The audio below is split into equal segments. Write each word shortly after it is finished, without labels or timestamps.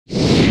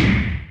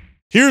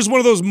Here's one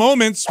of those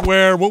moments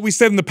where what we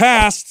said in the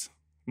past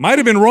might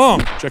have been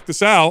wrong. Check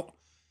this out.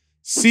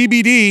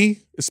 CBD,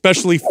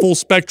 especially full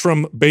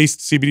spectrum based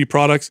CBD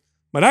products,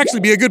 might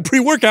actually be a good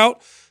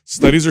pre-workout.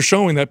 Studies are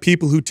showing that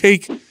people who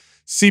take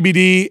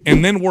CBD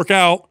and then work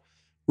out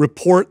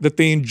report that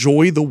they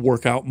enjoy the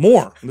workout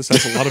more. And this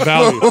has a lot of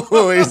value.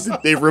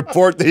 They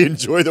report they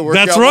enjoy the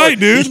workout. That's right,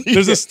 dude.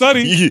 There's a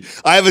study.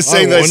 I have a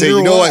saying that I say,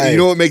 you know what? You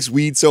know what makes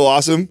weed so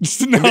awesome?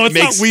 No, it's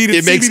not weed.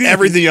 It's it makes CBD.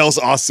 Everything else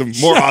awesome,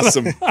 more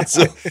awesome.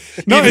 So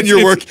No, even your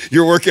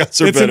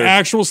workouts are it's better. an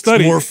actual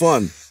study. It's more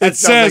fun. It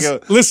says,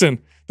 listen,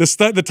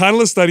 the title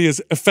of the study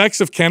is Effects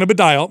of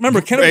Cannabidiol.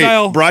 Remember,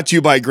 cannabidiol. Hey, brought to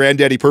you by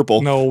Granddaddy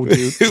Purple. No,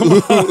 dude.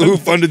 who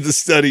funded the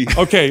study?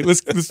 Okay,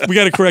 we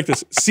got to correct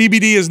this.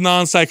 CBD is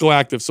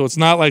non-psychoactive, so it's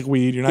not like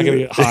weed. You're not going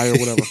to get high or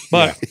whatever.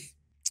 But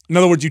in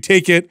other words, you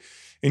take it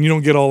and you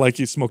don't get all like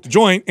you smoked a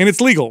joint, and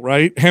it's legal,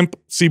 right? Hemp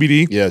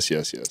CBD. Yes.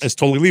 It's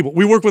totally legal.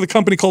 We work with a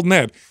company called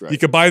Ned. Right. You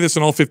could buy this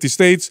in all 50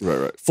 states.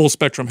 Right. Full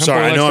spectrum hemp.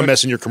 Sorry, I know I'm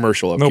messing your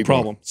commercial up. No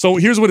problem. So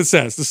here's what it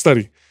says, the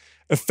study.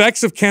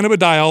 Effects of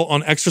cannabidiol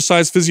on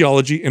exercise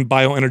physiology and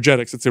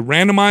bioenergetics. It's a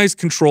randomized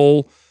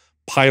control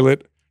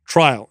pilot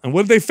trial. And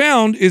what they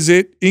found is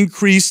it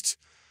increased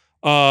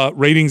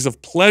ratings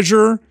of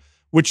pleasure,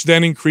 which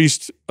then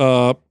increased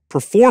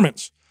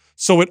performance.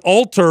 So it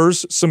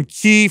alters some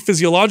key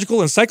physiological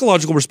and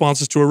psychological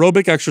responses to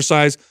aerobic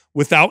exercise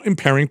without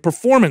impairing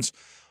performance.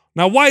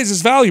 Now, why is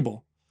this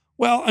valuable?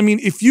 Well, I mean,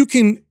 if you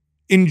can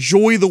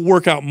enjoy the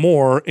workout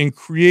more and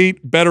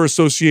create better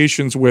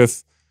associations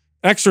with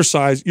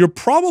exercise, you're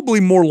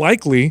probably more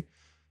likely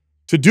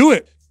to do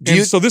it.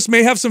 So this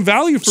may have some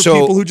value for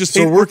people who just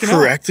hate working out. So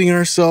we're correcting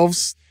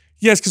ourselves?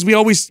 Yes, because we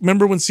always,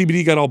 remember when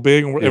CBD got all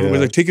big and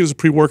everybody's like, take it as a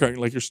pre-workout. You're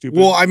like, you're stupid.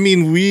 Well, I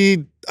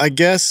mean, I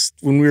guess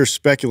when we were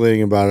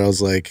speculating about it, I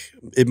was like,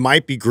 it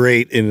might be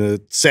great in a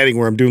setting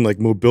where I'm doing like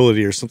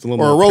mobility or something. Or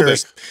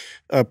aerobic.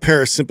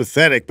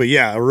 Parasympathetic, but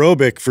yeah,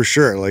 aerobic for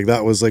sure. Like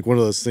that was like one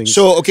of those things.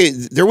 So, okay,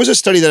 there was a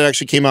study that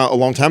actually came out a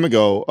long time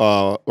ago,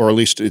 or at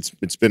least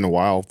it's been a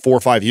while, 4 or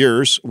 5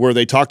 years, where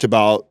they talked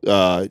about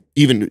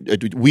even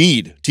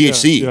weed,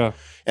 THC,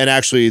 and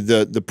actually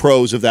the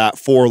pros of that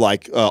for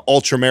like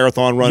ultra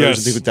marathon runners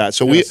and things like that.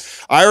 So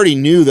I already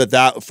knew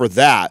that for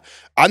that.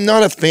 I'm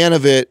not a fan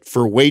of it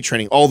for weight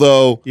training,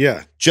 although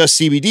just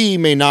CBD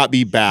may not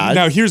be bad.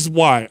 Now, here's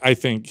why, I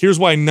think. Here's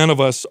why none of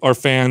us are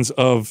fans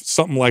of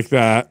something like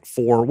that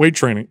for weight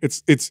training. I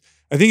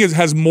think it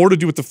has more to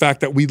do with the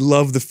fact that we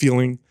love the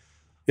feeling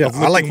of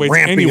I like weights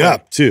ramping anyway.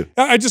 up, too.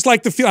 I just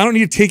like the feel. I don't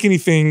need to take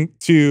anything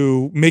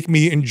to make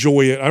me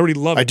enjoy it. I already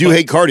love it. I do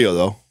hate cardio,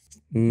 though.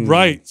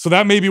 Right. So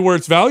that may be where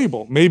it's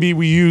valuable. Maybe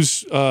we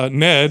use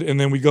Ned and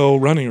then we go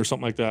running or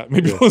something like that.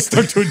 Maybe we'll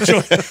start to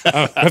enjoy.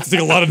 I have to take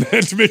a lot of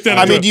Ned to make that.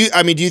 I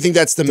mean, do you think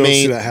that's the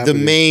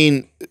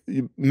main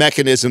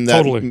mechanism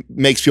that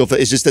makes people feel?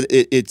 It's just that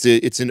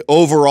it's an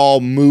overall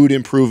mood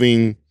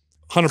improving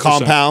 100%.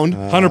 compound.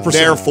 100%.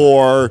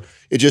 Therefore,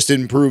 it just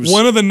improves.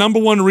 One of the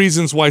 #1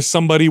 reasons why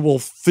somebody will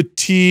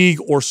fatigue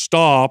or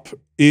stop,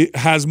 it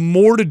has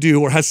more to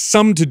do, or has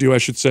some to do, I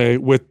should say,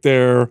 with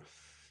their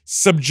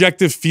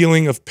subjective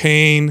feeling of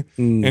pain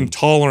and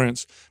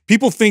tolerance.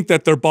 People think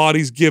that their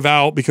bodies give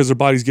out because their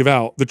bodies give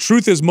out. The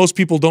truth is most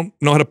people don't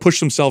know how to push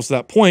themselves to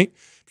that point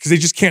because they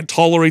just can't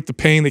tolerate the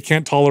pain. They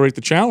can't tolerate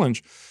the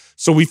challenge.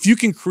 So if you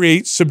can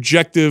create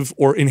subjective,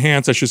 or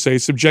enhance, I should say,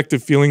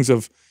 subjective feelings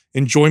of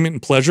enjoyment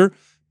and pleasure,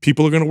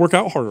 people are going to work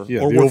out harder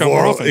or work out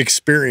more often.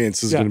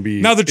 Experience is going to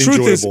be Now, the truth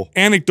enjoyable.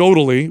 is,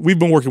 anecdotally, we've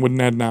been working with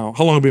Ned now.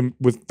 How long have we been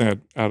with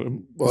Ned,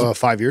 Adam?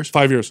 5 years.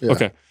 5 years. Yeah.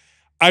 Okay.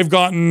 I've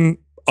gotten,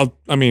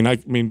 I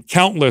mean,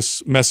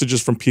 countless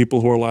messages from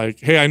people who are like,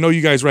 hey, I know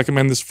you guys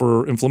recommend this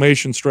for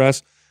inflammation,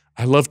 stress.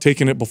 I love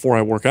taking it before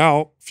I work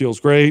out. Feels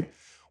great.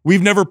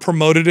 We've never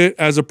promoted it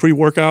as a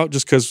pre-workout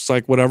just because it's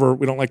like, whatever.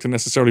 We don't like to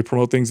necessarily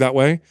promote things that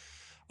way.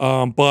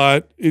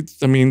 But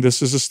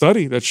this is a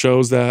study that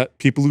shows that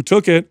people who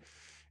took it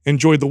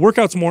enjoyed the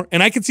workouts more.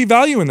 And I can see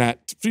value in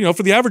that. You know,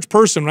 for the average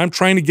person, when I'm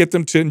trying to get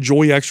them to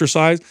enjoy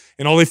exercise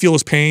and all they feel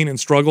is pain and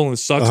struggle and it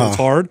sucks and it's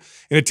hard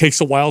and it takes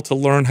a while to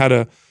learn how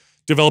to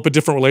develop a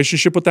different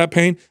relationship with that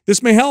pain,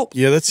 this may help.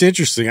 Yeah, that's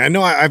interesting. I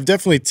know I've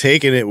definitely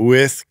taken it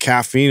with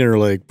caffeine or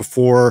like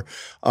before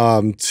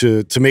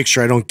to make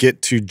sure I don't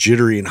get too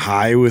jittery and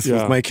high with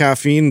my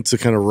caffeine to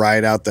kind of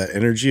ride out that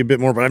energy a bit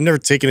more. But I've never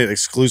taken it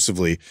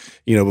exclusively,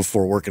 you know,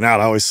 before working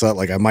out. I always thought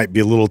like I might be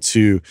a little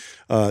too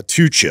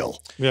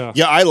chill. Yeah.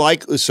 Yeah, I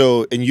like,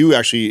 so, and you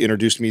actually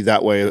introduced me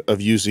that way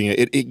of using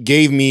it. It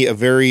gave me a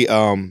very,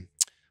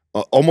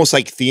 almost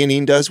like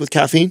theanine does with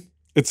caffeine.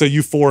 It's a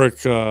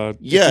euphoric.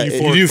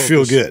 You do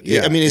feel good.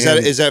 Yeah, I mean,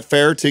 is that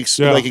fair to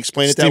like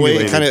explain it that way?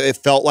 It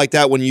felt like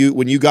that when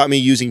you got me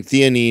using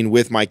theanine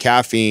with my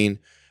caffeine.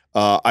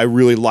 I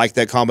really like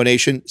that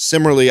combination.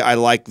 Similarly, I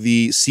like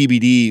the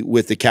CBD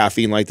with the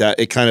caffeine like that.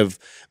 It kind of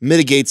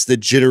mitigates the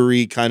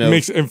jittery kind of.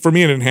 And for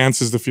me, it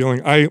enhances the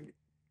feeling.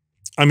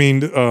 I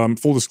mean,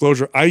 full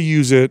disclosure, I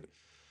use it.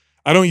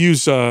 I don't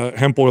use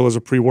hemp oil as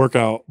a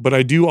pre-workout, but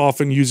I do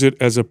often use it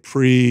as a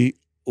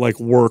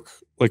work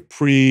like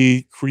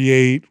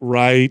create,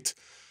 write,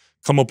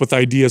 come up with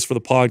ideas for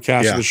the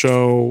podcast or the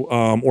show,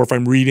 or if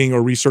I'm reading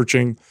or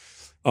researching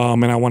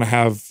and I want to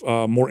have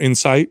more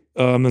insight,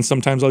 then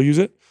sometimes I'll use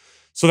it.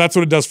 So that's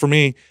what it does for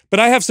me. But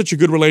I have such a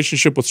good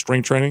relationship with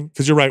strength training,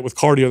 because you're right, with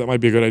cardio, that might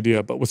be a good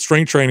idea. But with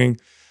strength training,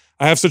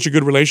 I have such a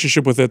good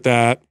relationship with it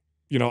that,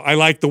 you know, I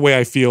like the way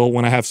I feel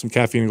when I have some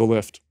caffeine and go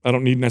lift. I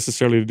don't need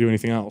necessarily to do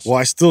anything else. Well,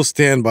 I still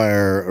stand by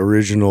our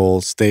original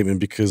statement,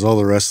 because all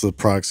the rest of the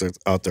products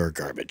out there are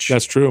garbage.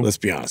 That's true. Let's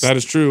be honest. That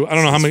is true. I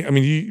don't know how many. I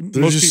mean,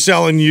 they're just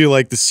selling you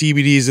like the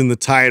CBDs in the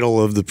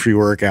title of the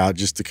pre-workout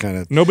just to kind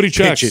of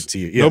checks it to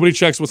you. Yeah. Nobody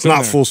checks what's in there.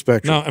 Not full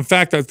spectrum. No, in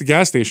fact, at the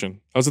gas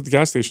station, I was at the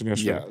gas station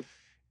yesterday. Yeah.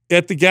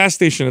 At the gas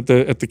station, at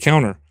the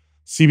counter,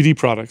 CBD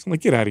products. I'm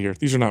like, get out of here.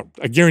 These are not.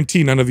 I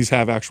guarantee none of these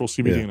have actual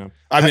CBD in them.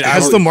 I mean,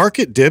 has the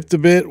market dipped a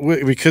bit?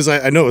 Because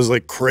I know it was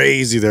like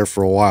crazy there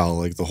for a while,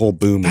 like the whole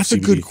boom. That's of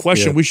a CBD. good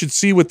question. We should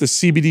see what the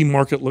CBD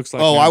market looks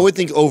like. Oh, now. I would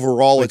think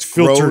overall like it's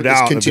filtered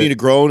out. It's continued to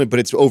grow, but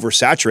it's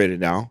oversaturated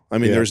now. I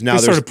mean, there's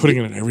started putting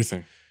it in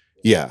everything.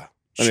 Yeah.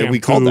 I mean, Shampoo, we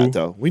called that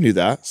though. We knew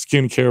that.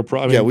 Skincare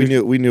products. Yeah, we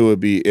knew it'd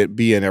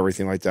be in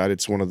everything like that.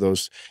 It's one of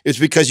those. It's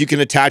because you can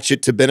attach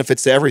it to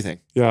benefits to everything.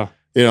 Yeah.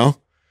 You know?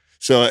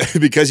 So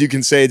because you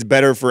can say it's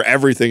better for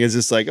everything, it's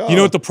just like, oh, you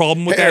know what the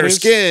problem with hair, that is?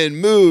 skin,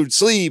 mood,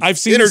 sleep,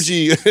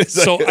 energy.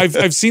 So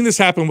I've seen this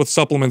happen with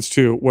supplements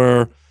too,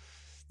 where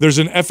there's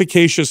an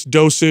efficacious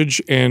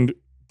dosage and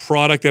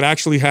product that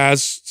actually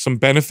has some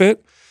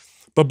benefit,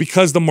 but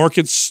because the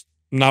market's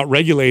not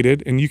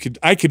regulated, and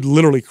I could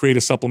literally create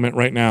a supplement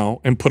right now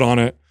and put on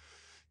it,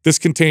 this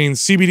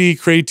contains CBD,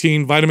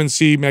 creatine, vitamin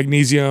C,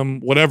 magnesium,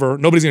 whatever.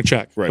 Nobody's gonna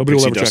check. Right, Nobody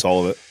will ever check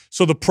all of it.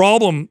 So the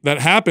problem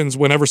that happens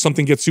whenever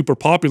something gets super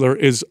popular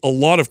is a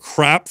lot of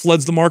crap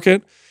floods the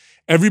market.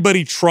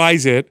 Everybody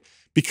tries it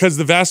because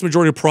the vast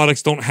majority of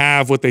products don't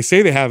have what they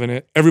say they have in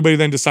it. Everybody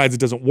then decides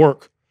it doesn't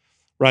work,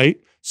 right?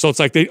 So it's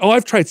like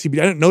I've tried CBD.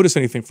 I didn't notice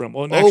anything from it.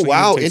 Well, oh,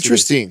 wow,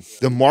 interesting.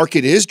 The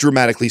market is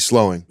dramatically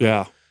slowing.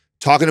 Yeah.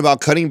 Talking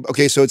about cutting.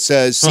 Okay, so it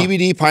says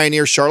CBD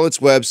pioneer Charlotte's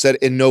Web said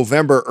in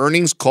November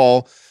earnings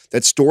call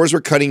that stores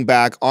were cutting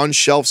back on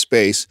shelf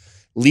space,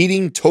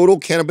 leading total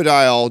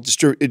cannabidiol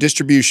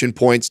distribution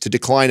points to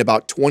decline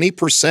about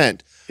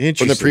 20%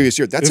 from the previous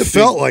year. It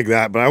felt like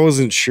that, but I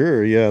wasn't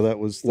sure. Yeah, that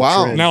was the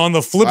trend. Now on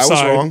the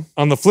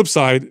flip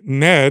side,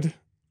 Ned,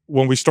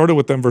 when we started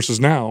with them versus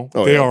now,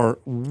 they are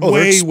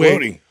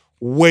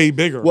way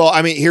bigger. Well,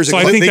 I mean,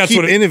 I think they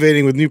keep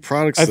innovating with new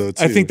products, though,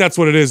 too. I think that's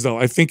what it is, though.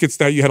 I think it's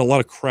that you had a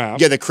lot of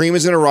crap. Yeah, the cream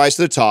is going to rise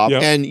to the top.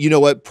 Yep. And you know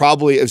what?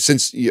 Probably,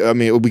 since, I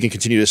mean, we can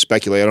continue to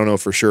speculate. I don't know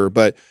for sure.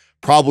 But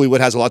probably what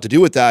has a lot to do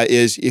with that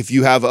is if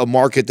you have a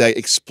market that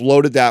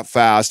exploded that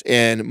fast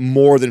and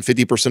more than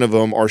 50% of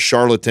them are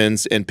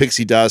charlatans and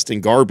pixie dust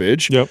and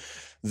garbage,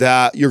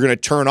 that you're going to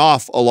turn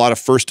off a lot of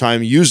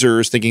first-time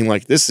users thinking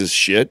like, this is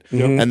shit,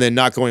 and then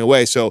not going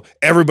away. So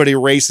everybody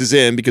races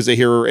in because they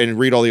hear and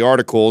read all the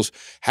articles.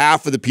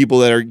 Half of the people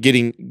that are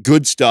getting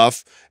good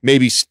stuff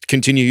maybe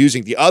continue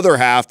using. The other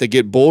half that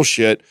get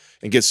bullshit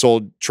and get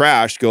sold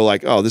trash go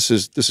like, oh, this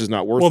is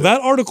not worth it. Well,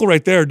 that article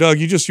right there, Doug,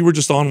 you were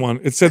just on one.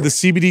 It said the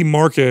CBD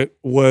market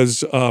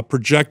was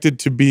projected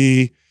to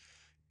be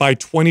by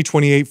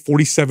 2028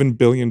 $47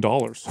 billion.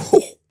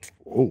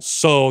 Oh.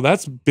 So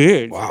that's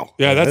big. Wow.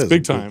 Yeah, that's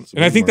big time.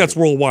 And I think that's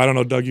worldwide. I don't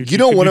know, Doug. You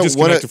don't want to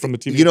disconnect it from the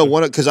TV. You know,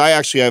 because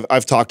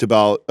I've talked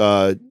about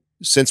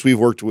since we've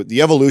worked with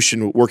the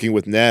evolution, working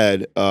with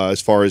Ned, as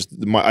far as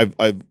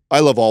I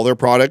love all their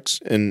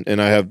products, and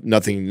I have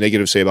nothing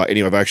negative to say about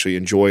any of them. I've actually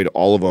enjoyed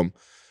all of them.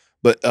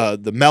 But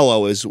the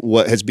Mellow is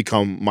what has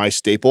become my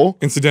staple.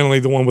 Incidentally,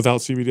 the one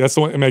without CBD. That's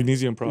the one,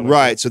 magnesium product.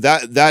 Right. So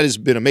that has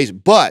been amazing.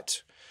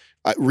 But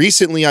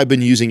recently, I've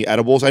been using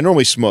edibles. I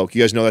normally smoke.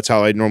 You guys know that's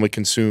how I normally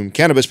consume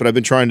cannabis, but I've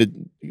been trying to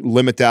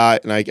limit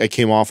that, and I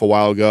came off a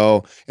while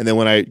ago. And then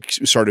when I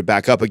started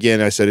back up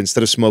again, I said,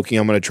 instead of smoking,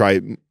 I'm going to try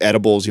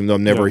edibles, even though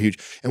I'm never a huge.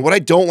 And what I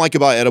don't like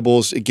about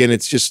edibles, again,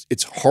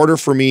 it's harder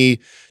for me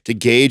to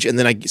gauge, and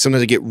then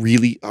sometimes I get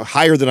really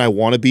higher than I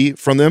want to be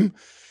from them.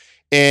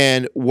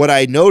 And what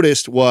I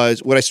noticed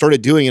was what I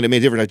started doing, and it made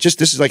a difference.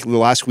 This is like the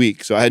last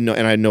week, so I had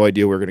no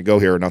idea we were going to go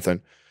here or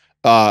nothing.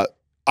 I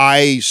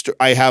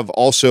have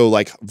also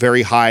like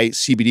very high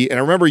CBD, and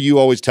I remember you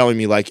always telling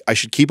me like I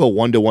should keep a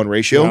 1-to-1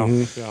 ratio.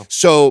 Yeah.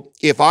 So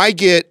if I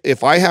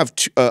have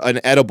an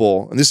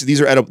edible, and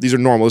these are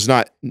normal. It's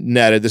not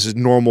netted. This is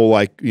normal,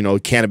 like, you know,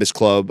 cannabis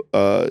club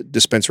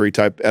dispensary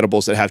type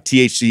edibles that have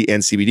THC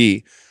and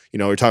CBD. You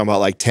know, we're talking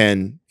about like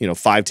 10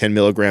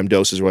 milligram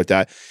doses or like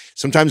that.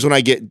 Sometimes when I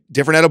get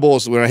different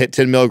edibles, when I hit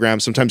 10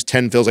 milligrams, sometimes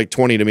 10 feels like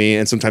 20 to me,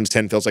 and sometimes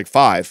 10 feels like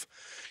 5.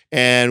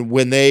 And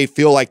when they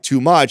feel like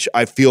too much,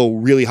 I feel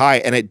really high,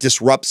 and it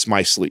disrupts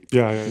my sleep.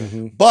 Yeah.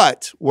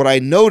 But what I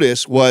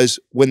noticed was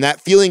when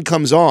that feeling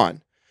comes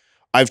on,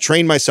 I've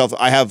trained myself.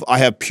 I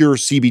have pure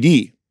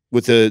CBD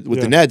with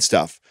the Ned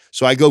stuff.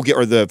 So I go get,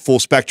 or the full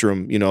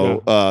spectrum,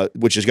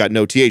 which has got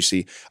no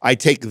THC. I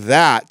take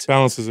that,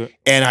 balances it,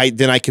 and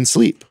then I can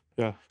sleep.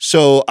 Yeah.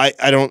 So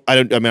I don't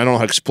know how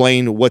to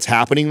explain what's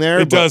happening there.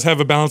 It does have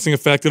a balancing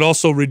effect. It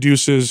also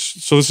reduces,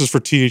 so this is for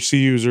THC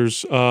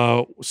users,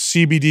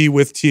 CBD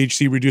with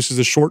THC reduces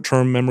the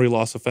short-term memory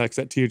loss effects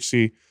that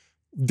THC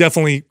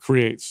definitely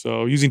creates.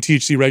 So using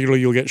THC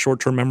regularly, you'll get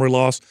short-term memory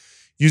loss.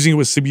 Using it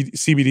with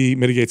CBD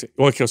mitigates it.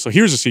 Okay, so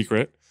here's a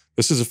secret.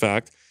 This is a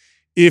fact.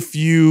 If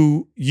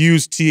you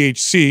use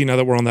THC, now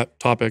that we're on that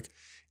topic,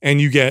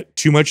 and you get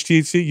too much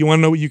THC, you want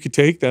to know what you could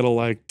take that'll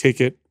like take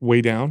it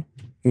way down?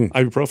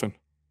 Ibuprofen.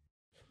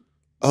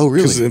 Oh,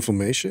 really? Because of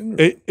inflammation?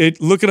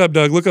 Look it up,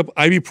 Doug. Look up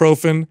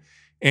ibuprofen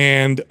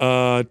and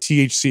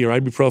THC, or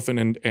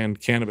ibuprofen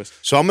and cannabis.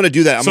 So I'm going to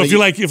do that. So if you're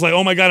like,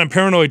 oh my God, I'm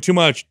paranoid too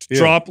much,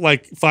 drop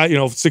like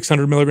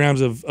 600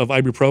 milligrams of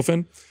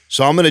ibuprofen.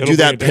 So I'm going to do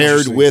that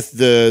paired with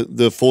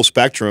the full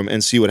spectrum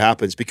and see what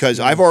happens, because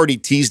I've already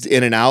teased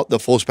in and out the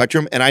full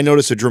spectrum, and I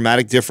notice a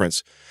dramatic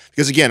difference.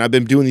 Because again, I've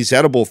been doing these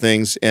edible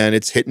things and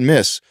it's hit and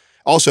miss.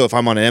 Also, if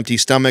I'm on an empty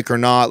stomach or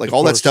not, like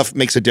all that stuff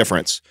makes a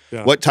difference.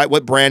 Yeah.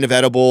 What brand of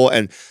edible,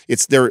 and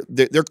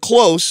they're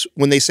close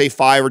when they say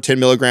 5 or 10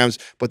 milligrams,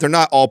 but they're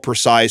not all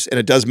precise, and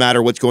it does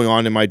matter what's going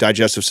on in my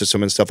digestive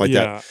system and stuff like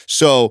that.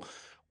 So,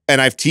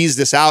 and I've teased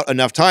this out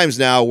enough times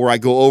now where I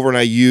go over and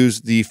I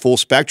use the full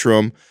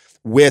spectrum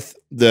with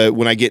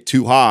when I get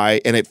too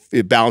high, and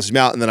it balances me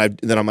out, and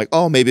then I'm like,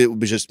 oh, maybe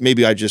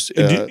I just.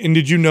 And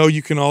did you know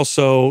you can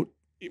also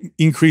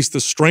increase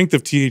the strength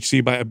of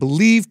THC by, I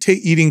believe,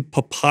 eating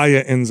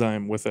papaya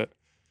enzyme with it.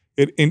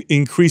 It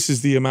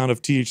increases the amount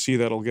of THC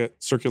that'll get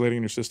circulating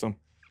in your system.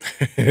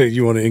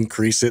 You want to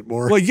increase it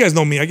more? Well, you guys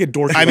know me. I get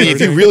dorky. I mean,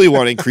 if you really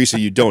want to increase it,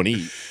 you don't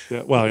eat.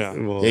 Yeah, well, yeah.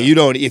 Yeah, you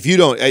don't. If you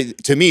don't,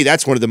 to me,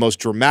 that's one of the most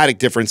dramatic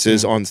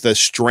differences on the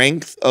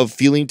strength of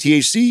feeling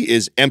THC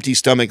is empty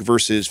stomach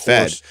versus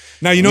fed.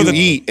 Now you know that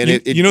eat and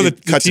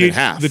it cuts it in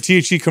half. The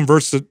THC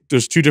converts.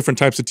 There's two different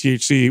types of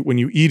THC. When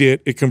you eat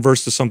it, it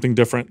converts to something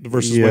different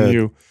versus when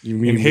you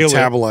inhale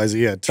metabolize it.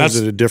 Yeah, it turns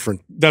it a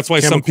different. That's why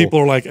some people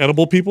are like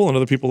edible people and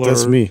other people are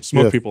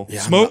smoke people. Yeah,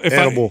 smoke.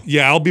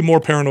 I'll be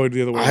more paranoid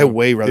the other way. I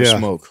way rather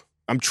smoke.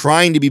 I'm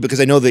trying to be, because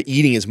I know that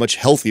eating is much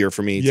healthier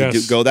for me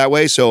to go that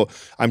way. So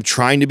I'm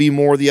trying to be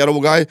more the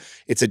edible guy.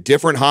 It's a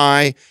different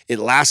high. It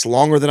lasts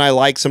longer than I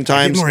like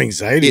sometimes. I get more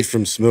anxiety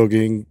from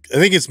smoking. I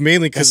think it's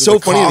mainly because of the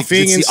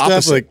coughing and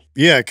stuff. Like,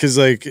 yeah, because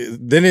like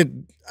then it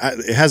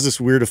has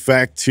this weird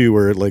effect too,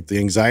 where like the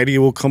anxiety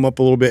will come up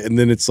a little bit, and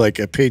then it's like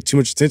I pay too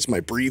much attention to my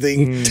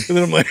breathing, and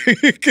then I'm like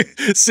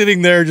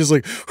sitting there just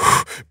like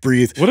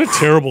breathe. What a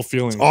terrible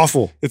feeling! It's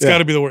awful. It's got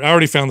to be the word. I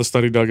already found the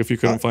study, Doug. If you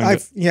couldn't find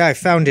it, yeah, I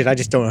found it. I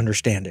just don't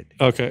understand it.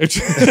 Okay,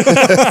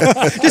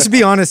 just to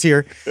be honest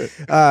here.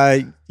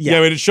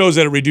 Yeah, but it shows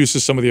that it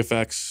reduces some of the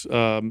effects.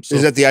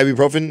 Is that the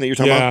ibuprofen that you're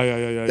talking about?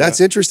 Yeah.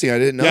 That's interesting. I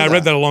didn't know. Yeah, I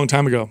read that a long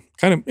time ago.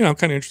 Kind of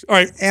interesting. All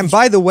right. And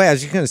by the way, I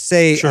was just going to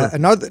say,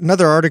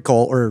 another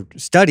article or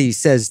study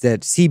says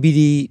that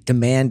CBD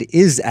demand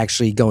is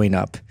actually going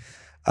up.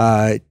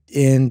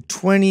 In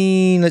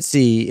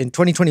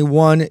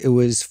 2021, it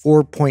was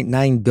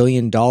 $4.9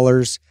 billion.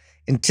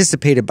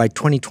 Anticipated by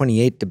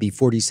 2028 to be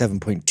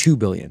 $47.2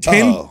 billion.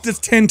 That's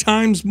 10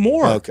 times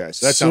more. Okay,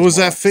 so was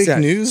that fake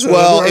news?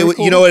 Well,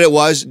 you know what it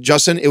was,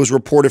 Justin? It was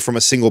reported from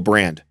a single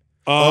brand.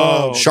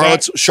 Oh,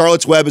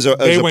 Charlotte's Web is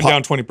they went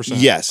down 20%.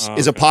 Yes,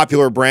 is a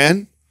popular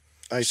brand.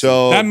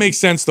 So that makes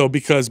sense though,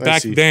 because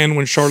back then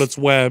when Charlotte's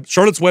Web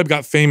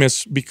got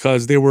famous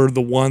because they were the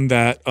one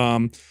that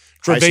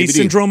Dravet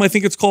syndrome, I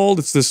think it's called.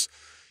 It's this.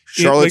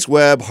 Charlotte's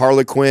Web,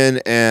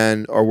 Harlequin,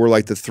 were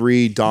like the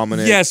three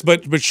dominant. Yes,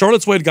 but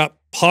Charlotte's Web got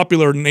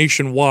popular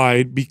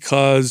nationwide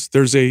because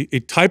there's a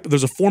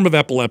form of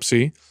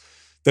epilepsy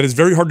that is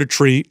very hard to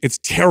treat. It's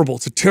terrible.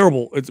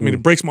 I mean,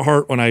 it breaks my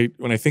heart when I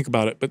think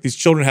about it. But these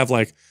children have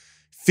like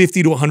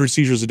 50 to 100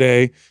 seizures a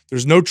day.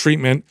 There's no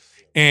treatment,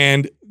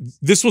 and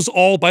this was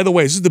all. By the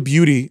way, this is the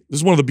beauty. This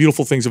is one of the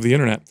beautiful things of the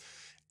internet.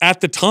 At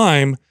the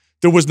time,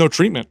 there was no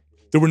treatment.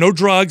 There were no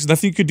drugs,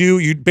 nothing you could do.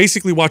 You'd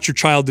basically watch your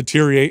child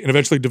deteriorate and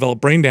eventually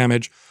develop brain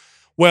damage.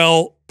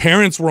 Well,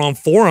 parents were on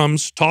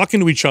forums talking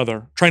to each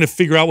other, trying to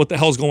figure out what the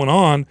hell's going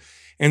on.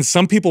 And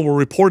some people were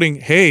reporting,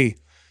 hey,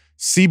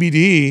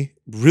 CBD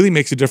really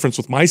makes a difference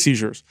with my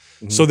seizures.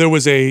 So there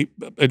was I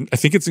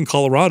think it's in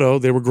Colorado,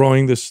 they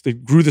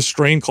grew this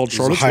strain called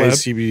Charlotte's Web.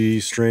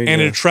 CBD strain.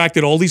 And it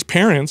attracted all these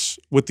parents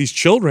with these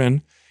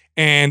children.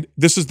 And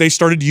they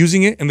started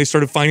using it, and they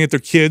started finding that their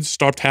kids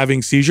stopped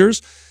having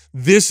seizures.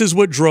 This is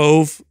what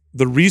drove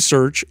the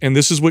research, and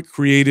this is what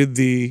created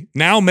the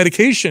now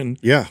medication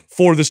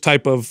for this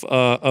type of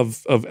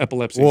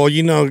epilepsy. Well,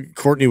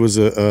 Courtney was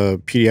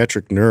a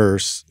pediatric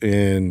nurse,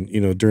 and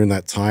during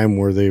that time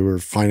where they were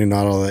finding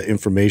out all that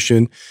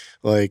information,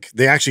 like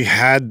they actually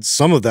had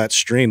some of that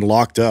strain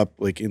locked up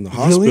like in the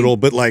hospital,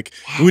 but like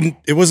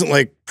it wasn't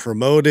like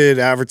promoted,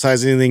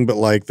 advertised, anything, but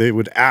like they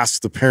would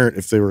ask the parent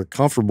if they were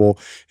comfortable.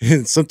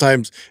 And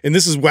sometimes, and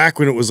this is back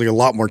when it was like a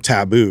lot more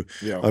taboo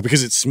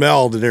because it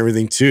smelled and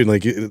everything too. And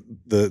like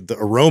the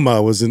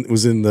aroma was in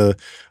the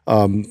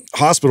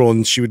hospital,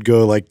 and she would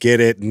go like get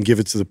it and give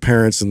it to the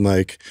parents, and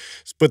like,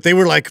 but they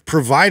were like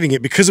providing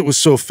it because it was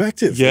so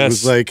effective. Yes. It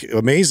was like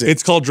amazing.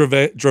 It's called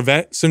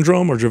Dravet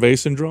syndrome or Dravet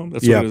syndrome.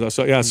 That's what it is.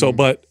 So yeah. So,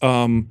 but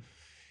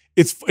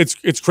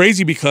it's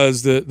crazy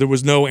because there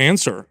was no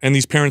answer, and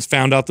these parents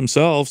found out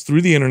themselves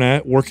through the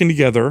internet, working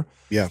together.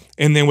 Yeah.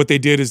 And then what they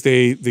did is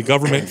the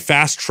government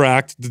fast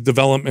tracked the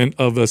development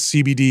of a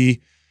CBD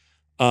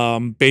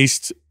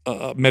based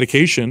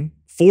medication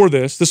for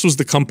this. This was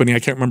the company. I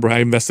can't remember. I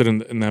invested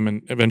in them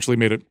and eventually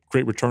made a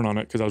great return on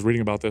it because I was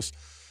reading about this.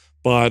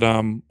 But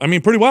I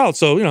mean, pretty wild.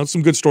 So, you know,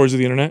 some good stories of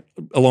the internet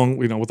along,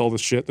 you know, with all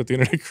this shit that the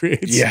internet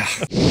creates. Yeah.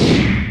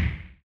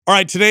 All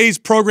right, today's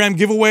program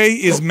giveaway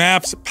is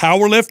MAPS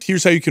Powerlift.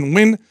 Here's how you can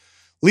win.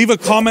 Leave a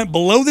comment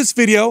below this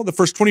video the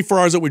first 24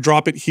 hours that we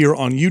drop it here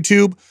on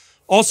YouTube.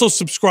 Also,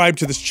 subscribe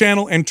to this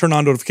channel and turn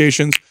on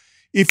notifications.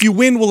 If you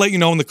win, we'll let you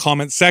know in the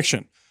comment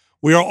section.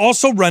 We are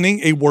also running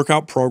a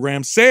workout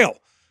program sale.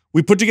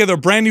 We put together a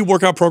brand new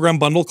workout program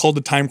bundle called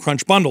the Time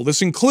Crunch Bundle.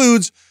 This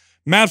includes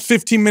MAPS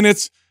 15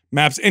 Minutes,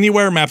 MAPS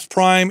Anywhere, MAPS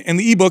Prime, and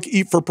the ebook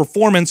Eat for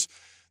Performance.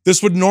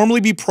 This would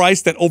normally be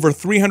priced at over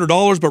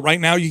 $300, but right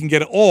now you can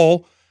get it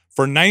all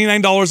for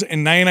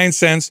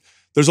 $99.99.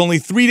 There's only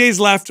 3 days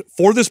left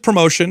for this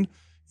promotion.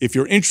 If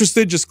you're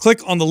interested, just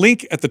click on the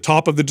link at the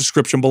top of the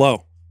description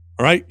below.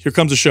 All right, here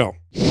comes the show.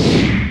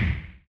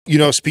 You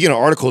know, speaking of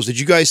articles, did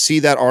you guys see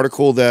that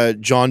article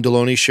that John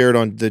Deloney shared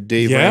on the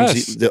Dave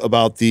Ramsey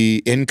about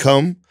the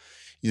income,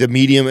 the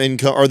medium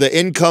income, or the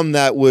income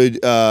that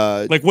would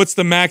like what's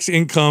the max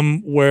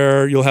income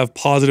where you'll have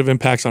positive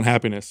impacts on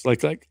happiness?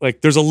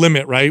 Like there's a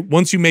limit, right?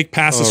 Once you make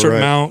past a certain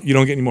amount, you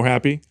don't get any more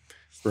happy.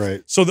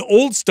 Right. So the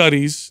old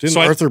studies. Didn't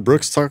Arthur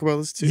Brooks talk about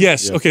this too?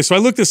 Yes. Yeah. Okay. So I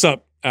looked this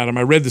up, Adam.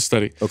 I read the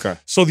study. Okay.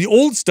 So the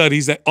old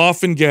studies that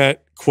often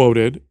get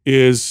quoted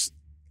is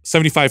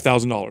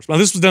 $75,000. Now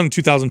this was done in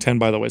 2010,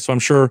 by the way. So I'm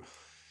sure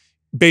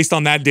based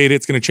on that data,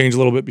 it's going to change a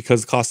little bit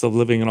because the cost of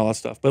living and all that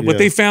stuff. But what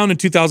they found in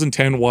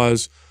 2010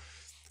 was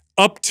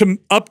up to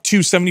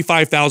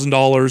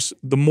 $75,000.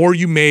 The more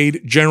you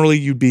made, generally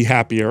you'd be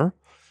happier.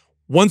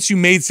 Once you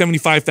made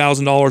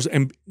 $75,000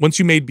 and once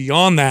you made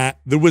beyond that,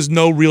 there was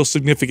no real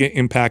significant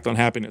impact on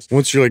happiness.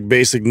 Once your like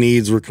basic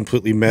needs were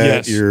completely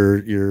met,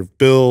 your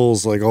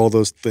bills, like all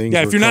those things.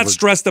 Yeah, if you're not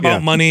stressed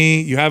about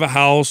money, you have a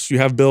house, you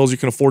have bills, you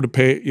can afford to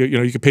pay, you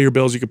know, you can pay your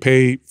bills, you can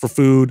pay for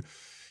food,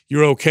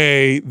 you're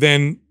okay,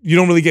 then you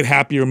don't really get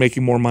happier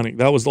making more money.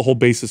 That was the whole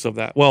basis of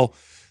that. Well,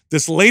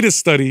 this latest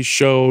study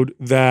showed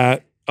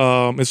that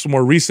it's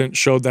more recent,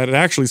 showed that it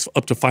actually is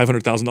up to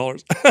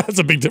 $500,000. That's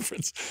a big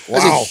difference.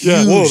 Wow.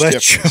 Yeah. Whoa,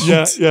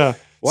 that's yeah.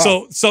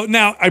 Wow. So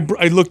now I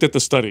looked at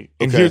the study,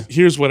 and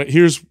here's what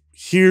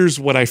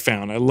I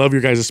found. I love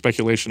your guys'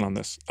 speculation on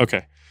this.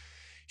 Okay.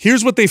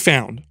 Here's what they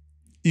found.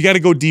 You got to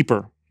go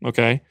deeper,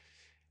 okay?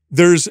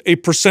 There's a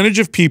percentage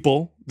of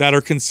people that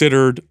are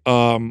considered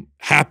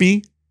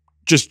happy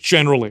just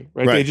generally,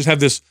 right? They just have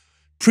this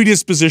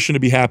predisposition to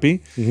be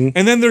happy.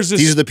 And then there's this.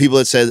 These are the people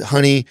that said,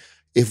 honey,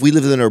 if we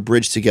lived under a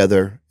bridge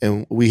together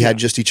and we had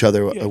just each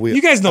other, you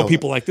guys know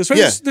people like this, right?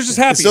 Yeah, they're just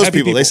happy. It's those happy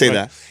people, they say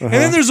that. And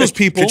then there's those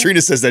people. Katrina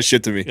says that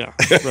shit to me. Yeah,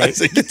 right.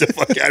 Like, get the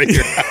fuck out of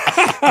here.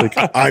 Like,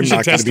 I'm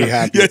not going to be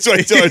happy. Yeah, that's what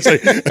I tell her.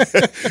 It's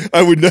like,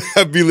 I would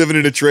not be living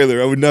in a trailer.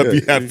 I would not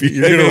be happy.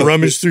 You're going to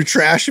rummage through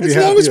trash and be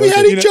happy. As long as we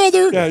had each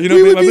other, yeah, you know,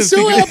 we would I've be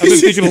so happy. I've been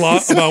thinking a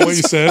lot about what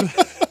you said.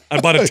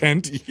 I bought a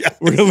tent.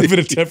 We're going to live in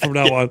a tent from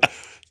now on.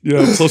 You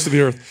know, close to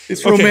the earth.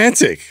 It's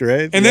romantic,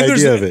 right? And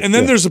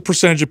then there's a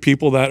percentage of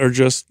people that are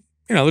just,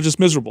 you know, they're just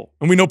miserable.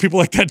 And we know people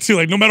like that too.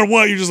 Like no matter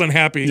what, you're just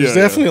unhappy. There's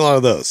definitely a lot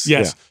of those.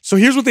 Yes. Yeah. So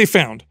here's what they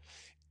found.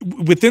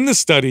 Within the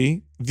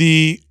study,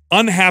 the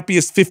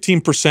unhappiest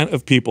 15%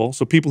 of people,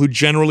 so people who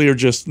generally are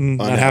just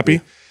not happy,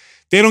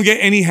 they don't get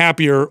any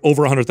happier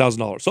over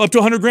 $100,000. So up to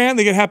 100 grand,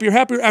 they get happier.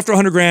 After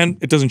 100 grand,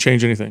 it doesn't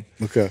change anything.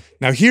 Okay.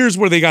 Now here's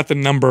where they got the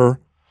number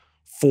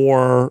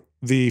for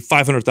the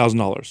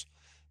 $500,000.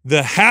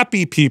 The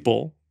happy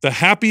people, the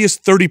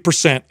happiest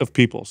 30% of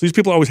people. So these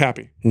people are always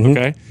happy.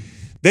 Okay.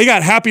 They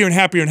got happier and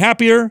happier and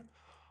happier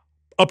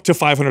up to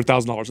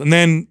 $500,000. And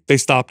then they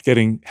stopped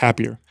getting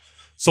happier.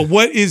 So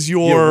what is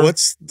your...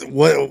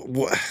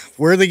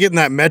 where are they getting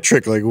that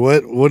metric? Like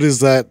what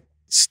does that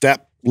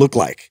step look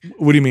like?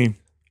 What do you mean?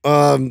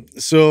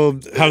 So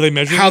how do they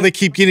measure how they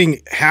keep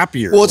getting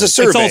happier? Well, it's a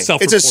survey. It's all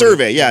it's a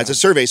survey. Yeah, it's a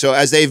survey. So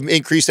as they've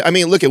increased, I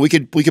mean, look, we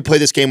could play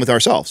this game with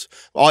ourselves.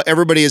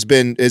 Everybody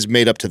is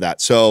made up to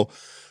that. So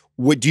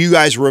do you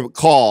guys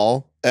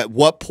recall at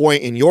what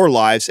point in your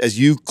lives as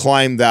you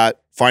climb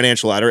that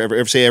financial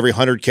ladder, say every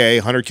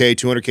 100K, 100K,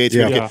 200K,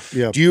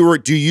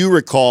 300K, do you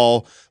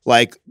recall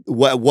like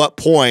what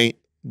point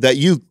that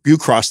you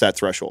crossed that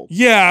threshold?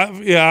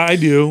 Yeah, I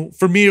do.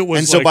 For me, it was.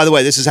 And so, by the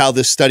way, this is how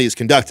this study is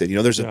conducted. You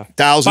know, there's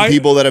 1,000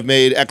 people that have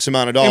made X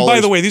amount of dollars. And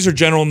by the way, these are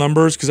general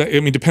numbers because I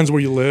mean, it depends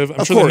where you live.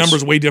 I'm sure the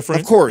number's way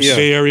different. Of course,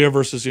 Bay Area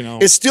versus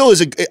It still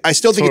is. I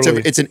still think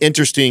it's an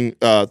interesting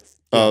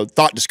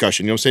thought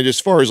discussion. You know what I'm saying? As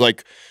far as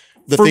like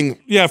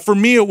For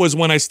me, it was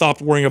when I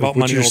stopped worrying about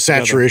money your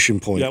altogether. Saturation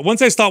point. Yeah,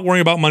 once I stopped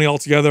worrying about money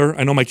altogether,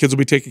 I know my kids will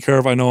be taken care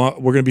of. I know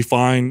we're going to be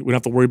fine. We don't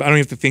have to worry about. I don't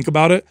have to think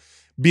about it.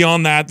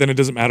 Beyond that, then it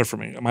doesn't matter for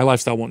me. My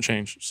lifestyle won't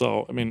change.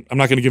 So, I mean, I'm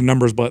not going to give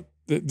numbers, but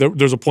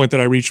there's a point that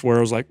I reached where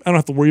I was like, I don't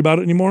have to worry about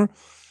it anymore.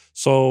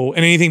 So,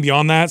 and anything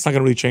beyond that, it's not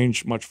going to really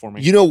change much for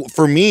me. You know,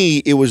 for me,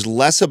 it was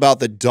less about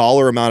the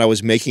dollar amount I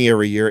was making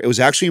every year. It was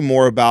actually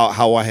more about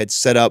how I had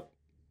set up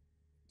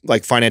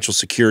like financial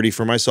security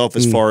for myself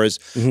as far as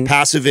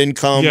passive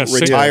income,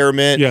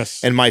 retirement,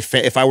 and my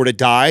if I were to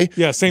die,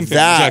 same thing.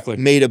 That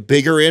made a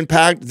bigger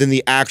impact than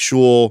the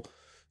actual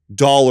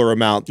dollar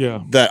amount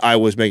that I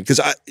was making. Because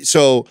I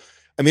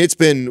mean, it's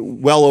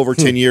been well over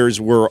 10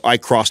 years where I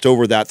crossed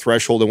over that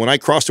threshold, and when I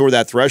crossed over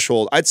that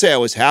threshold, I'd say I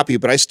was happy,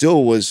 but I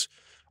still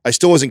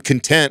wasn't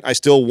content. I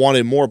still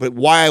wanted more. But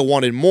why I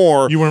wanted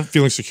more, you weren't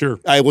feeling secure.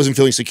 I wasn't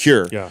feeling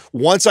secure. Yeah.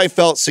 Once I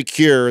felt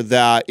secure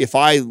that if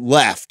I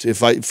left,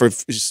 if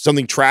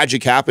something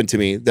tragic happened to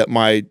me, that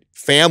my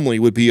family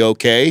would be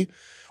okay,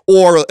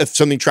 or if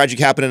something tragic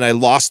happened and I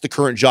lost the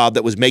current job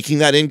that was making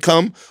that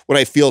income, would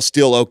I feel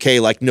still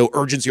okay? Like no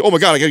urgency. Oh my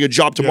God, I got to get a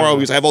job tomorrow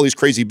because I have all these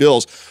crazy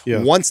bills.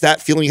 Yeah. Once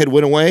that feeling had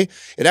went away,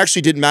 it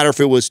actually didn't matter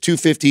if it was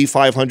 250,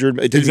 500.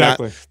 It didn't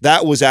matter.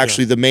 That was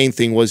actually the main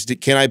thing was,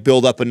 can I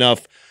build up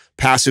enough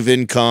passive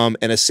income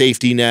and a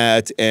safety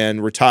net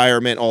and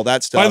retirement, all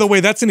that stuff. By the way,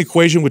 that's an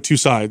equation with two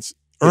sides.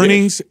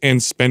 Earnings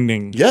and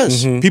spending.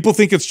 Yes. People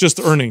think it's just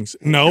earnings.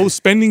 No,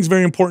 spending's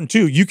very important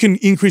too. You can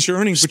increase your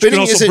earnings, but you can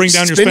also bring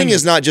down your spending. Spending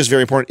is not just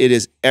very important. It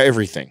is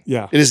everything.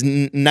 Yeah. It is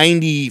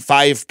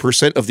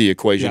 95% of the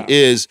equation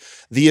is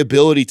the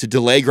ability to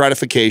delay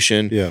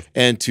gratification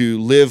and to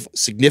live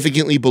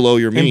significantly below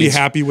your means. And be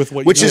happy with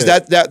what you Which is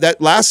that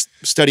last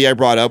study I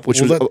brought up,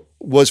 which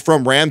was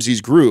from Ramsey's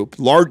group.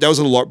 By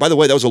the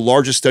way, that was the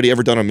largest study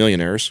ever done on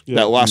millionaires.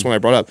 That last one I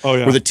brought up,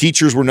 where the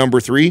teachers were number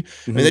 3.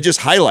 I mean, that just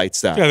highlights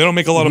that. Yeah, they don't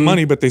make a lot of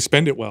money, but they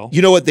spend it well.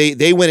 You know what?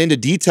 They went into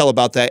detail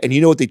about that, and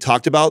you know what they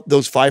talked about?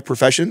 Those 5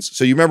 professions.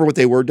 So you remember what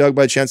they were, Doug,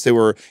 by chance? They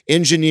were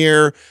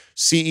engineer,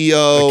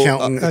 CEO,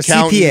 accountant,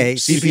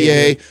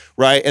 CPA,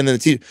 right? And then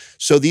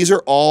so these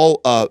are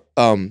all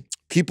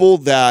people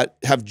that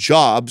have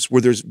jobs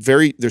where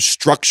there's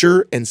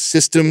structure and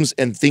systems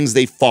and things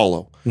they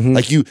follow.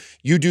 Like you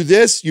do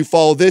this, you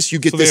follow this, you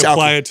get this out.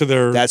 They apply it to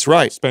their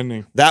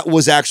spending. That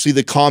was actually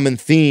the common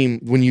theme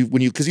when you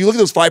because you look at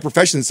those 5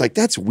 professions, it's like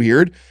that's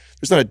weird.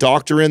 There's not a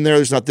doctor in there.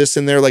 There's not this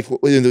in there. Like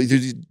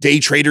day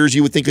traders,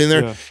 you would think in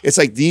there. Yeah. It's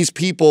like these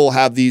people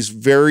have these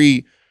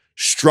very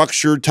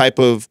structured type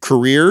of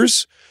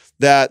careers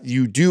that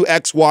you do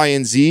X, Y,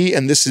 and Z,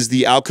 and this is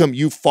the outcome.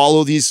 You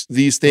follow these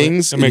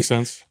things. That makes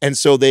sense. And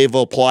so they've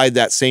applied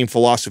that same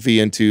philosophy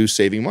into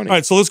saving money. All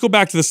right, so let's go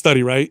back to the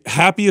study, right?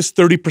 Happiest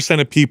 30%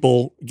 of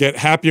people get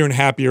happier and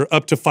happier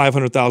up to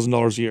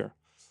 $500,000 a year.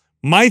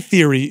 My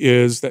theory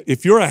is that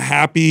if you're a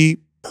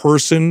happy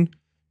person,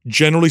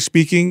 generally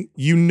speaking,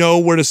 you know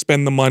where to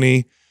spend the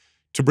money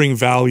to bring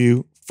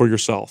value for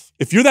yourself.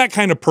 If you're that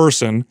kind of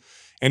person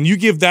and you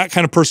give that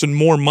kind of person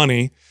more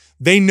money,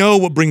 they know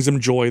what brings them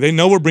joy. They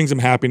know what brings them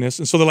happiness.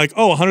 And so they're like,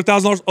 oh,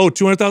 $100,000, oh,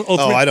 $200,000, oh,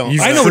 I don't.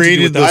 You've I know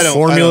created the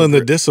formula and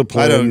the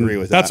discipline. I don't agree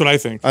with that. That's what I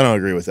think. I don't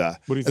agree with that.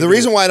 What do you think? And the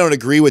reason why I don't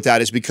agree with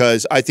that is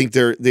because I think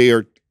they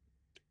are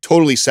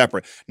totally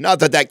separate. Not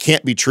that that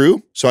can't be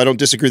true. So I don't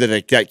disagree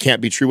that that can't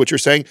be true, what you're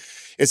saying.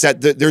 It's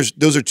that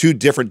those are 2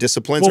 different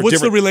disciplines. Well,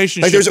 what's the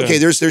relationship? Like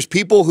there's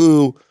people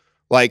who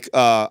like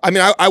I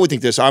mean I would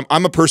think this.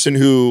 I'm a person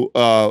who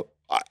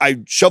I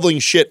shoveling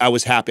shit. I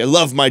was happy. I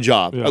loved my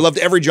job. I loved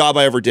every job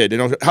I ever did. You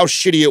know how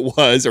shitty it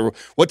was, or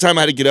what time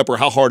I had to get up, or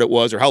how hard it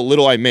was, or how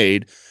little I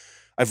made.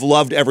 I've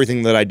loved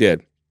everything that I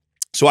did.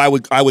 So I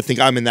would think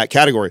I'm in that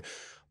category.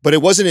 But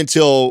it wasn't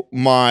until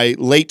my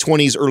late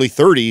 20s, early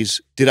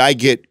 30s did I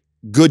get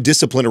good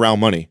discipline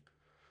around money.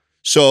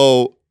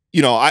 So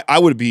you know I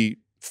would be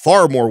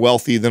far more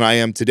wealthy than I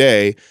am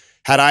today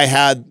had I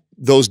had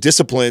those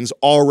disciplines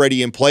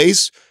already in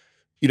place,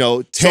 you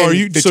know,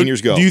 15 years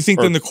ago. Do you think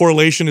then the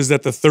correlation is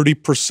that the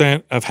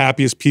 30% of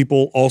happiest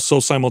people also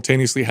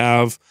simultaneously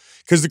have,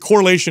 because the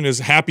correlation is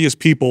happiest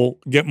people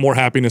get more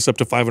happiness up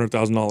to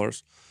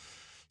 $500,000.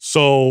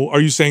 So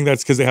are you saying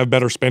that's because they have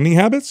better spending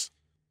habits?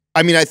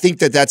 I mean, I think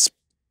that that's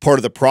part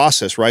of the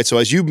process, right? So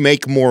as you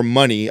make more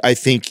money, I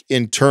think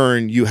in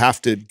turn you have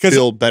to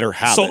build better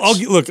habits.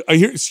 So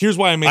here's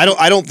why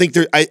I don't think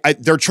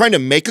they're trying to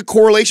make a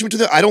correlation between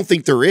them. I don't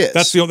think there is.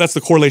 That's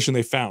the correlation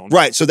they found.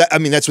 Right. So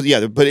that's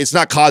what but it's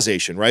not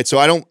causation, right? So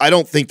I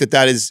don't think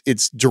that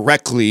it's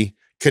directly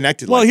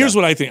connected. Well, here's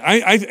what I think.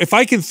 If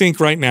I can think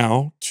right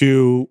now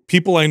to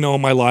people I know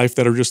in my life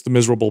that are just the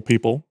miserable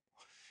people,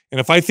 and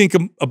if I think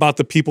about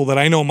the people that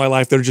I know in my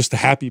life that are just the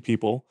happy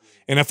people,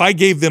 and if I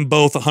gave them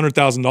both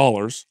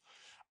 $100,000,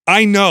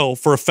 I know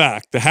for a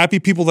fact the happy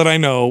people that I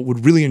know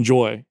would really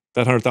enjoy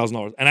that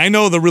 $100,000. And I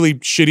know the really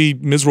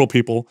shitty, miserable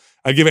people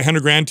I give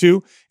 $100,000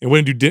 to, it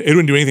wouldn't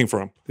do anything for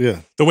them. Yeah.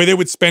 The way they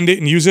would spend it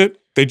and use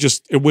it,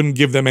 it wouldn't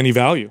give them any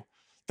value.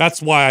 That's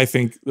why I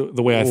think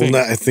the way I think.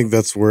 I think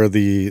that's where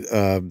the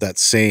that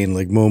saying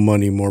like more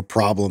money, more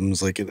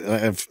problems. Like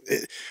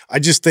I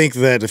just think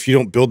that if you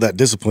don't build that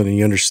discipline and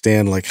you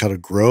understand like how to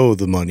grow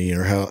the money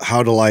or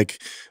how to like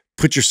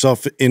put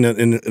yourself in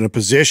a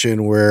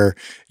position where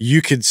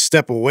you could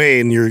step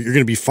away and you're going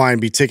to be fine,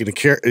 be taken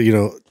care, you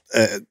know,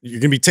 you're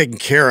going to be taken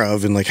care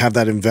of and like have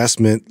that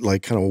investment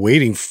like kind of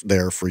waiting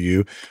there for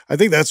you. I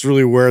think that's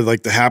really where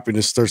like the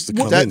happiness starts to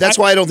come in. That's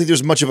why I don't think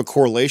there's much of a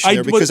correlation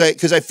there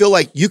because I feel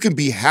like you can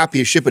be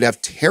happy as shit but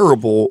have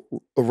terrible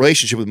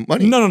relationship with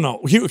money. No.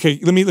 Okay,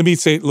 let me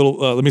say it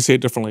let me say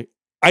it differently.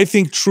 I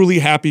think truly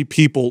happy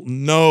people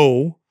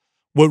know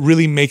what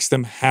really makes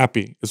them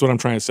happy is what I'm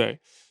trying to say.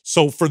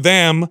 So for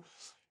them,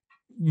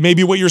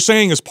 maybe what you're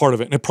saying is part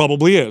of it, and it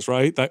probably is,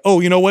 right? That,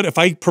 oh, you know what? If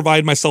I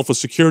provide myself with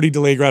security,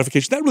 delay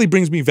gratification, that really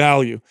brings me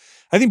value.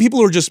 I think people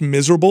who are just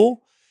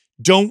miserable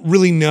don't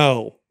really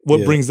know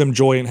what brings them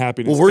joy and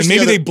happiness. Well, and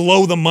maybe they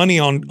blow the money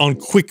on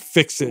quick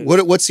fixes.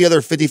 What's the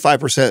other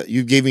 55%?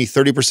 You gave me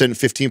 30% and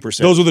 15%.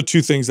 Those are the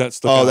two things that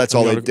stuck out. Oh, that's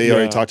all they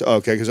already talked. Oh,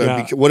 okay,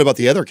 because what about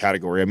the other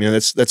category? I mean,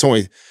 that's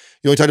only.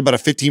 You only talked about a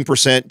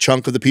 15%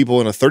 chunk of the people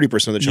and a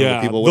 30% of the chunk of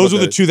the people. Those are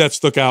the two that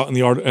stuck out in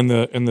the art in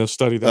the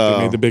study that they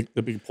made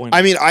the big point.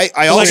 I mean, I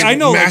also I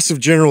know massive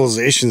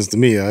generalizations to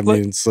me. I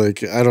mean, it's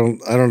like I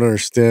don't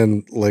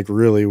understand like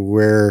really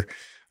where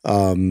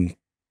I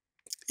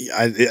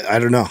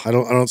don't know. I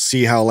don't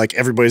see how like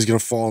everybody's gonna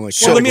fall in like.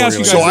 So let me ask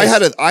you guys. So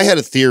I had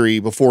a theory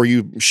before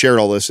you shared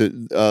all this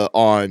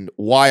on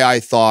why I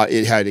thought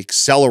it had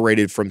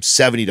accelerated from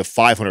 70 to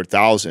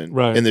 500,000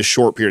 in this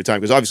short period of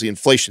time because obviously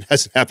inflation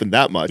hasn't happened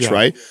that much,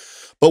 right?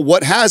 But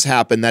what has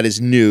happened that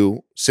is new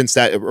since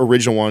that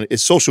original one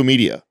is social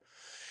media.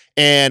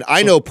 And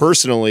I know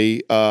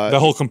personally the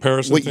whole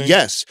comparison thing.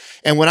 Yes.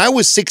 And when I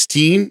was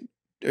 16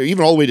 or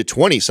even all the way to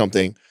 20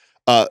 something,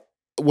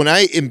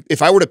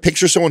 if I were to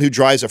picture someone who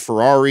drives a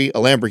Ferrari, a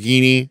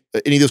Lamborghini,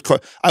 any of those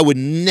cars, I would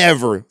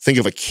never think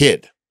of a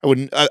kid.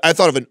 I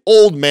thought of an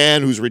old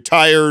man who's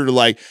retired,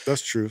 like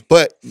that's true.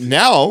 But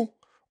now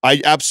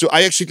I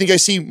actually think I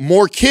see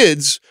more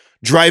kids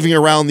driving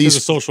around these because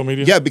of social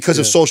media. Yeah, because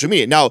of social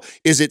media. Now,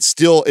 is it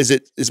still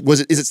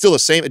the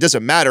same? It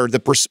doesn't matter. The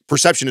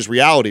perception is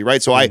reality,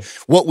 right? So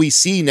what we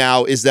see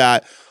now is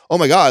that, oh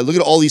my God, look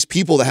at all these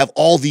people that have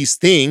all these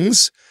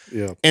things.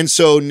 Yeah. And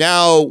so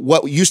now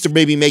what used to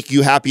maybe make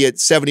you happy at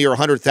 70 or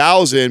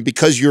 100,000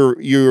 because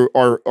you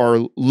are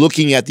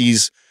looking at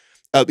these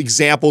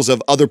examples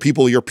of other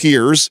people, your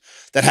peers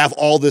that have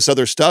all this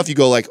other stuff, you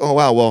go like, oh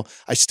wow, well,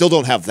 I still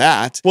don't have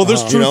that. Well,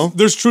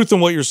 there's truth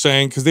in what you're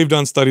saying because they've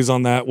done studies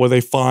on that where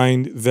they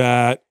find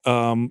that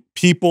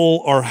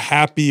people are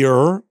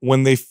happier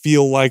when they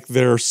feel like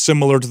they're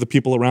similar to the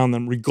people around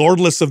them,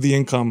 regardless of the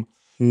income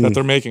that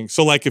they're making.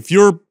 So like if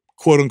you're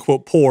quote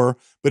unquote poor,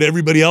 but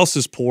everybody else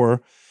is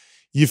poor,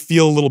 you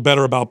feel a little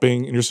better about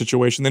being in your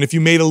situation than if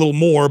you made a little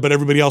more, but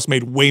everybody else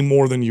made way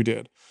more than you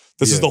did.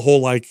 This is the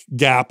whole like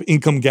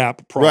income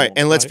gap problem. Right.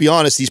 And let's be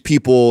honest, these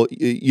people,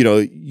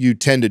 you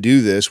tend to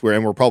do this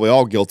and we're probably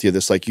all guilty of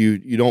this. Like you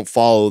don't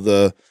follow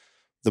the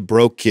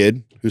broke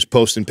kid who's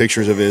posting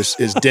pictures of his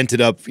dented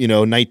up,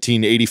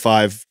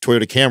 1985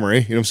 Toyota Camry.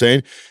 You know what I'm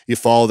saying? You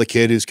follow the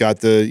kid who's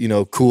got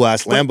the, cool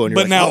ass Lambo. And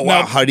you're like, oh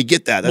wow, how did he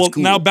get that? That's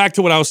cool. Now back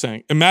to what I was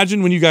saying.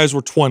 Imagine when you guys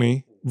were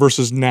 20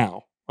 versus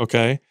now.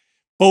 Okay.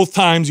 Both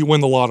times you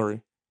win the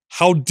lottery.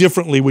 How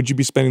differently would you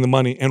be spending the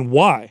money and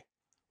why?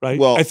 Right.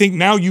 Well, I think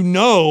now you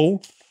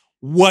know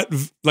what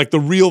like the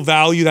real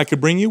value that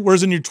could bring you.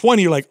 Whereas in your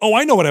 20, you're like, oh,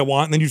 I know what I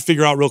want. And then you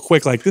figure out real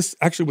quick, like this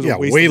actually was a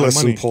waste way of my less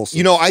money.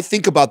 Impulsive. I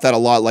think about that a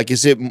lot. Like,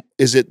 is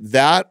it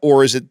that,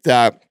 or is it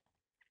that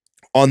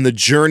on the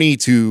journey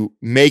to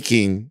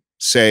making,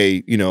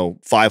 say,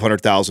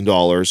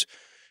 $500,000,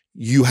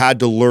 you had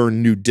to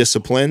learn new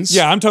disciplines?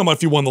 Yeah, I'm talking about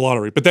if you won the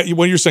lottery. But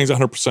what you're saying is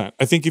 100%.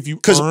 I think if you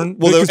earn,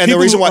 and the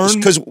reason why,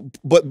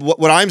 but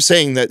what I'm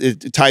saying that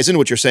it ties into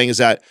what you're saying is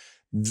that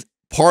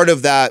part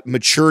of that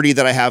maturity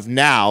that I have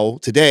now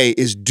today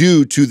is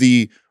due to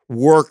the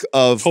work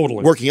of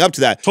working up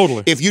to that.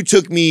 Totally. If you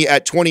took me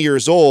at 20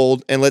 years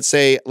old and let's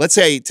say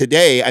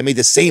today I made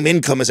the same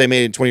income as I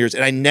made in 20 years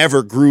and I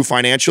never grew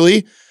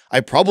financially,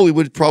 I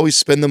would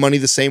spend the money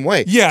the same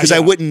way. Yeah. Because I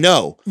wouldn't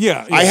know.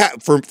 Yeah. I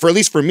had for at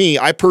least for me,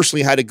 I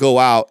personally had to go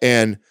out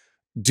and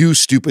do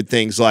stupid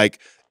things like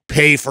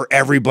pay for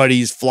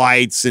everybody's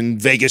flights and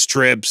Vegas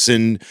trips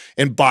and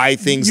buy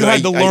things. You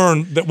had to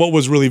learn that what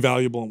was really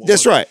valuable. And what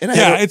that's right. And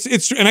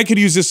and I could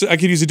use this. I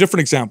could use a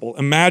different example.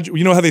 Imagine,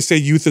 how they say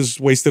youth is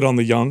wasted on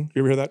the young.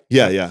 You ever hear that?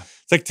 Yeah, yeah.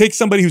 It's like take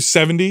somebody who's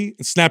 70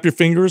 and snap your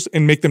fingers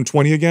and make them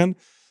 20 again.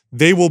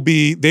 They will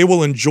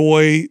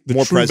enjoy the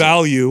more true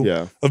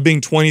value of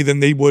being 20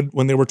 than they would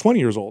when they were 20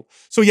 years old.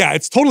 So yeah,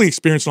 it's totally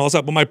experience and all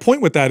that. But my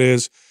point with that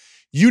is,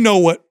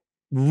 what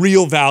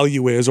real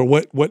value is, or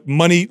what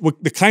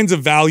the kinds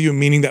of value and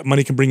meaning that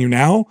money can bring you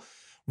now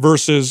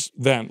versus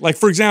then. Like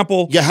for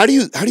example, how do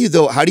you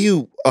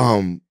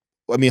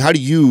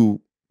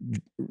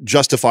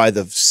justify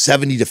the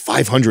 70 to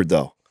 500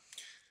 though?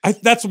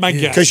 That's my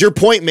guess. Because your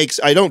point makes,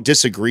 I don't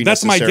disagree.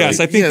 That's my guess.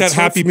 I think that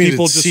happy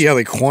people just see how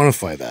they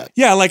quantify that.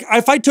 Yeah, like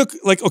if I took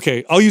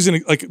okay, I'll use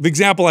the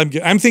example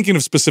I'm thinking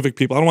of specific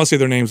people. I don't want to say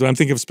their names, but I'm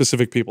thinking of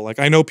specific people. Like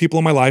I know people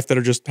in my life that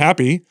are just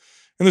happy,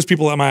 and there's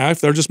people in my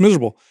life that are just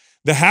miserable.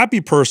 The happy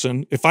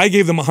person, if I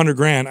gave them $100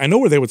 grand, I know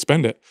where they would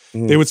spend it.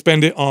 They would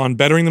spend it on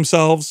bettering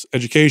themselves,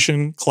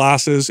 education,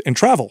 classes, and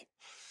travel.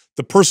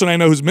 The person I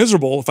know who's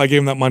miserable, if I gave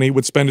them that money,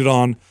 would spend it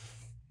on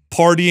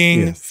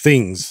partying,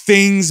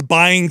 things,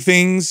 buying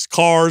things,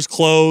 cars,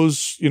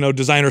 clothes,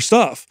 designer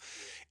stuff.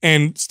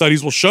 And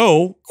studies will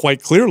show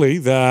quite clearly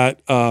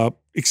that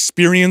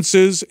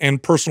experiences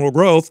and personal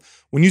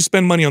growth, when you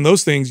spend money on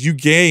those things, you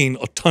gain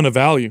a ton of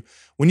value.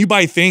 When you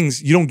buy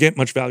things, you don't get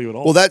much value at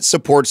all. Well, that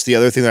supports the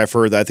other thing that I've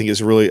heard that I think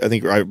is really, I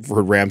think I've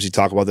heard Ramsey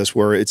talk about this,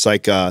 where it's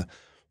like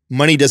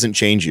money doesn't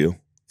change you.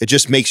 It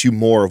just makes you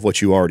more of what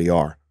you already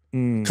are.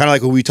 Kind of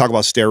like when we talk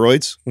about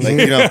steroids, like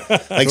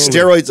like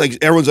steroids, like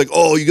everyone's like,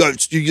 oh, you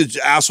get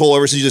asshole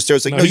ever since you just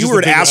steroids. Like, no, you were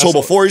an asshole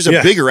before. You're just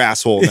a bigger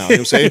asshole now. You know what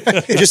I'm saying?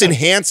 It just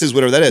enhances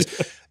whatever that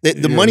is.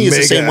 The money is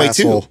the same way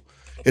too.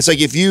 It's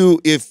like if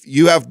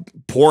you have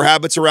poor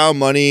habits around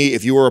money,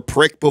 if you were a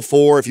prick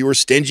before, if you were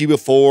stingy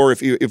before,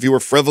 if you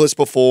were frivolous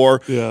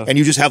before, and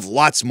you just have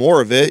lots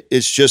more of it,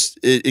 it's just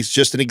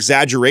an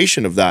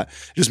exaggeration of that.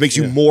 It just makes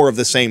you more of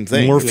the same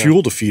thing. More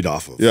fuel to feed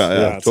off of.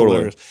 Yeah,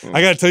 totally.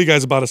 I got to tell you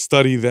guys about a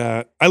study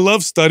that I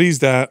love. Studies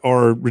that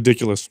are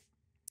ridiculous,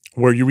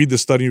 where you read the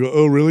study, and you go,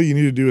 "Oh, really? You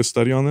need to do a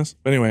study on this?"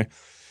 But anyway,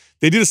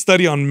 they did a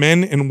study on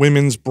men and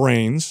women's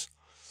brains.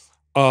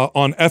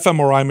 On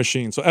fMRI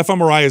machines. So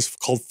fMRI is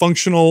called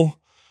functional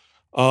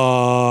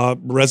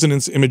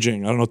resonance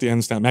imaging. I don't know what the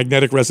N stands.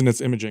 Magnetic resonance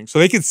imaging. So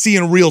they could see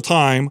in real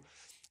time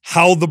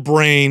how the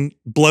brain,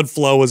 blood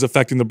flow is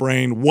affecting the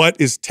brain, what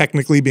is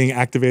technically being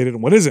activated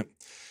and what isn't.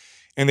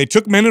 And they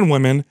took men and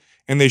women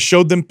and they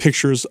showed them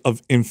pictures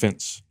of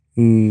infants.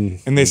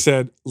 And they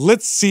said,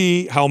 let's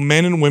see how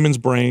men and women's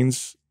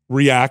brains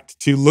react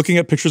to looking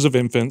at pictures of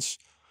infants.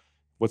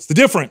 What's the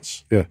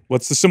difference? Yeah.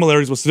 What's the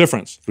similarities? What's the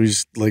difference? We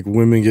just, like,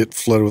 women get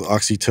flooded with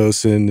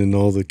oxytocin and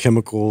all the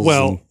chemicals.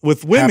 Well,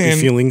 with women,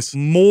 feelings.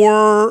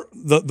 More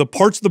the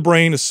parts of the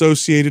brain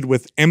associated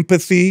with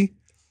empathy,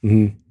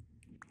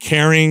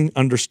 caring,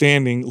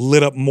 understanding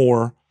lit up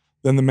more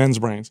than the men's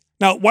brains.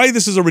 Now, why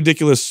this is a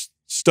ridiculous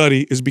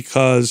study is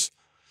because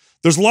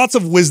there's lots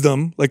of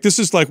wisdom. Like, this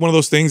is like one of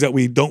those things that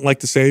we don't like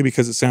to say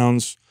because it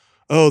sounds,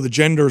 oh, the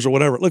genders or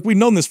whatever. Like, we've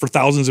known this for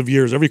thousands of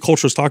years. Every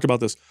culture has talked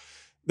about this.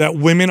 That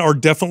women are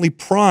definitely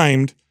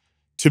primed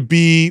to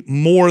be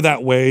more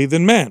that way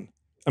than men.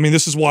 I mean,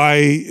 this is why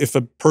if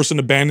a person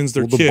abandons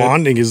their kid— the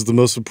bonding is the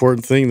most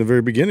important thing in the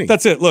very beginning.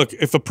 That's it. Look,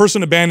 if a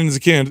person abandons a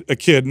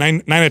kid,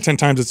 nine out of 10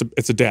 times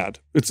it's a dad.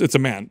 It's a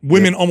man.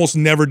 Women almost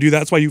never do that.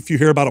 That's why if you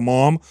hear about a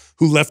mom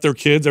who left their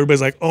kids,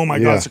 everybody's like, oh my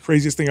God, it's the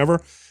craziest thing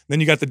ever. Then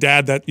you got the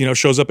dad that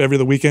shows up every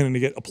other weekend and you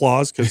get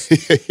applause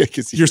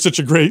because you're such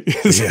a great.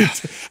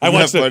 I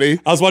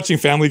was watching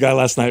Family Guy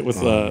last night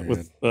with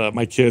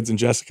my kids and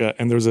Jessica,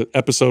 and there was an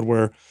episode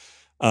where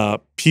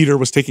Peter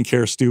was taking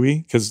care of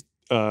Stewie because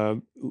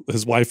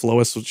his wife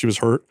Lois, she was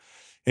hurt,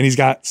 and he's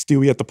got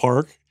Stewie at the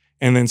park.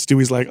 And then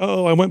Stewie's like,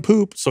 oh, I went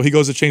poop. So he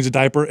goes to change the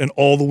diaper, and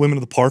all the women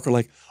of the park are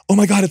like, oh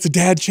my God, it's a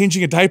dad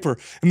changing a diaper.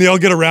 And they all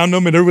get around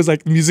him, and everyone's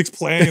like, the music's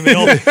playing, and they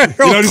all, he's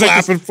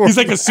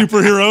like a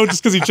superhero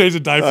just because he changed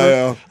a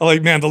diaper. I'm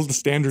like, man, the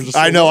standards are so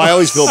I know, low. I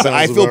always feel bad.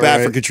 I feel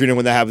bad for Katrina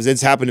when that happens.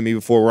 It's happened to me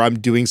before where I'm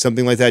doing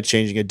something like that,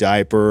 changing a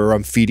diaper, or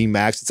I'm feeding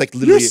Max. It's like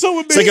literally, so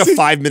amazing. It's like a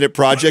 5-minute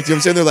project. You know what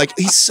I'm saying? They're like,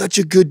 he's such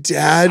a good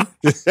dad.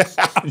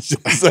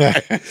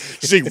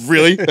 She's like,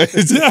 really?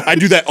 I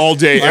do that all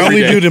day. I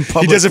only do it in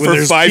public. He does it for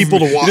 5 people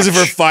to watch. He does it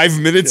for 5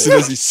 minutes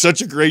and he's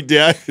such a great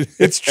dad.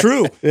 It's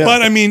true.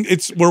 But I mean,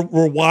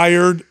 we're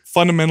wired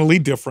fundamentally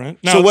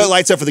different. Now, so what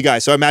lights up for the guy?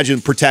 So I imagine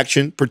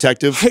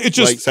protective. It's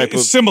just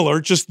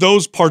similar. Just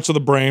those parts of the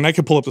brain. I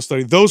could pull up the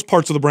study. Those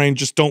parts of the brain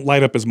just don't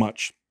light up as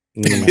much.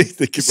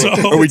 So,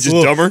 are we just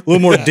dumber? A little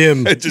more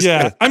dim.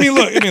 I mean,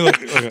 look.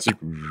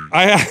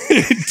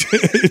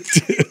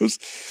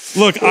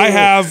 Look, I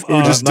have.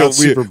 We're just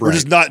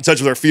not in touch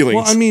with our feelings.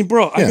 Well, I mean,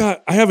 bro,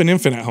 I have an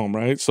infant at home,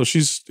 right? So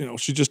she's,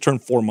 she just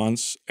turned 4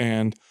 months,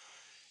 and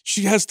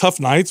she has tough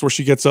nights where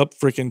she gets up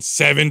freaking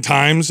 7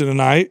 times in a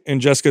night,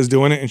 and Jessica's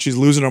doing it, and she's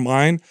losing her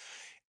mind.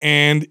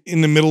 And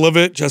in the middle of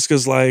it,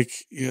 Jessica's like,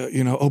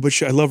 oh,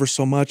 but I love her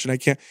so much, and I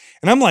can't.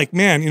 And I'm like,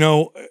 man,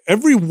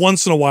 every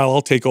once in a while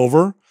I'll take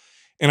over,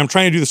 and I'm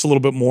trying to do this a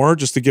little bit more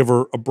just to give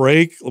her a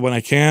break when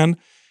I can.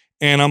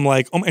 And I'm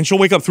like, and she'll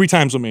wake up 3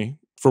 times with me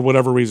for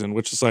whatever reason,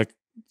 which is like,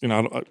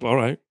 all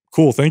right,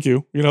 cool, thank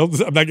you. I'm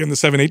not getting the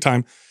 7, 8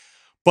 time.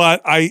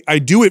 But I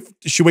do it.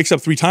 She wakes up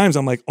 3 times.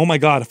 I'm like, oh my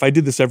God, if I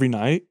did this every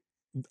night,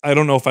 I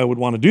don't know if I would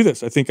want to do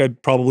this. I think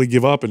I'd probably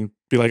give up and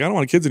be like, I don't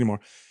want kids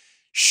anymore.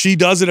 She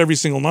does it every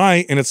single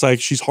night, and it's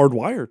like she's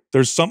hardwired.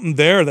 There's something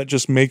there that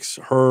just makes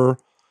her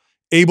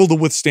able to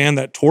withstand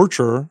that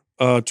torture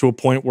to a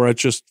point where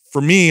it's just,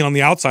 for me, on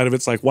the outside of it,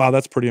 it's like, wow,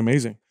 that's pretty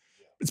amazing.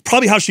 It's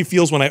probably how she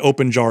feels when I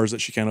open jars that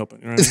she can't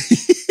open. You know what I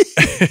mean?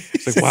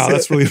 It's like, wow,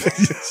 that's really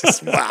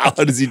wow.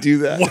 How does he do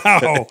that?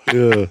 Wow,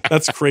 yeah.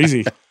 That's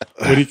crazy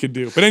what he could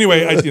do. But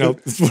anyway,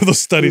 it's one of those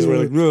studies where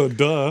like, oh,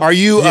 duh. Are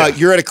you?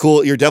 You're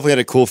definitely at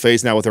a cool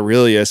phase now with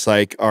Aurelius.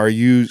 Like, are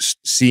you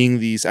seeing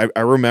these? I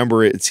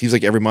remember it seems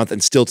like every month,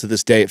 and still to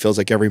this day, it feels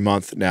like every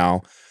month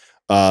now.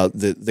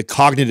 The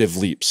cognitive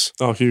leaps.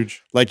 Oh,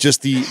 huge. Like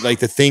just the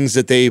things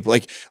that they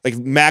like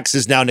Max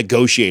is now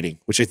negotiating,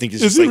 which I think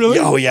is just he like, really?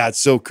 oh yeah,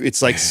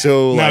 it's like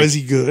so now like, is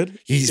he good?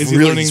 He's is he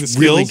really, learning the he's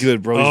skills? really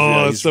good, bro.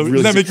 Oh, so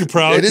does that make you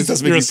proud? It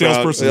does make you're me a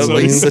salesperson. proud.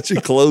 Like, he's such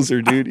a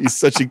closer, dude. He's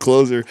such a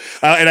closer.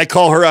 And I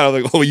call her out.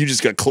 I'm like, oh, you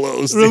just got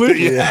closed.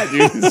 Really? Yeah,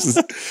 dude.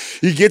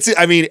 He gets it.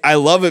 I mean, I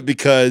love it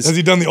because has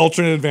he done the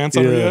alternate advance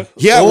on her yet?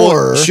 Yeah,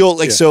 or she'll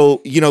like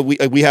so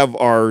we have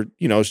our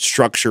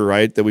structure,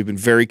 right, that we've been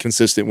very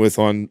consistent with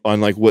on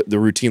like what the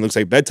routine looks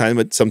like bedtime,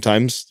 but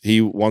sometimes he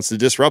wants to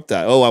disrupt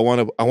that. Oh, I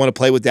want to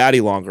play with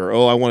daddy longer.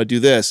 Oh, I want to do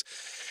this.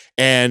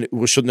 And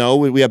she'll know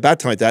we have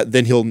bedtime like that.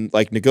 Then he'll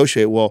like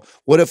negotiate. Well,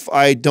 what if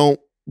I don't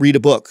read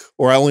a book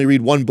or I only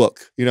read one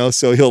book,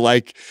 so he'll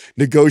like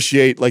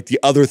negotiate like the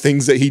other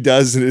things that he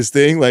does in his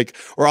thing, like,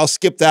 or I'll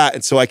skip that.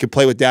 And so I could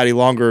play with daddy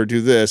longer or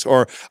do this,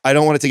 or I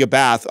don't want to take a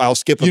bath. I'll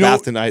skip a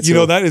bath tonight.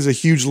 That is a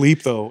huge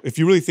leap though. If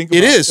you really think about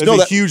it is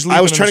a huge leap.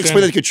 I was trying to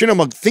explain that to Katrina. I'm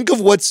like, think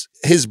of what's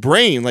his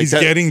brain. Like he's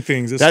getting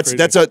things.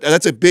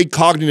 That's a big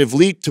cognitive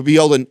leap to be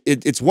able to,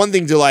 it's one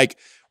thing to like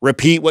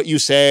repeat what you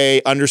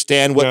say,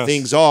 understand what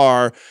things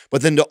are,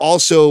 but then to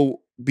also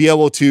be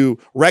able to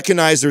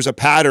recognize there's a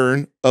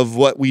pattern of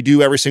what we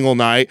do every single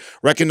night,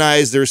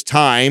 recognize there's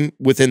time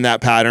within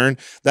that pattern,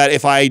 that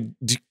if I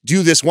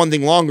do this one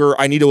thing longer,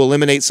 I need to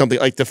eliminate something.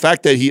 Like the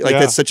fact that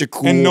that's such a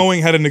cool... And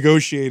knowing how to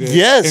negotiate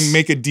it and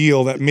make a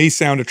deal that may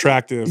sound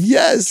attractive to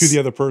the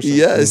other person.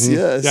 Yes.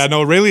 Yeah,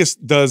 no, Aurelius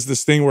does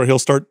this thing where he'll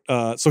start...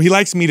 so he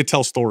likes me to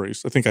tell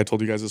stories. I think I told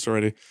you guys this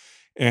already.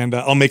 And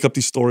I'll make up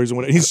these stories and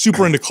whatever. He's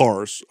super into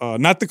cars.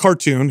 Not the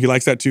cartoon. He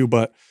likes that too,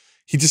 but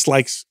he just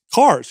likes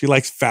cars. He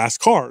likes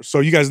fast cars. So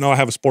you guys know I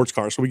have a sports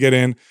car. So we get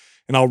in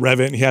and I'll rev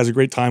it and he has a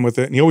great time with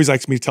it. And he always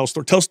likes me to tell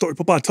stories.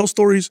 Papa, tell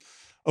stories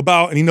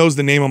about, and he knows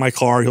the name of my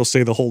car. He'll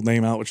say the whole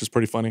name out, which is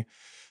pretty funny.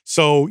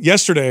 So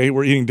yesterday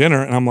we're eating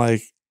dinner and I'm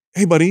like,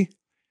 hey buddy,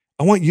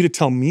 I want you to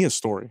tell me a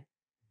story.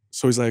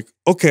 So he's like,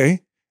 okay.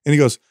 And he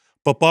goes,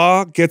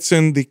 Papa gets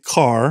in the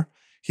car.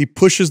 He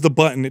pushes the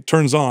button, it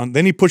turns on.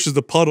 Then he pushes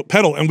the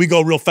pedal and we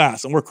go real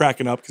fast and we're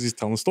cracking up because he's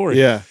telling the story.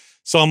 Yeah.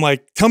 So I'm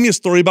like, tell me a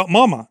story about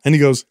mama. And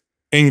he goes,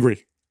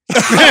 angry.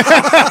 There's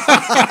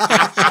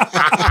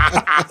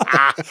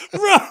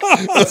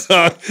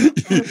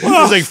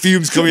like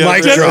fumes coming out.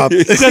 Mic drop.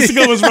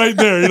 Jessica was right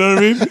there, you know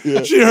what I mean?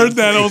 Yeah. She heard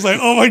that. I was like,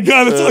 oh my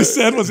God, that's all I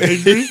said was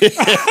angry.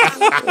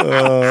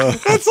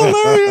 That's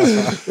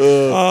hilarious.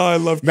 I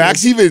love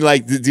Max. Even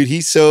like, dude,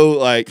 he's so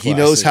like, classic. He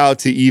knows how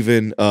to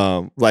even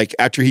like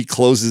after he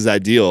closes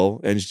that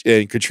deal and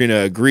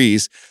Katrina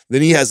agrees,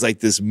 then he has like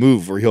this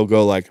move where he'll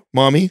go like,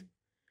 mommy,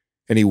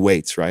 and he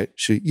waits, right?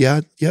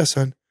 Yeah,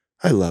 son.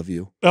 I love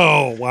you.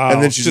 Oh, wow.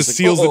 And then she just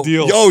seals the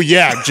deal. Oh,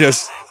 yeah.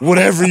 Just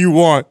whatever you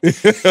want.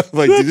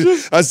 Like,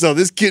 dude, I saw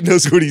this kid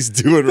knows what he's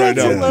doing right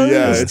now.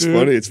 Yeah, it's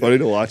funny. It's funny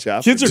to watch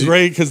after. Kids are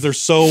great because they're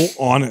so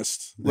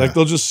honest. Like,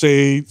 they'll just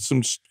say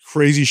some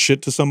crazy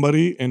shit to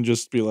somebody and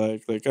just be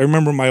like, I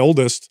remember my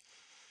oldest,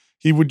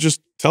 he would just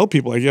tell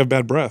people like you have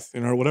bad breath,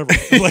 or whatever.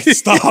 Like,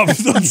 stop,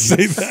 don't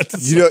say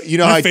that. You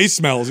know how face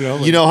smells.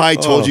 You know how I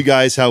told you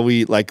guys how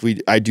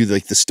I do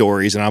like the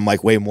stories, and I'm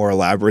like way more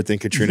elaborate than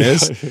Katrina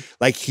is.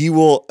 Like he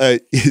will.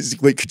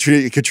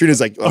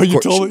 Katrina's like. Oh, you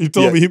told me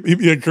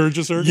he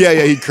encourages her.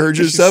 Yeah, he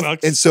encourages stuff,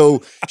 sucks. And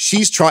so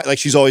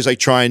she's always like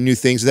trying new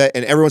things.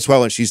 And every once in a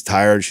while, when she's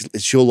tired,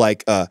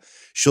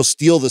 she'll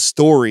steal the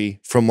story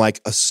from like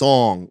a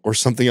song or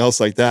something else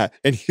like that,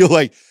 and he'll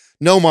like.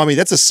 No, mommy,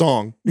 that's a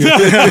song. No,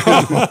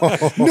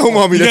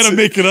 mommy, you gotta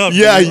make it up.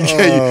 Yeah,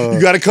 you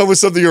gotta come with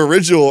something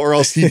original, or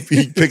else he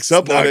picks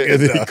up on it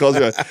and then he calls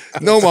you out.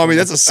 No, mommy,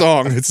 that's a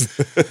song. It's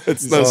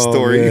not a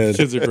story. Man.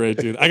 Kids are great,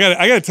 dude. I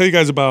gotta tell you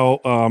guys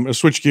about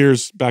switch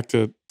gears back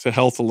to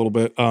health a little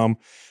bit. I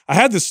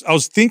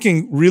was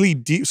thinking really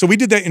deep. So we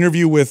did that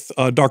interview with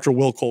Dr.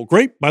 Will Cole.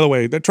 Great, by the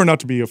way. That turned out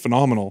to be a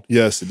phenomenal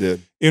it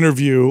did.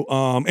 Interview.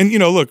 And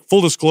look,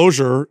 full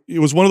disclosure, it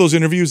was one of those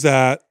interviews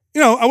that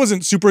I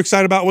wasn't super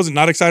excited about, wasn't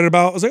not excited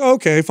about. I was like, oh,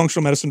 okay,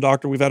 functional medicine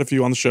doctor. We've had a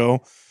few on the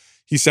show.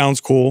 He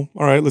sounds cool.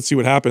 All right, let's see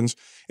what happens.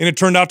 And it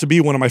turned out to be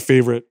one of my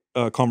favorite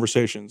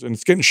conversations. And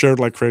it's getting shared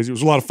like crazy. It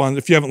was a lot of fun.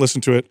 If you haven't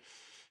listened to it,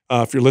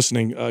 if you're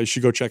listening, you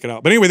should go check it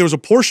out. But anyway, there was a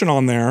portion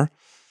on there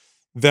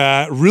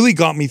that really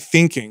got me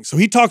thinking. So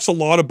he talks a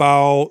lot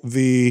about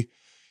the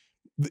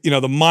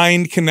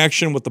mind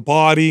connection with the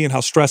body and how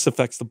stress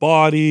affects the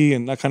body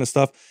and that kind of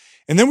stuff.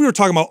 And then we were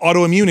talking about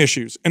autoimmune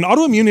issues. And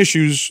autoimmune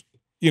issues,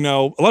 a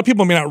lot of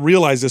people may not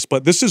realize this,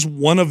 but this is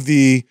one of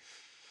the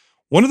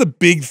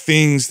big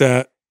things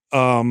that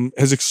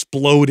has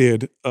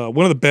exploded.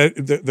 One of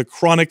the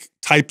chronic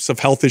types of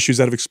health issues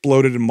that have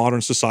exploded in modern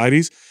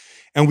societies,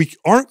 and we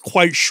aren't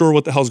quite sure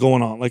what the hell's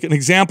going on. Like an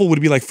example would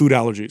be like food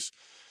allergies.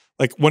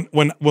 Like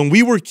when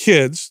we were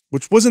kids,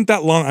 which wasn't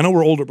that long, I know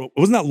we're older, but it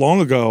wasn't that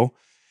long ago,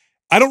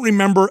 I don't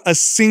remember a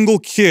single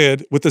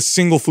kid with a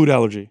single food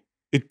allergy.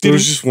 There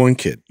was just one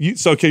kid. You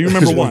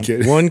remember one.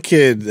 One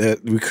kid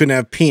that we couldn't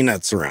have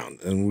peanuts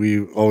around, and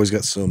we always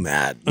got so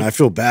mad. And I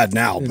feel bad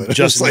now, but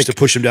Justin used to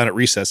push him down at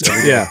recess.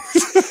 Yeah.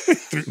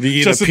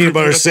 He eat a peanut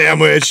butter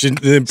sandwich and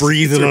then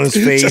breathe it on his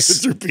face.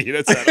 Justin threw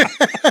peanuts at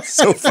him.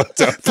 So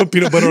fucked up. Put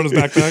peanut butter on his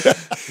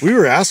backpack. We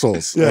were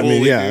assholes. Yeah. I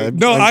mean, yeah.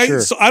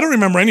 So I don't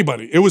remember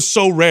anybody. It was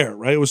so rare,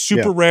 right? It was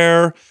super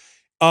rare.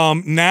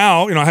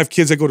 Now, I have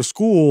kids that go to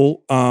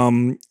school.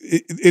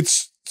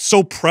 It's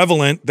so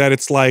prevalent that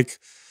it's like,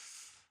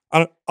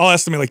 I'll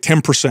estimate like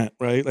 10%,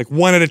 right? Like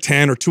 1 out of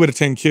 10 or 2 out of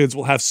 10 kids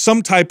will have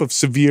some type of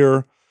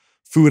severe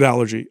food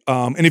allergy.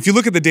 And if you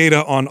look at the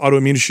data on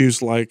autoimmune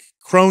issues like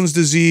Crohn's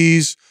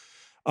disease,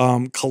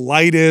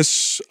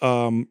 colitis,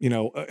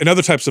 and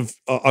other types of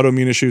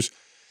autoimmune issues,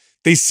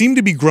 they seem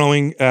to be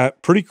growing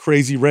at pretty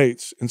crazy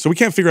rates. And so we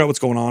can't figure out what's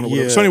going on or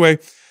whatever. So anyway,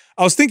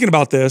 I was thinking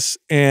about this,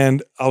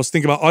 and I was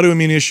thinking about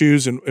autoimmune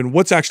issues and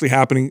what's actually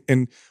happening.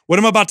 And what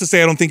I'm about to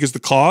say I don't think is the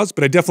cause,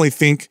 but I definitely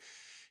think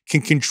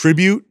can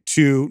contribute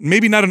to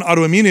maybe not an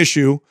autoimmune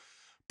issue,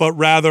 but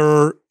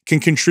rather can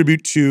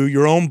contribute to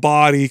your own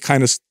body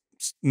kind of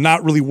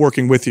not really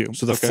working with you.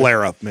 So the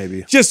flare-up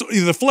maybe. Just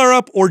either the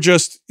flare-up or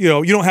just, you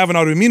don't have an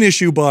autoimmune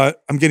issue,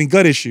 but I'm getting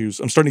gut issues.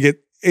 I'm starting to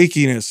get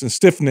achiness and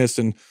stiffness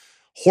and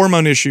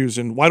hormone issues,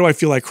 and why do I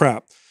feel like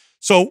crap?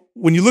 So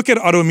when you look at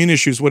autoimmune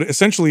issues, what it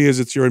essentially is,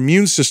 it's your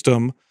immune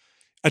system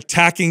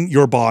attacking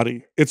your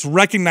body. It's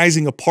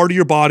recognizing a part of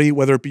your body,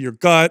 whether it be your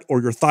gut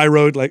or your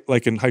thyroid,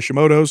 like in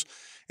Hashimoto's,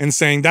 and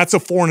saying that's a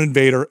foreign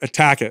invader,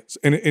 attack it.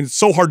 And it's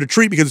so hard to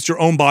treat because it's your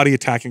own body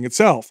attacking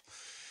itself.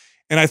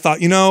 And I thought,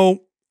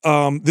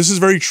 this is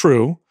very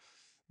true.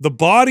 The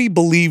body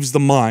believes the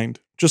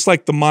mind, just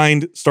like the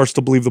mind starts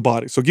to believe the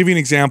body. So I'll give you an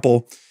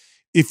example.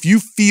 If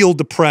you feel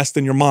depressed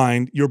in your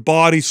mind, your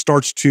body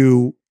starts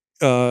to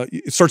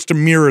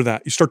mirror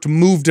that. You start to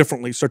move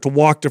differently, you start to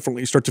walk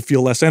differently, you start to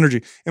feel less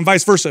energy, and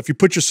vice versa. If you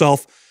put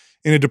yourself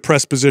in a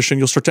depressed position,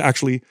 you'll start to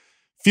actually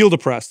feel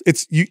depressed.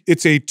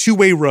 It's a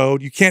two-way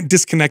road. You can't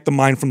disconnect the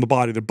mind from the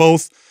body. They're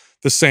both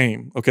the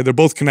same. Okay, they're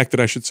both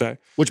connected, I should say.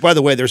 Which, by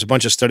the way, there's a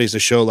bunch of studies to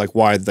show like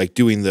why, like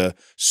doing the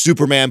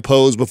Superman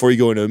pose before you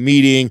go into a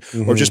meeting,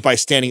 or just by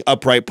standing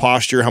upright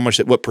posture,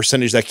 what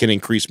percentage that can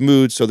increase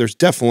mood. So there's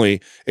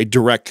definitely a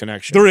direct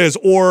connection. There is,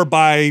 or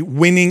by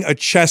winning a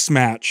chess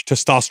match,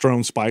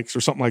 testosterone spikes or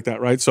something like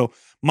that, right? So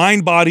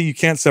mind, body, you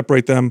can't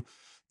separate them.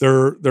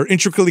 They're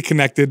intricately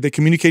connected. They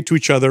communicate to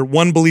each other.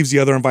 One believes the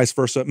other and vice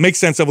versa. It makes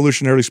sense,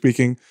 evolutionarily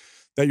speaking,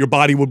 that your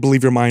body would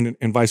believe your mind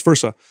and vice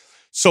versa.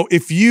 So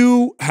if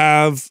you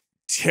have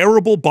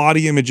terrible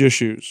body image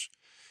issues,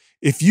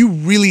 if you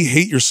really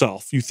hate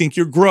yourself, you think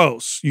you're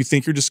gross, you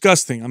think you're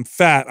disgusting, I'm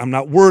fat, I'm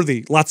not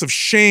worthy, lots of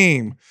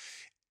shame,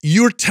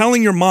 you're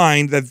telling your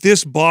mind that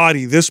this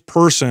body, this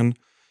person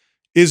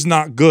is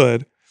not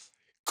good.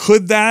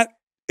 Could that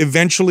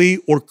eventually,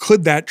 or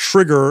could that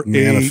trigger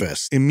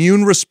manifest an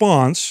immune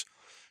response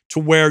to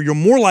where you're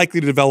more likely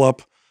to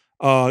develop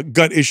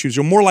gut issues,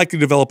 you're more likely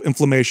to develop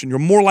inflammation, you're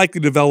more likely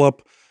to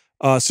develop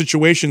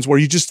situations where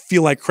you just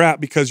feel like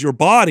crap because your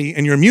body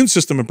and your immune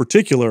system in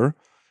particular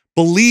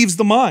believes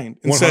the mind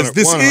and says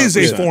this is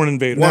a foreign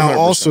invader. Now,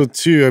 also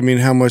too, I mean,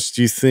 how much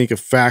do you think a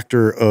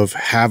factor of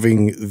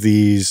having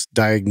these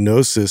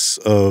diagnoses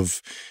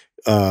of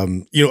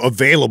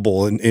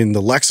available in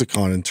the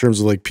lexicon in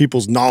terms of like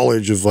people's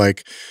knowledge of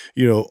like,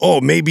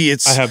 oh, maybe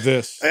it's, I have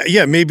this.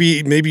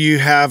 Maybe you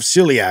have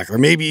celiac, or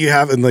maybe you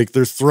have, and like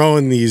they're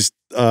throwing these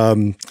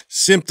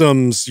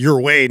symptoms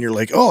your way, and you're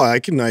like, oh, I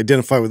can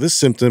identify with this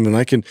symptom,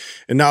 and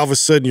now all of a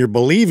sudden you're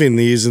believing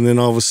these, and then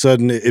all of a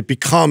sudden it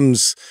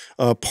becomes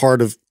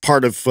part of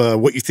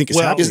what you think is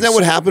happening. Isn't that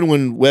what happened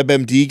when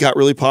WebMD got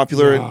really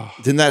popular?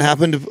 Didn't that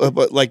happen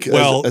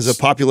to as a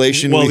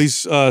population? Well,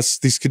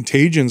 these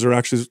contagions are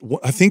actually,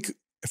 I think,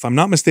 if I'm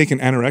not mistaken,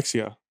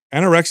 anorexia.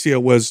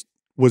 Anorexia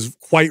was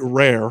quite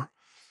rare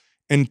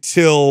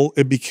until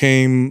it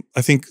became,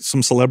 I think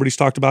some celebrities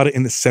talked about it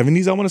in the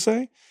 70s, I want to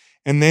say.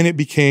 And then it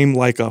became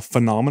like a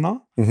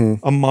phenomena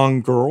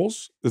among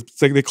girls.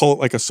 It's like they call it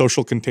like a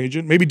social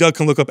contagion. Maybe Doug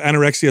can look up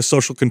anorexia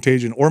social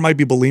contagion, or it might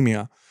be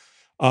bulimia.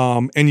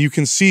 And you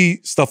can see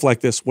stuff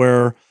like this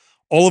where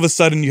all of a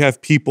sudden you have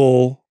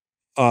people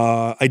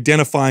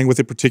identifying with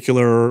a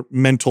particular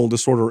mental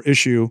disorder or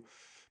issue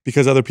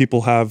because other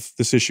people have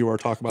this issue or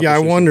talk about. Yeah,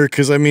 this I wonder,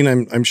 because I mean,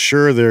 I'm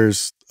sure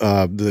there's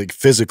like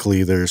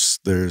physically there's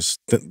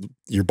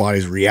your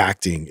body's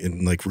reacting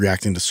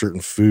to certain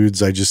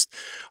foods.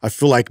 I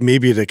feel like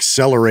maybe it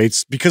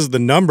accelerates because of the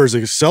numbers.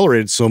 It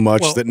accelerated so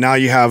much that now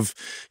you have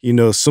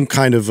some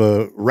kind of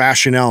a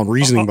rationale and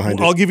reasoning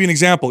behind it. I'll give you an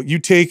example. You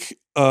take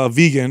a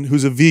vegan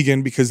who's a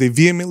vegan because they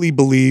vehemently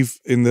believe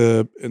in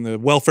the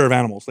welfare of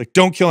animals. Like,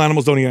 don't kill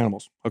animals, don't eat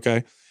animals.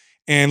 Okay,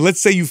 and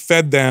let's say you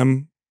fed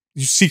them.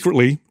 You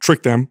secretly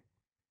trick them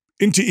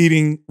into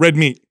eating red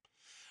meat.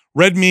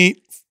 Red meat,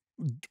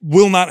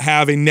 will not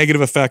have a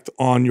negative effect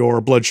on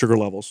your blood sugar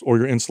levels or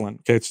your insulin.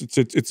 Okay,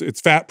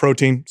 it's fat,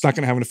 protein. It's not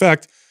going to have an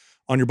effect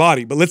on your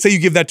body. But let's say you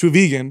give that to a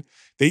vegan,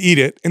 they eat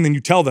it, and then you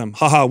tell them,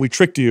 haha, we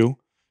tricked you.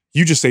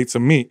 You just ate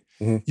some meat.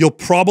 You'll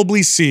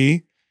probably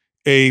see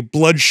a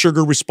blood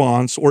sugar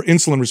response or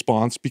insulin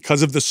response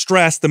because of the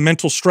stress, the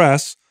mental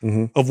stress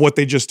of what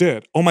they just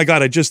did. Oh my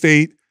God, I just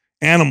ate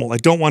animal. I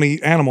don't want to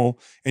eat animal.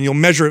 And you'll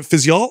measure it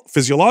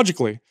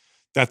physiologically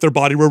that their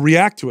body will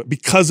react to it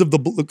because of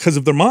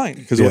their mind,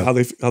 because of how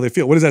they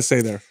feel. What does that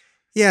say there?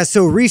 Yeah,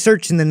 so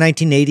research in the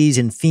 1980s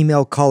in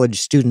female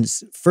college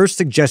students first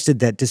suggested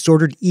that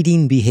disordered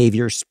eating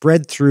behavior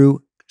spread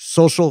through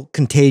social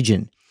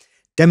contagion,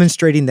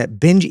 demonstrating that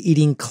binge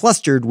eating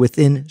clustered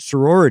within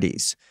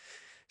sororities.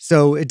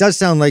 So it does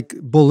sound like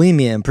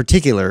bulimia in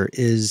particular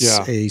is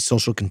a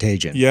social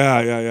contagion.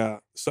 Yeah.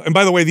 So, and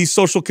by the way, these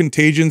social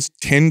contagions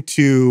tend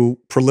to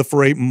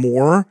proliferate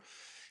more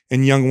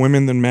in young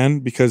women than men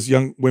because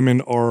young women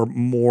are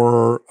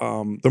more,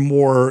 they're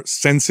more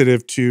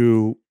sensitive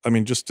to,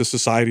 just to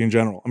society in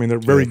general. They're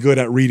very good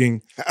at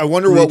reading. I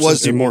wonder what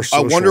was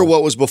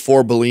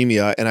before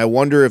bulimia, and I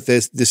wonder if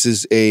this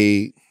is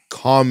a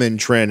common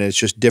trend. And it's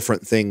just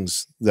different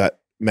things that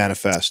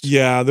manifest.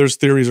 Yeah, there's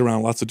theories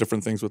around lots of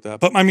different things with that.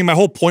 But my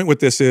whole point with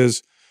this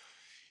is,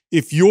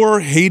 if you're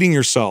hating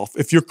yourself,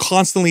 if you're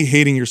constantly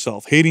hating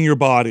yourself, hating your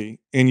body,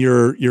 and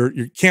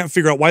you can't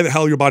figure out why the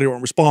hell your body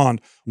won't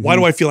respond, why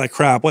do I feel like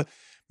crap?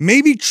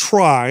 Maybe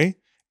try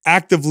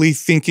actively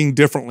thinking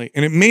differently.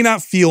 And it may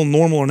not feel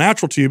normal or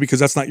natural to you because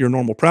that's not your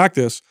normal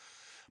practice,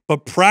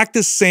 but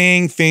practice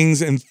saying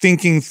things and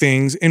thinking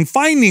things and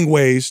finding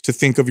ways to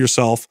think of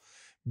yourself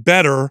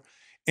better.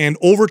 And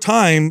over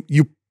time,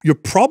 you're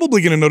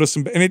probably going to notice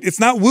some, and it's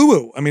not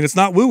woo-woo. It's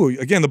not woo-woo.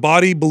 Again, the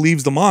body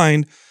believes the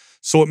mind.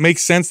 So it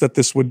makes sense that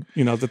this would,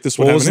 have an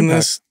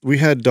impact. We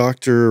had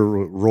Dr.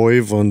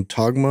 Roy von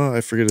Togma,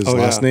 I forget his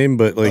last name,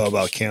 but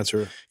about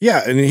cancer.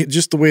 Yeah, and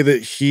just the way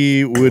that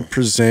he would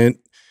present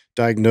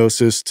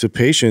diagnosis to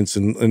patients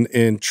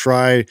and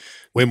try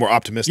way more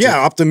optimistic. Yeah,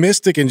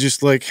 optimistic, and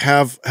just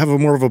have a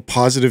more of a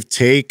positive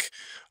take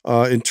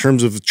in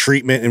terms of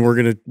treatment, and we're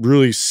going to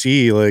really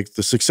see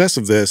the success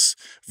of this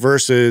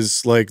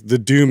versus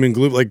the doom and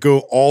gloom, go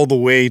all the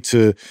way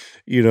to,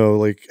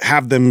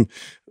 have them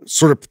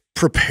sort of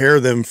prepare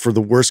them for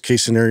the worst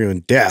case scenario in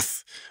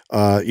death,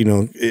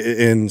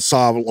 and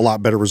saw a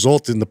lot better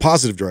result in the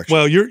positive direction.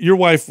 Well, your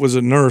wife was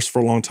a nurse for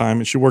a long time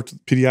and she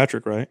worked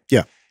pediatric, right?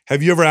 Yeah.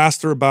 Have you ever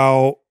asked her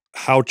about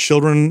how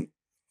children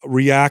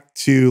react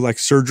to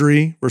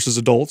surgery versus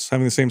adults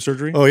having the same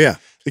surgery? Oh yeah.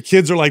 The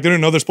kids are they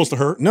don't know they're supposed to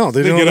hurt. No,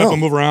 they don't get know. Up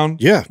and move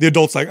around. Yeah. The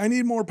adult's I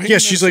need more pain. Yeah,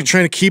 she's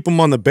trying to keep them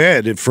on the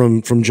bed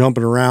from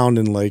jumping around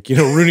and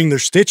ruining their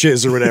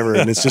stitches or whatever.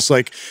 And it's just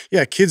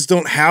kids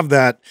don't have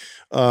that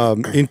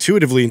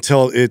intuitively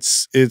until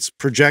it's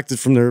projected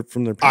from their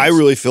parents. I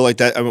really feel like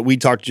that.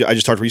 I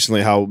just talked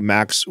recently how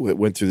Max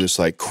went through this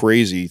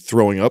crazy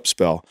throwing up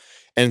spell.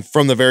 And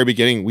from the very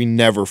beginning, we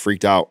never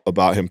freaked out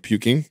about him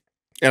puking.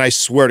 And I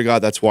swear to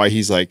God, that's why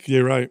he's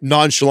you're right,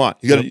 nonchalant.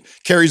 He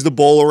carries the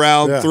bowl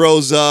around,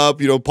 throws up,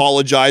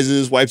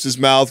 apologizes, wipes his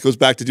mouth, goes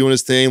back to doing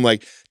his thing.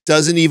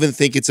 Doesn't even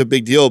think it's a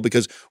big deal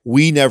because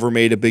we never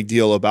made a big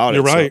deal about it.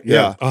 You're right. So,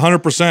 yeah.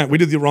 100%. We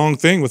did the wrong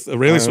thing with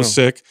Aurelius was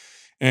sick.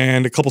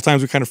 And a couple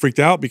times we kind of freaked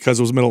out because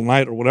it was middle of the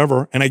night or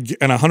whatever. And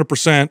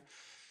 100%,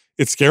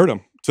 it scared him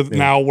to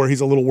now where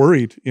he's a little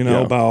worried,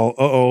 about,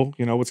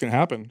 what's going to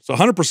happen. So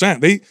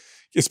 100%,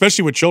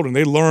 especially with children,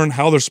 they learn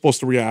how they're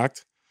supposed to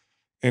react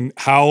and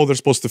how they're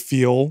supposed to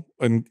feel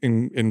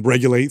and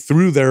regulate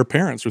through their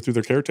parents or through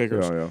their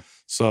caretakers. Yeah.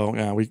 So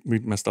yeah, we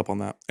messed up on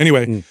that.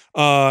 Anyway,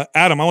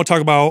 Adam, I want to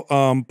talk about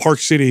Park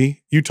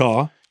City,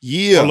 Utah.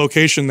 Yeah. Our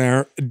location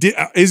there.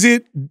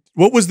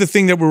 What was the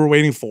thing that we were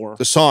waiting for?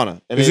 The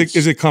sauna. And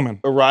is it coming?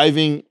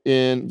 Arriving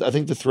in, I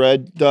think the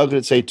thread, Doug, did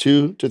it say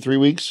 2 to 3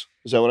 weeks?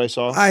 Is that what I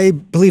saw? I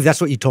believe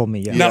that's what you told me,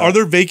 yeah. Now, are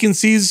there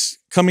vacancies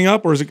coming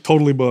up or is it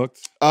totally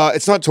booked?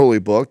 It's not totally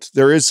booked.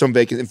 There is some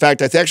vacancy. In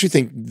fact, I actually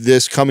think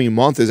this coming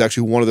month is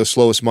actually one of the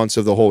slowest months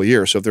of the whole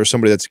year. So if there's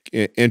somebody that's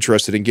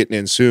interested in getting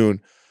in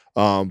soon.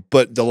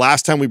 But the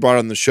last time we brought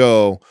on the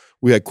show,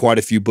 we had quite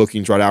a few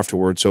bookings right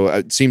afterwards. So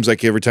it seems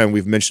like every time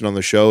we've mentioned on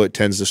the show, it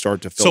tends to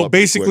start to fill up. So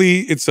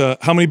basically, it's a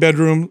how many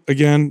bedroom?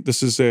 Again,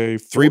 this is a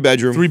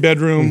 3-bedroom.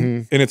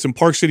 3-bedroom, and it's in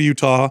Park City,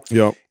 Utah.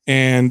 Yep.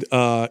 And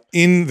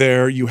in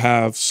there, you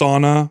have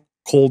sauna,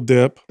 cold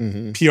dip,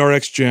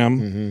 PRX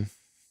gym.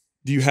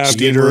 Do you have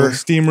steam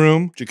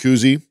room,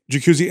 jacuzzi,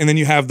 and then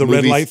you have the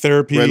red light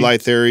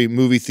therapy,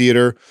 movie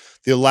theater.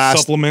 The last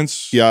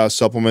supplements,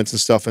 supplements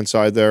and stuff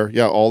inside there.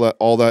 Yeah,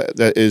 all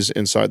that is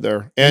inside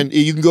there. And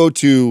you can go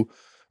to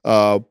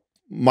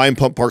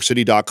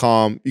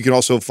mindpumpparkcity.com. You can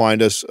also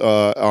find us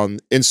on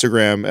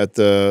Instagram at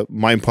the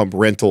Mind Pump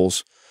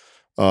Rentals.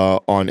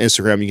 On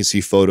Instagram, you can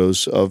see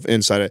photos of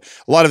inside it.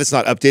 A lot of it's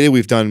not updated.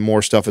 We've done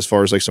more stuff as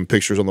far as some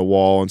pictures on the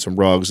wall and some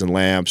rugs and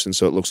lamps, and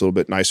so it looks a little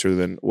bit nicer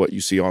than what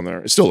you see on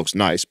there. It still looks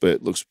nice, but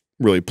it looks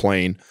really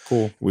plain.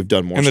 Cool. We've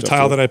done more. And the stuff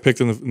tile that I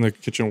picked in the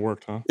kitchen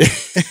worked, huh?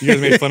 You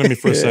guys made fun of me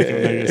for a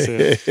second. Now you guys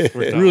say it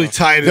really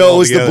tied it No, all it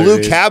was together, the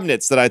blue dude.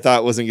 cabinets that I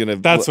thought wasn't gonna.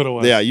 That's what it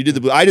was. Yeah, you did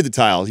the blue. I did the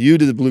tiles. You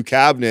did the blue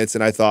cabinets,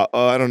 and I thought,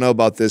 oh, I don't know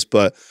about this,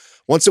 but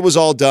once it was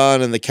all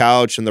done and the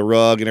couch and the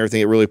rug and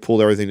everything, it really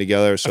pulled everything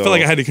together. So I feel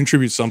like I had to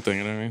contribute something.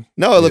 You know what I mean?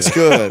 No, it looks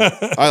good.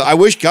 I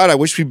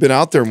wish we'd been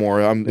out there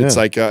more. It's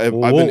like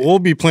we'll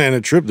be planning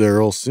a trip there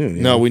real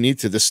soon. No, we need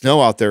to. The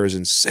snow out there is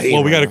insane.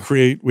 Well, we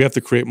have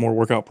to create more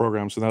workout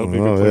programs, so that'll be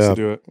a good place to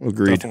do it.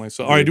 Agreed. Definitely.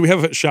 So, all right, do we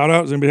have a shout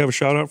out? Does anybody have a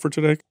shout out for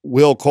today?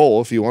 Will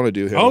Cole, if you want to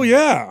do him. Oh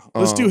yeah,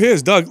 let's do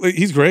his. Doug,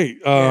 he's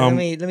great. Let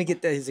me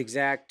get his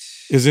exact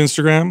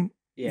Instagram.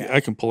 Yeah, I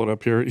can pull it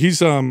up here.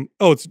 He's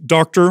it's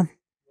Dr.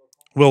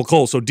 Will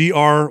Cole. So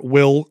Dr.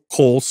 Will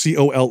Cole,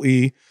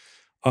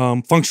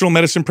 Cole, functional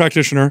medicine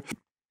practitioner.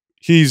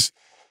 He's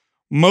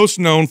most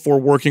known for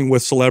working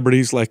with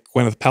celebrities like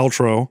Gwyneth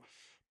Paltrow,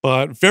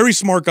 but very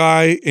smart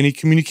guy, and he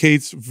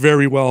communicates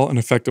very well and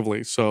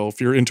effectively. So if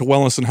you're into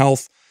wellness and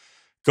health,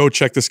 go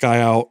check this guy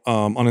out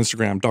on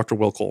Instagram, Dr.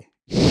 Will Cole.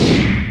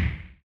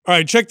 All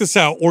right, check this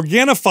out.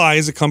 Organifi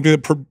is a company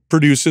that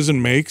produces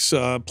and makes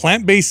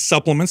plant-based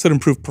supplements that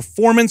improve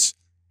performance,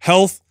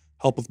 health,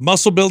 help with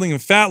muscle building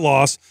and fat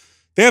loss.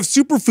 They have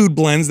superfood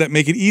blends that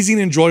make it easy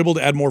and enjoyable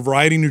to add more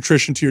variety and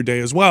nutrition to your day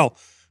as well.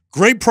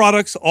 Great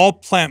products, all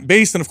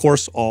plant-based, and of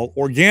course, all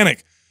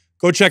organic.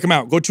 Go check them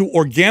out. Go to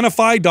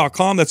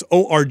Organifi.com. That's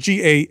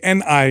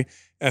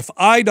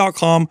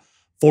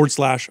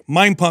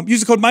ORGANIFI.com/MindPump.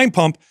 Use the code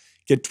MindPump.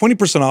 Get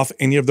 20% off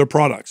any of their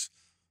products.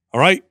 All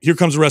right, here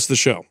comes the rest of the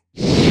show.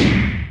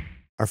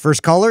 Our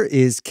first caller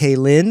is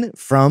Kaylin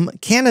from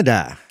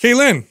Canada.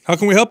 Kaylin, how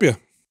can we help you?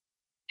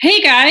 Hey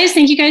guys,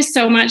 thank you guys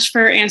so much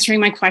for answering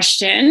my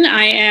question.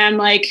 I am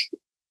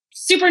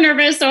super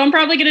nervous, so I'm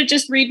probably going to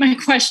just read my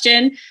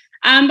question.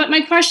 But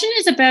my question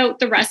is about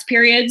the rest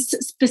periods,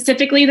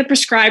 specifically the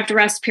prescribed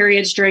rest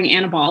periods during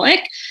anabolic.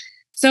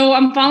 So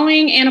I'm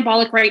following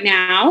anabolic right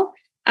now.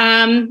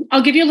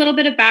 I'll give you a little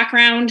bit of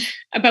background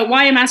about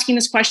why I'm asking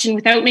this question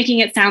without making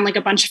it sound like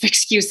a bunch of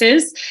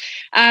excuses.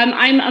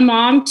 I'm a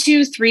mom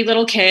to 3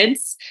 little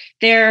kids.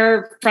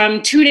 They're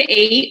from 2 to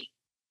 8.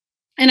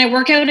 And I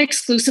work out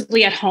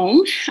exclusively at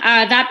home.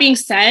 That being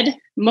said,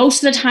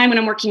 most of the time when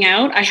I'm working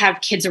out, I have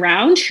kids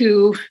around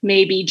who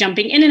may be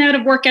jumping in and out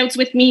of workouts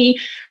with me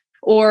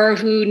or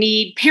who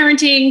need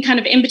parenting kind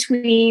of in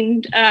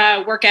between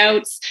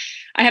workouts.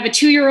 I have a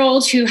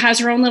 2-year-old who has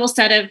her own little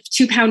set of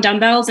 2-pound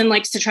dumbbells and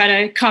likes to try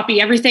to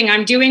copy everything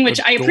I'm doing, which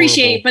I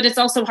appreciate, but it's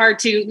also hard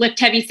to lift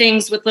heavy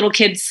things with little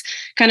kids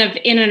kind of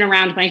in and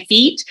around my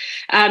feet.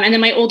 And then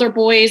my older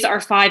boys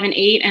are 5 and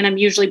 8, and I'm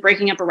usually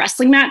breaking up a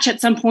wrestling match at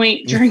some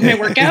point during my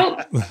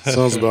workout.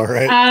 Sounds about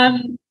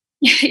right.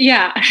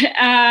 Yeah.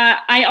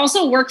 I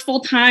also work full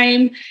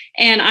time,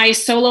 and I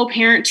solo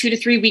parent 2 to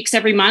 3 weeks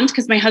every month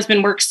because my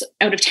husband works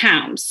out of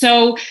town.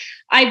 So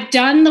I've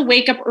done the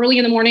wake up early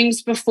in the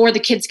mornings before the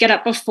kids get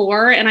up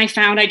before, and I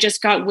found I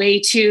just got way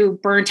too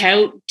burnt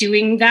out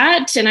doing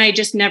that, and I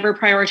just never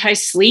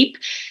prioritized sleep.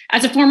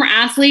 As a former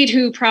athlete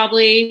who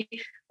probably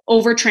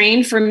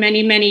overtrained for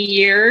many, many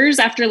years,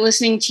 after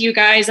listening to you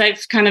guys,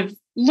 I've kind of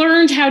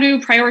learned how to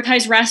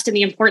prioritize rest and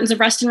the importance of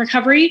rest and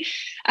recovery.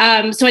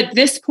 So at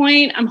this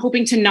point, I'm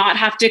hoping to not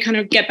have to kind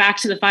of get back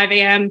to the 5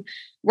 a.m.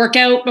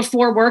 workout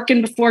before work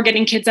and before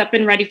getting kids up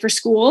and ready for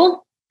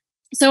school.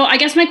 So I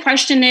guess my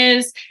question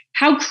is,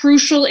 how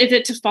crucial is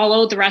it to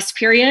follow the rest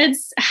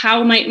periods?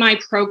 How might my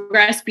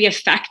progress be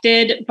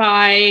affected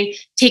by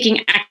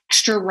taking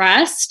extra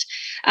rest?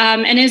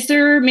 And is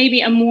there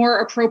maybe a more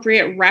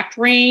appropriate rep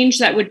range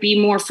that would be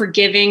more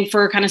forgiving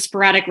for kind of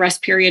sporadic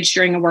rest periods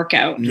during a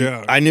workout?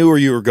 Yeah, I knew where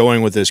you were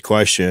going with this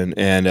question,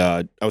 and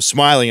I was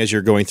smiling as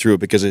you're going through it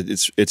because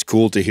it's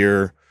cool to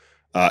hear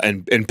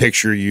and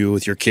picture you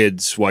with your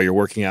kids while you're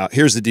working out.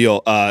 Here's the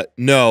deal.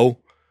 No.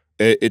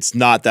 It's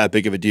not that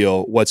big of a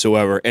deal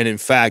whatsoever. And in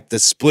fact, the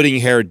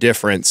splitting hair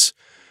difference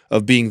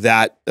of being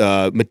that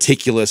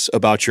meticulous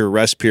about your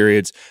rest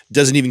periods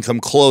doesn't even come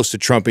close to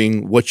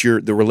trumping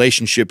the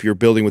relationship you're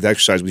building with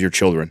exercise with your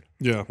children.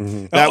 Yeah.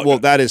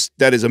 Mm-hmm.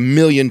 That is a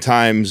million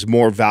times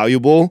more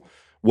valuable,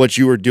 what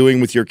you are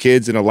doing with your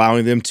kids and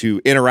allowing them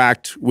to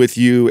interact with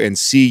you and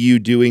see you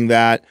doing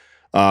that.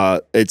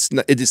 It's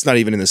not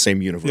even in the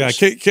same universe.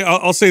 Yeah,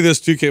 I'll say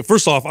this too, Kate.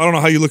 First off, I don't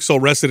know how you look so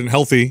rested and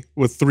healthy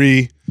with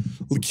 3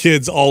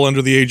 kids all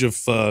under the age of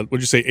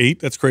what'd you say, 8?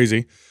 That's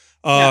crazy.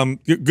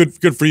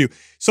 Good for you.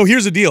 So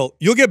here's the deal: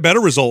 you'll get better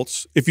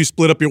results if you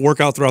split up your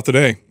workout throughout the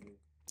day.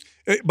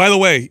 By the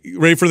way,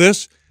 ready for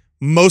this?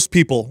 Most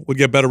people would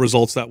get better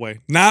results that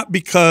way.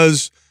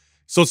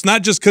 So it's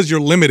not just because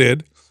you're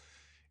limited.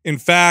 In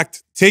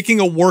fact, taking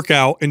a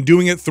workout and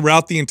doing it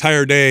throughout the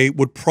entire day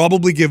would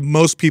probably give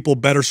most people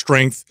better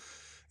strength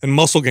and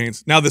muscle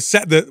gains. Now,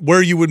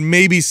 where you would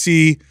maybe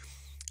see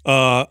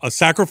a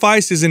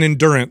sacrifice is in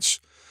endurance.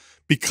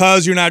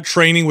 Because you're not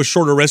training with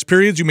shorter rest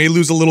periods, you may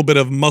lose a little bit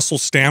of muscle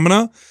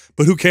stamina,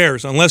 but who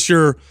cares? Unless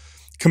you're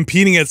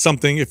competing at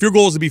something. If your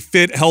goal is to be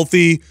fit,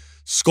 healthy,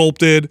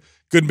 sculpted,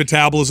 good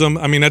metabolism.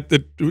 I mean,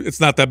 it's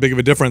not that big of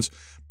a difference.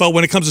 But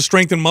when it comes to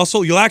strength and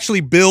muscle, you'll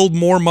actually build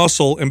more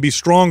muscle and be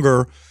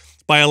stronger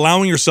by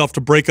allowing yourself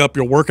to break up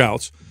your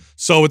workouts.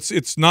 So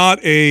it's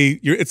not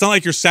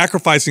like you're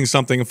sacrificing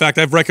something. In fact,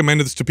 I've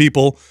recommended this to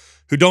people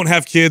who don't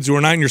have kids, who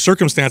are not in your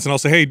circumstance, and I'll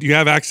say, hey, do you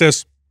have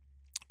access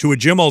to a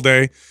gym all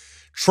day?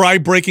 Try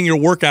breaking your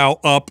workout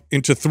up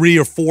into 3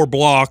 or 4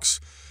 blocks,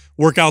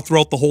 work out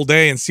throughout the whole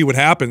day and see what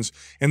happens.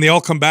 And they all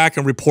come back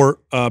and report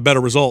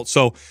better results.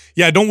 So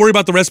yeah, don't worry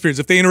about the rest periods.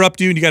 If they interrupt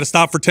you and you got to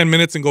stop for 10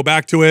 minutes and go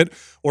back to it,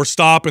 or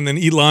stop and then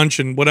eat lunch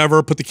and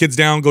whatever, put the kids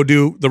down, go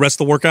do the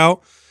rest of the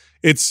workout,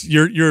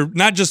 you're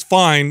not just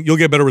fine, you'll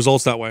get better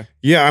results that way.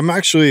 Yeah, I'm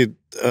actually,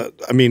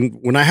 I mean,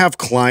 when I have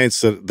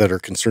clients that are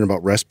concerned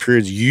about rest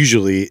periods,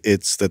 usually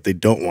it's that they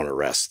don't want to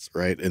rest,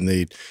 right? And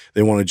they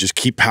want to just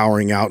keep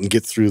powering out and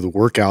get through the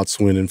workouts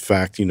when, in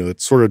fact,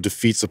 it sort of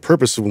defeats the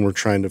purpose of when we're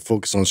trying to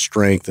focus on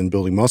strength and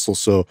building muscle.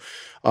 So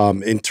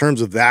in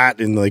terms of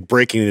that and like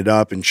breaking it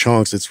up in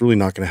chunks, it's really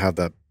not going to have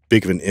that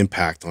big of an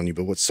impact on you.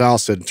 But what Sal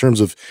said, in terms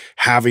of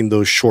having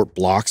those short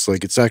blocks,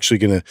 like it's actually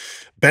going to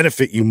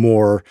benefit you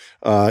more,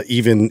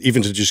 even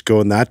to just go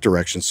in that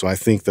direction. So I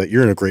think that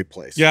you're in a great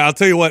place. Yeah, I'll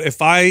tell you what,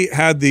 if I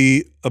had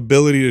the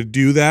ability to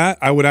do that,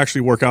 I would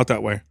actually work out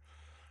that way.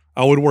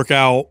 I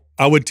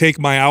would take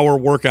my hour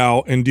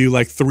workout and do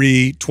like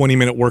 3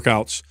 20-minute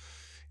workouts,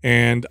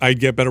 and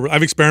I'd get better.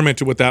 I've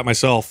experimented with that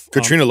myself.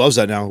 Katrina loves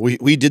that now.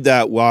 We did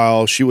that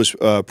while she was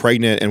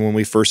pregnant and when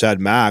we first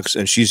had Max,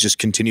 and she's just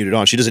continued it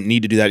on. She doesn't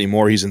need to do that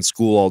anymore. He's in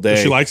school all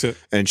day. She likes it.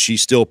 And she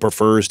still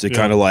prefers to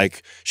kind of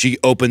like, she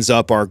opens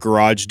up our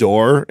garage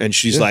door and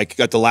she's like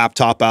got the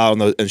laptop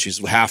out and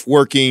she's half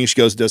working. She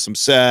goes, does some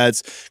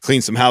sets,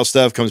 cleans some house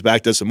stuff, comes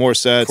back, does some more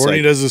sets.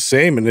 Courtney does the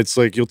same. And it's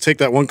like, you'll take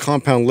that 1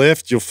 compound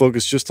lift, you'll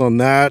focus just on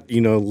that,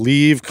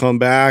 leave, come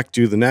back,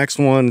 do the next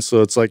one.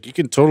 So it's like, you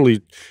can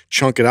totally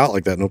chunk it out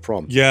like that, no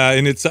problem. Yeah,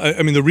 and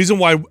I mean, the reason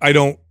why I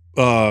don't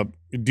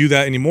do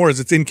that anymore is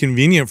it's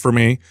inconvenient for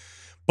me,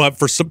 but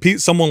for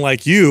someone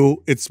like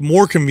you, it's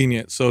more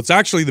convenient. So it's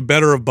actually the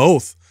better of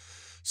both.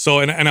 So,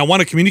 and I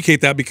want to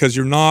communicate that because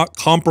you're not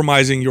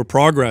compromising your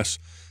progress.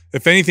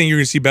 If anything, you're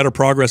going to see better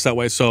progress that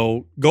way.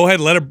 So go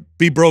ahead, let it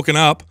be broken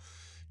up.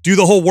 Do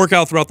the whole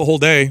workout throughout the whole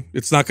day.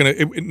 It's not going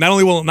to, not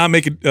only will it not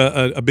make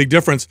a big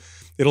difference,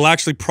 it'll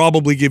actually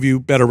probably give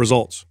you better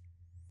results.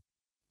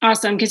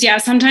 Awesome. Because yeah,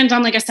 sometimes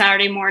on like a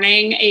Saturday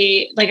morning,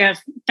 a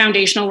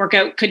foundational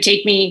workout could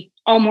take me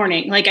all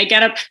morning. Like I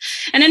get up,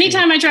 and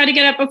anytime I try to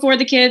get up before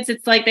the kids,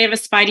 it's like they have a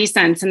spidey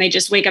sense and they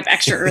just wake up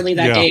extra early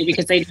that day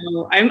because they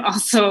know I'm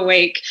also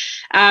awake.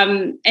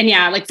 And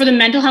yeah, like for the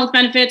mental health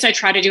benefits, I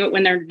try to do it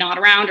when they're not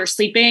around or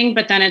sleeping,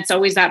 but then it's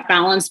always that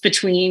balance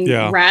between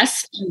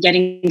rest and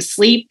getting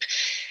sleep.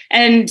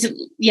 And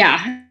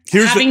yeah,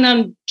 having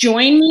them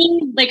join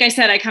me, like I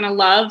said, I kind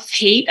of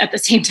hate at the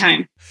same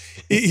time.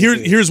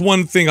 Here's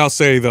one thing I'll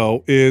say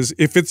though, is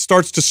if it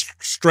starts to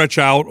stretch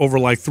out over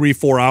like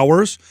 3-4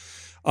 hours,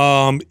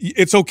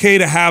 it's okay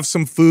to have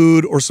some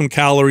food or some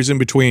calories in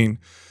between,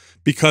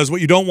 because what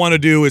you don't want to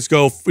do is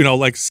go,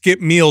 like skip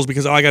meals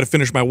because I got to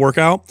finish my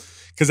workout,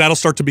 because that'll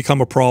start to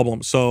become a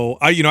problem. So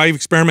I've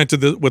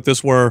experimented with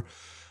this where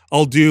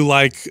I'll do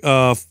like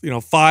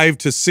 5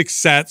 to 6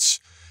 sets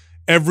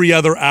every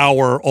other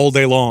hour all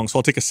day long. So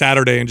I'll take a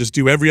Saturday and just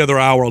do every other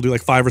hour. I'll do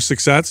like 5 or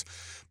 6 sets.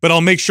 But I'll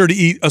make sure to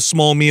eat a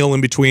small meal in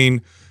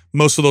between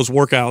most of those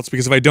workouts,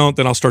 because if I don't,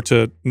 then I'll start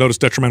to notice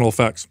detrimental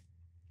effects.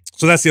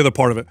 So that's the other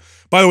part of it.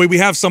 By the way, we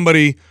have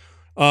somebody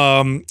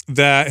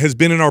that has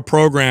been in our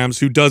programs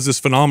who does this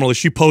phenomenally.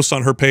 She posts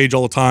on her page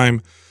all the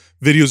time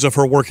videos of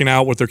her working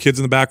out with their kids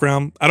in the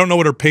background. I don't know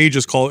what her page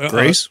is called.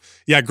 Grace?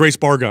 Yeah, Grace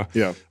Barga.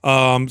 Yeah.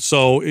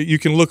 So you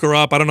can look her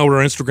up. I don't know what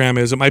her Instagram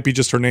is. It might be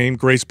just her name,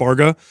 Grace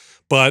Barga.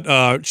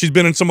 But she's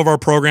been in some of our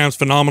programs,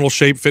 phenomenal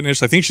shape,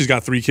 fitness. I think she's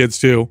got 3 kids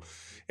too.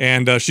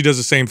 And she does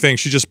the same thing.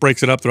 She just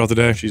breaks it up throughout the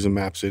day. She's in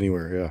Maps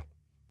Anywhere, yeah.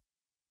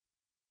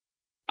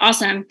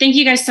 Awesome. Thank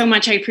you guys so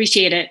much. I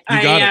appreciate it.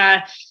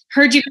 I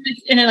heard you guys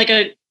in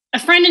a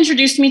friend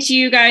introduced me to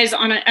you guys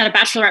at a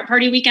bachelorette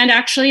party weekend,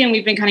 actually, and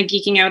we've been kind of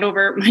geeking out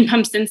over Mind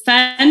Pump since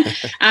then.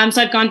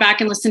 So I've gone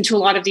back and listened to a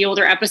lot of the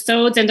older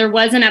episodes, and there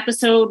was an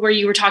episode where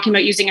you were talking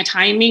about using a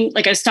timing,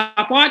 like a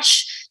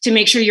stopwatch, to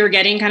make sure you're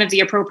getting kind of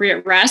the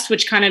appropriate rest,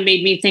 which kind of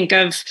made me think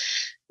of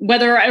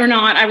whether or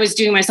not I was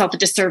doing myself a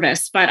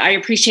disservice, but I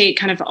appreciate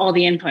kind of all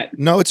the input.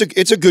 No, it's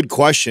a good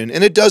question,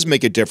 and it does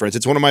make a difference.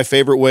 It's one of my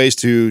favorite ways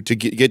to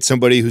get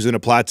somebody who's in a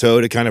plateau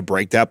to kind of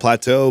break that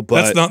plateau.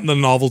 But that's not the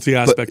novelty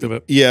aspect of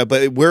it. Yeah,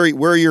 but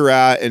where you're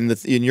at and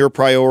in your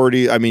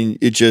priority, I mean,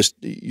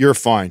 you're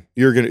fine.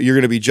 You're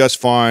gonna be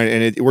just fine,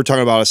 and we're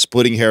talking about a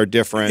splitting hair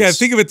difference. Yeah,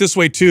 think of it this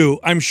way too.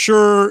 I'm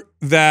sure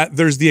that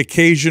there's the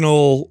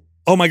occasional,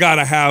 oh my God,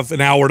 I have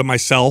an hour to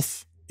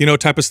myself,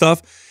 type of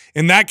stuff.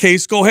 In that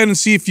case, go ahead and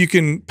see if you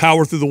can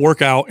power through the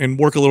workout and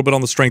work a little bit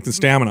on the strength and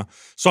stamina.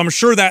 So I'm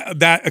sure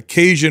that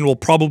occasion will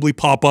probably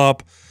pop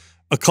up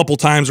a couple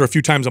times or a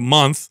few times a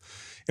month,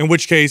 in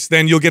which case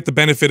then you'll get the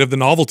benefit of the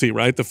novelty,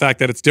 right? The fact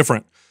that it's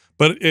different.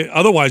 But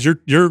otherwise,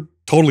 you're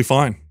totally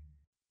fine.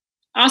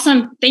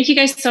 Awesome. Thank you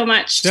guys so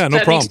much. Yeah, no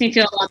problem. Makes me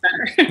feel a lot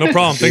better. No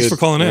problem. Thanks for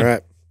calling in. All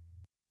right.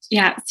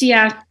 Yeah. See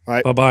ya. All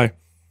right. Bye-bye.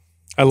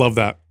 I love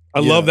that. I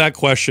love that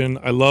question.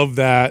 I love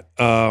that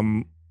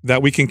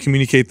that we can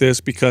communicate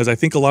this, because I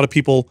think a lot of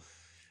people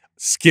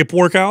skip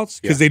workouts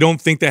because they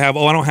don't think they have,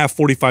 I don't have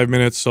 45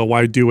 minutes, so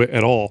why do it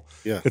at all?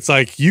 Yeah. It's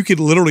like you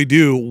could literally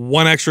do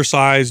one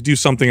exercise, do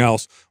something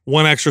else,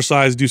 one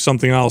exercise, do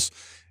something else,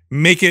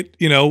 make it,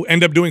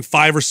 end up doing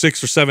 5 or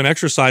 6 or 7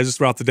 exercises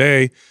throughout the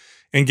day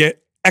and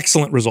get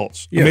excellent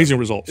results, amazing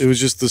results. It was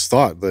just this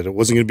thought that it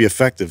wasn't going to be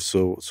effective,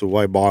 so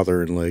why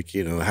bother? And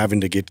having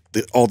to get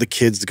all the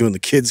kids to go in the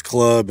kids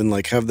club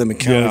and have them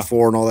accounted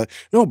for and all that.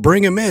 No,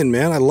 bring them in,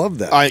 man. I love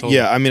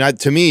that.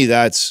 To me,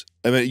 that's.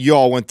 You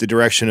all went the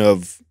direction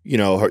of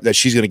that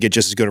she's going to get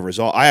just as good a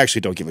result. I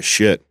actually don't give a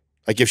shit.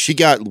 If she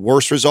got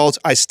worse results,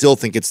 I still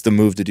think it's the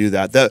move to do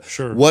that.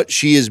 What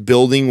she is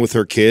building with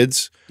her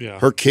kids.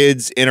 Her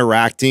kids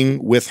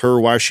interacting with her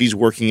while she's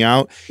working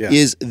out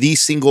is the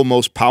single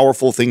most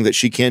powerful thing that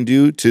she can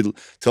do to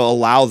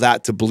allow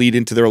that to bleed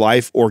into their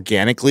life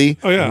organically.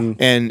 Oh yeah,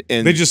 and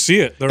they just see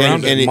it. They're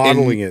around it,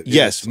 modeling it.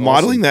 Yes,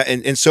 modeling that,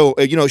 and so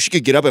she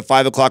could get up at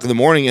 5 o'clock in the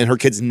morning and her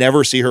kids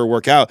never see her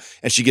work out,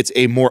 and she gets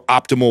a more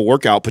optimal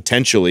workout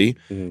potentially.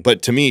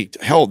 But to me,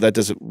 hell, that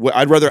doesn't.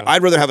 I'd rather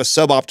have a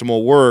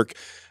suboptimal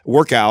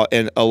workout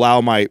and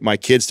allow my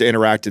kids to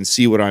interact and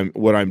see what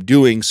I'm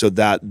doing, so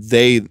that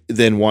they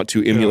then want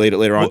to emulate it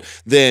later on,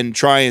 then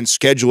try and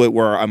schedule it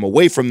where I'm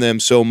away from them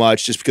so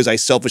much just because I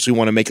selfishly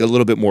want to make a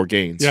little bit more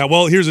gains. Yeah,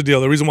 well, here's the deal.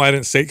 The reason why I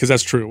didn't say, because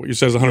that's true. What you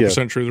said is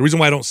 100% true. The reason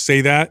why I don't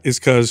say that is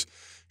because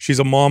she's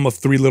a mom of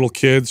 3 little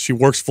kids. She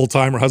works full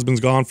time. Her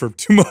husband's gone for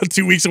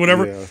 2 weeks or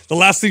whatever. Yeah. The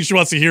last thing she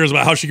wants to hear is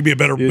about how she can be a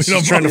better.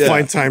 She's trying to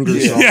find time to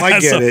herself. I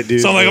get it,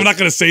 dude. So I'm not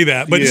going to say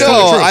that. But no,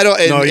 I don't.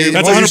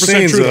 That's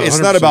 100% true. It's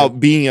not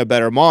about being a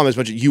better mom as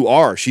much as you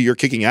are. You're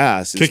kicking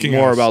ass. It's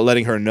more about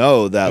letting her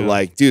know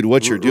that, dude,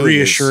 what you're doing,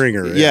 reassuring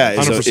her.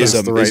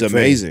 is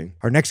amazing.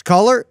 Our next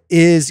caller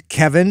is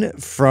Kevin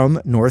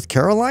from North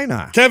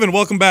Carolina. Kevin,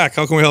 welcome back.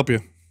 How can we help you?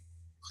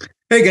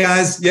 Hey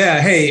guys. Yeah.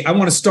 Hey, I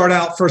want to start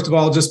out first of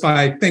all, just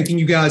by thanking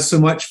you guys so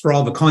much for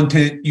all the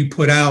content you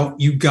put out.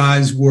 You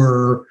guys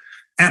were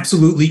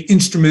absolutely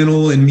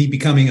instrumental in me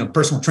becoming a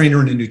personal trainer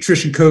and a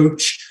nutrition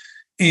coach.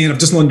 And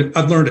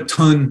I've learned a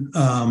ton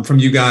from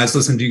you guys,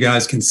 listening to you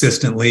guys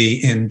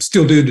consistently, and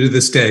still do to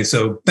this day.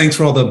 So thanks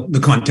for all the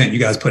content you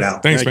guys put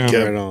out. Thanks, man.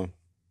 Right on.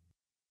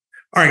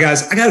 All right,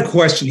 guys, I got a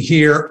question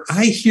here.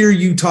 I hear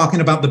you talking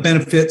about the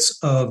benefits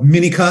of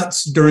mini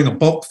cuts during a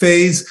bulk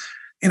phase.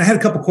 And I had a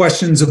couple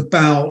questions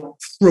about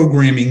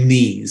programming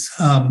these.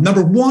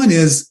 Number one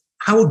is,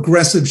 how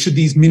aggressive should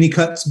these mini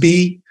cuts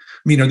be? I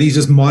mean, are these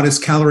just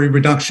modest calorie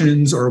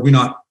reductions, or are we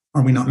not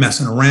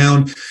messing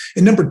around?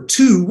 And number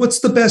two, what's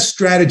the best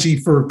strategy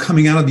for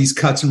coming out of these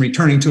cuts and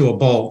returning to a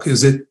bulk?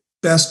 Is it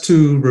best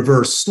to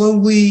reverse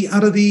slowly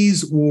out of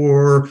these,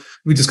 or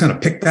we just kind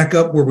of pick back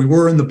up where we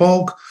were in the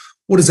bulk?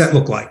 What does that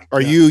look like? Are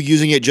you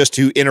using it just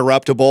to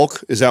interrupt a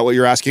bulk? Is that what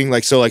you're asking?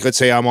 Let's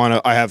say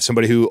I have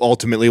somebody who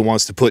ultimately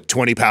wants to put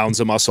 20 pounds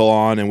of muscle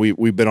on, and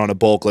we've been on a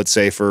bulk, let's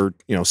say for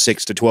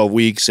 6 to 12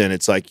 weeks, and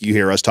it's like you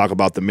hear us talk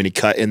about the mini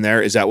cut in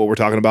there. Is that what we're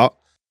talking about?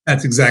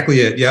 That's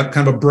exactly it. Yep.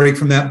 Kind of a break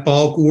from that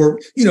bulk, or,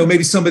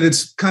 maybe somebody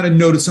that's kind of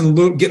noticing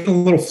getting a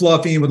little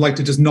fluffy and would like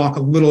to just knock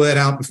a little of that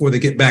out before they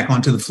get back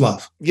onto the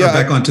fluff. Yeah.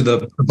 Back onto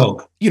the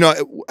bulk.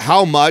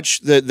 How much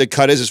the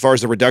cut is as far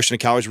as the reduction of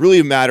calories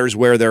really matters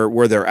where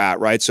they're at,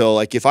 right? So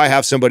if I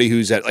have somebody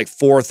who's at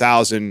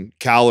 4,000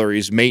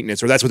 calories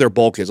maintenance, or that's what their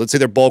bulk is. Let's say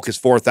their bulk is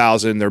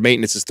 4,000, their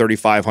maintenance is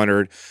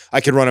 3,500.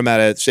 I could run them at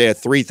a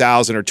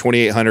 3,000 or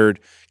 2,800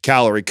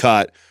 calorie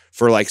cut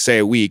for say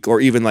a week, or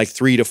even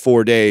 3 to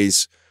 4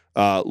 days.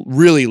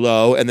 Really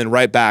low, and then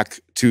right back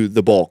to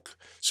the bulk.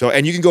 So,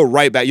 and you can go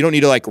right back. You don't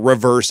need to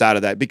reverse out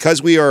of that,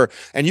 because we are,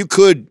 and you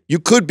could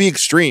be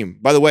extreme,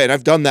 by the way. And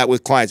I've done that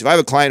with clients. If I have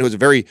a client who has a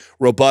very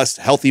robust,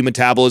 healthy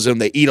metabolism,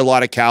 they eat a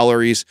lot of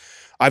calories.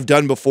 I've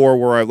done before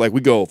where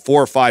we go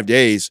 4 or 5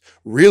 days,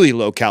 really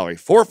low calorie,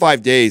 4 or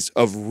 5 days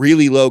of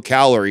really low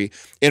calorie,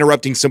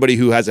 interrupting somebody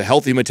who has a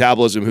healthy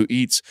metabolism who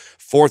eats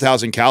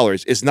 4,000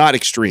 calories. It's not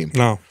extreme.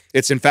 No.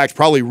 It's in fact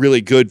probably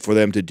really good for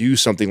them to do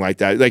something like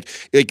that.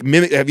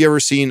 Have you ever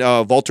seen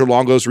Walter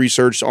Longo's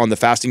research on the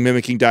fasting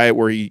mimicking diet,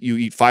 where you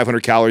eat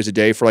 500 calories a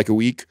day for a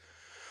week?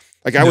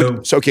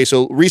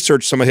 So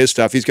research some of his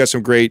stuff. He's got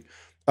some great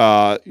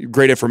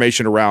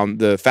information around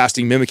the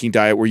fasting mimicking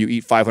diet where you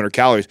eat 500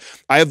 calories.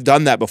 I have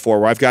done that before,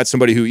 where I've got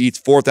somebody who eats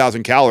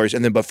 4,000 calories,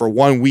 but for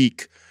 1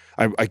 week,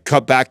 I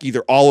cut back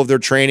either all of their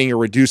training or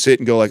reduce it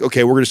and go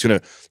okay, we're just going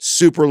to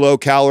super low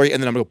calorie,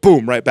 and then I'm going to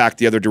boom, right back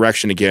the other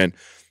direction again.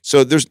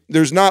 So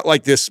there's not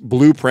this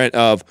blueprint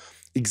of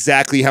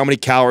exactly how many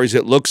calories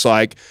it looks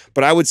like,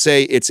 but I would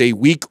say it's a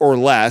week or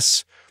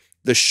less.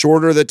 The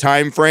shorter the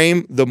time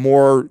frame, the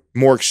more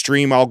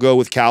extreme I'll go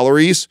with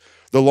calories.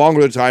 The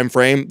longer the time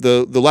frame,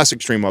 the less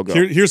extreme I'll go.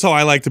 Here's how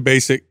I like to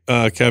base it,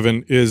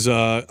 Kevin, is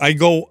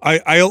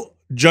I'll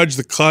judge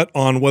the cut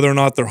on whether or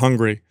not they're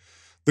hungry.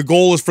 The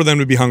goal is for them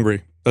to be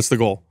hungry. That's the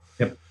goal.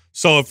 Yep.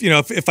 So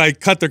if I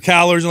cut their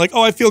calories and like,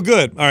 oh, I feel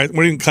good. All right,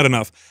 we didn't cut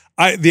enough.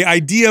 The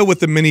idea with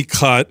the mini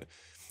cut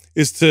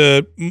is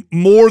to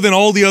more than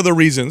all the other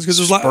reasons, because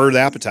there's spur the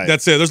appetite.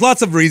 That's it. There's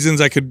lots of reasons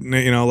I could,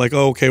 like,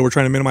 oh, okay, we're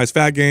trying to minimize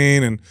fat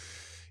gain and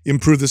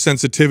improve the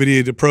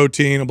sensitivity to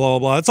protein and blah, blah,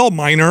 blah. It's all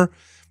minor.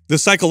 The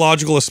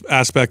psychological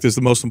aspect is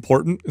the most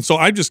important. And so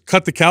I just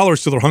cut the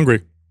calories till they're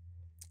hungry,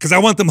 because I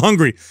want them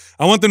hungry.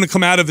 I want them to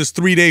come out of this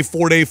 3-day,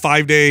 4-day,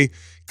 5-day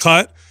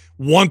cut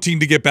wanting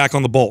to get back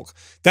on the bulk.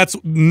 That's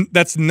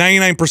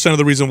 99% of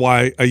the reason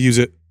why I use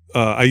it.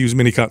 I use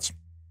mini cuts.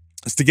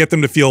 Is to get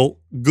them to feel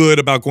good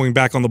about going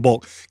back on the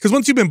bulk. Because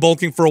once you've been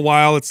bulking for a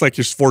while, it's like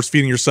you're force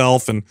feeding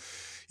yourself and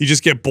you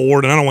just get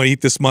bored and I don't want to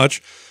eat this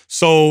much.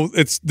 So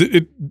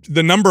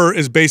the number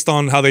is based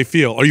on how they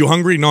feel. Are you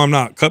hungry? No, I'm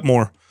not. Cut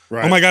more.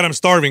 Right. Oh my God, I'm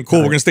starving. Cool.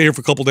 Right. We're going to stay here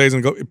for a couple of days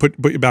and go put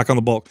you back on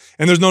the bulk.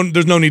 And there's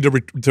no need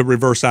to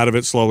reverse out of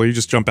it slowly. You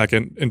just jump back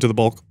into the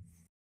bulk.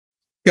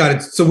 Got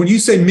it. So when you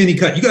say mini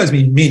cut, you guys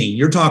mean mini.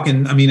 You're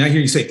talking, I hear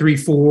you say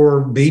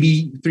 3-4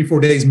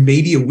 days,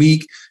 maybe a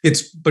week.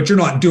 But you're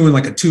not doing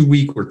like a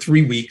 2-week or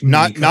 3-week.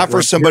 Not for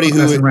right? somebody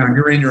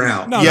you're in, you're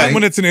out. No, not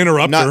when it's an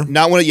interrupter.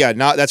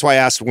 That's why I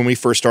asked when we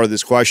first started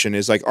this question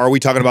is like, are we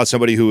talking about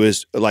somebody who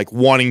is like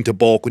wanting to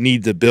bulk,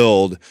 need to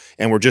build,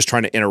 and we're just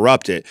trying to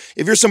interrupt it?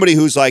 If you're somebody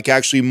who's like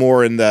actually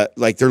more in the,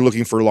 like they're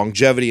looking for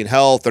longevity and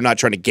health, they're not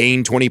trying to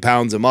gain 20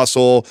 pounds of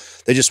muscle,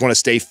 they just want to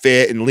stay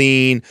fit and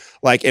lean,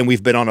 and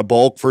we've been on a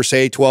bulk for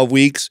say 12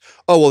 weeks.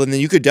 Oh, well, then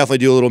you could definitely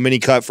do a little mini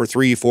cut for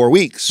 3-4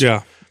 weeks.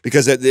 Yeah.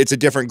 Because it's a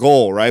different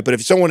goal, right? But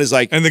if someone is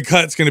like, and the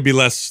cut's going to be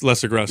less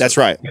aggressive. That's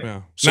right.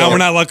 Yeah. So now we're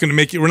not looking to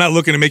make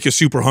you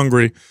super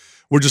hungry.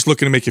 We're just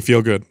looking to make you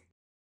feel good.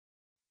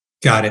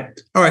 Got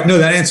it. All right. No,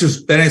 that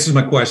answers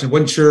my question.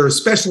 Wasn't sure,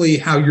 especially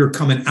how you're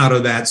coming out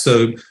of that.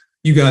 So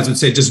you guys would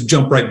say just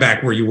jump right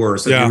back where you were.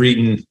 So you're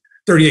eating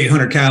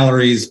 3,800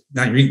 calories.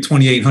 Now you're eating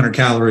 2,800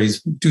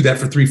 calories. Do that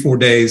for 3-4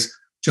 days.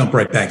 Jump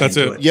right back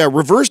into it. Yeah,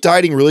 reverse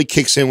dieting really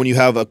kicks in when you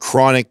have a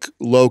chronic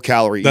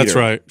low-calorie eater. That's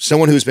right.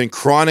 Someone who's been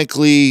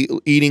chronically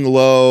eating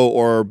low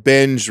or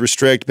binge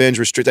restrict.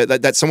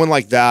 That someone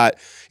like that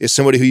is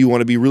somebody who you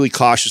want to be really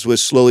cautious with,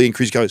 slowly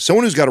increase calories.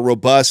 Someone who's got a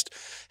robust,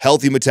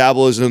 healthy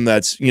metabolism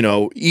that's,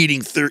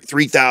 eating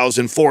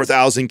 3,000,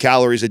 4,000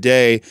 calories a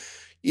day,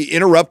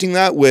 interrupting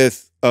that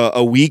with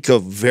a week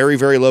of very,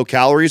 very low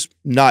calories,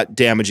 not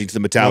damaging to the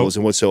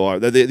metabolism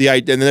whatsoever.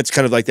 And that's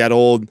kind of like that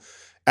old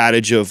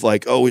adage of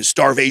like, oh, it's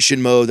starvation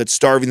mode, that's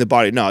starving the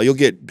body. No, you'll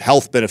get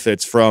health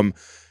benefits from,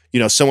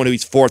 someone who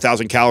eats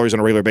 4,000 calories on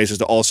a regular basis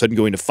to all of a sudden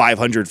going to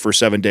 500 for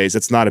 7 days.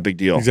 That's not a big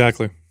deal.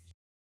 Exactly.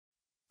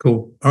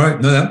 Cool. All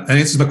right. No, that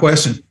answers my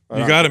question.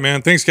 You got it,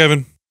 man. Thanks,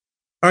 Kevin.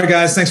 All right,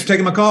 guys. Thanks for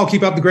taking my call.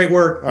 Keep up the great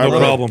work. No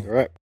problem. All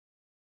right.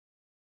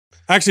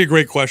 Actually, a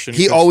great question.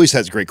 He always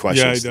has great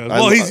questions. Yeah, he does.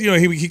 Well, he's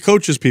he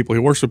coaches people. He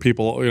works with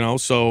people.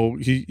 So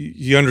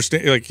he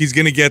understands. Like, he's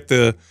going to get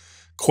the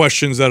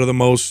questions that are the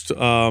most,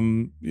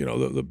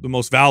 the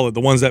most valid, the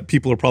ones that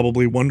people are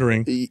probably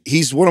wondering.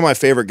 He's one of my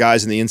favorite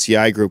guys in the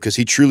NCI group because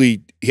I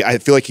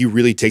feel like he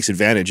really takes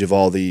advantage of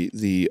all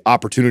the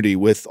opportunity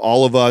with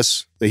all of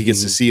us that he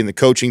gets to see in the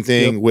coaching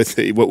thing with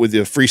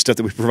the free stuff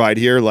that we provide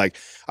here. Like,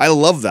 I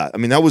love that.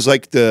 That was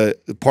like the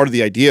part of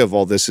the idea of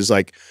all this is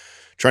like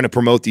trying to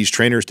promote these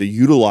trainers to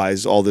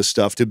utilize all this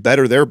stuff to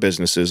better their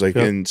businesses.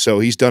 And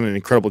so he's done an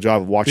incredible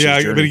job of watching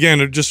his journey. But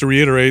again, just to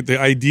reiterate, the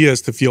idea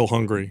is to feel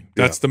hungry.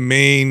 That's the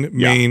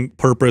main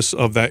purpose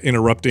of that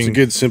interrupting. It's a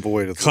good, simple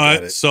way to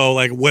cut. So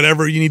like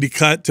whatever you need to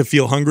cut to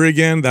feel hungry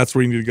again, that's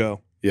where you need to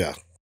go. Yeah.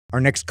 Our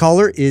next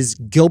caller is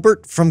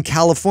Gilbert from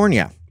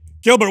California.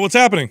 Gilbert, what's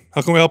happening?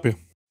 How can we help you?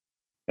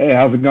 Hey,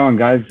 how's it going,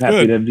 guys?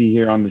 Happy to be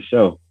here on the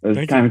show.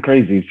 It's kind of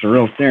crazy.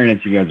 Surreal staring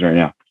at you guys right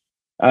now.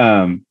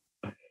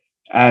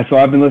 So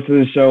I've been listening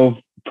to the show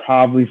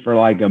probably for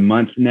like a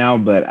month now,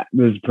 but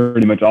this is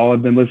pretty much all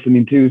I've been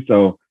listening to.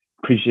 So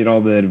appreciate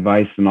all the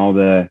advice and all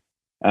the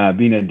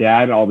being a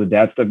dad, all the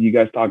dad stuff you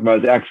guys talk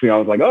about. I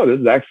was like, oh,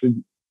 this is actually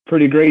a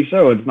pretty great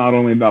show. It's not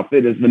only about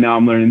fitness, but now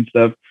I'm learning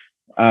stuff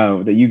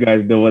that you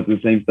guys deal with, the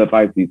same stuff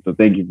I see. So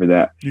thank you for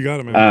that. You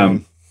got it,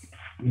 man.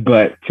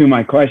 But to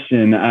my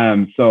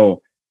question,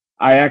 so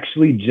I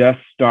actually just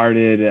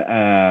started,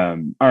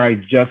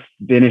 I just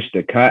finished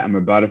a cut. I'm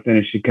about to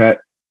finish a cut.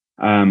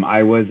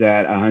 I was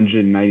at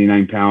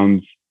 199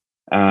 pounds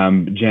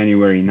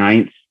January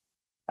 9th,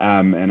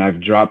 and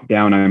I've dropped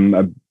down.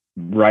 I'm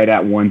right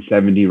at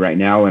 170 right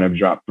now, and I've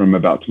dropped from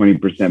about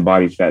 20%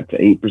 body fat to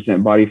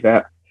 8% body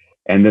fat.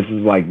 And this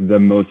is like the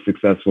most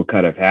successful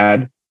cut I've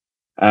had.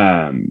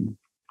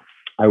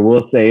 I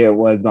will say it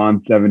was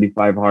on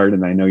 75 hard,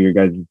 and I know your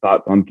guys'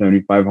 thoughts on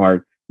 75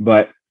 hard,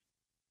 but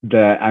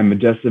I'm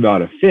just about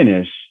to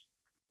finish.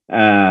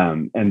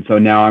 And so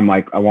now I'm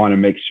like, I want to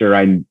make sure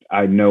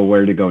I know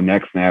where to go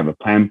next, and I have a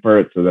plan for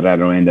it so that I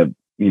don't end up,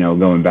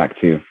 going back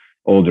to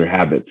older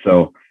habits.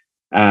 So,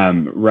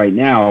 right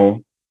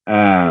now,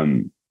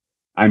 I'm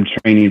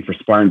training for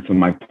Spartan. So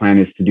my plan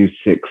is to do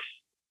 6,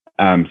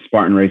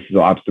 Spartan races,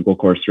 obstacle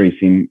course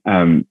racing.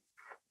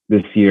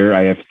 This year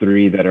I have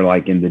 3 that are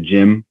like in the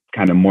gym,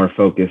 kind of more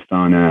focused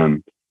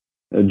on,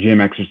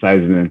 gym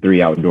exercises and then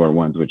 3 outdoor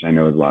ones, which I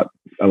know is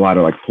a lot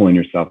of like pulling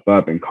yourself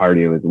up and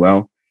cardio as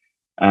well.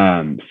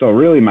 So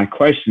really my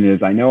question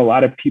is, I know a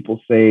lot of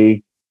people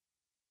say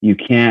you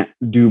can't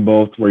do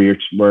both where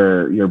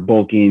you're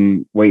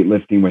bulking,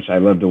 weightlifting, which I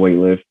love to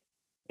weightlift,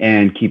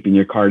 and keeping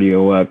your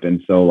cardio up.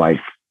 And so like,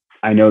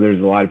 I know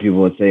there's a lot of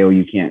people that say, oh,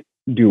 you can't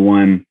do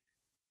one.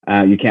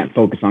 You can't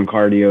focus on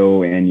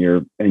cardio and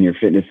your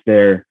fitness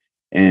there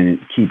and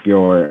keep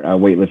your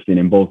weightlifting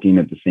and bulking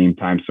at the same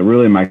time. So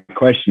really my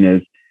question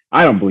is,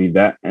 I don't believe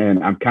that.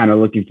 And I'm kind of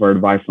looking for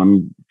advice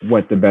on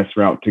what the best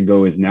route to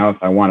go is now if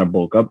I want to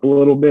bulk up a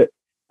little bit,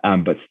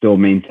 but still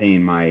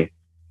maintain my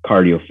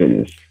cardio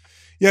fitness.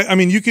 Yeah, I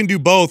mean, you can do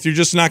both. You're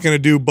just not going to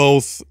do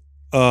both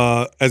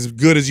as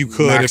good as you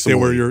could maximally.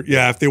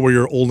 If they were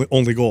your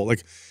only goal.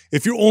 Like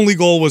if your only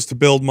goal was to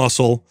build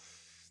muscle,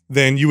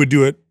 then you would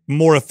do it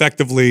more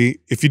effectively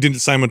if you didn't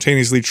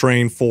simultaneously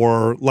train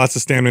for lots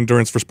of stamina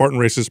endurance for Spartan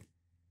races,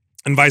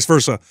 and vice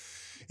versa.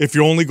 If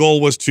your only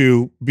goal was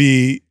to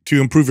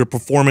improve your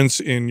performance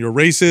in your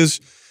races,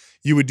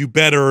 you would do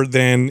better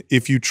than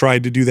if you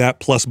tried to do that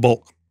plus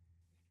bulk.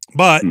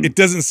 But it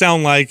doesn't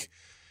sound like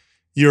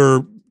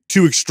you're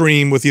too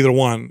extreme with either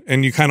one,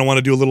 and you kind of want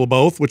to do a little of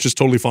both, which is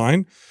totally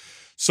fine.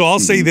 So I'll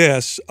say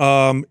this,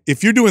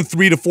 if you're doing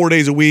 3 to 4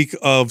 days a week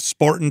of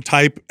Spartan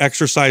type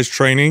exercise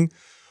training,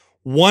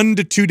 1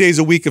 to 2 days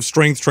a week of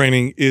strength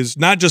training is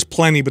not just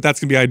plenty, but that's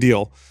gonna be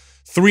ideal.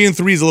 3 and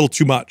 3 is a little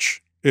too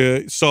much.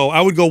 So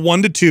I would go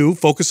 1 to 2,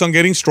 focus on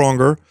getting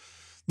stronger,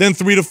 then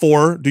 3 to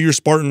 4, do your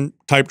Spartan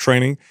type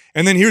training.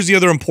 And then here's the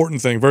other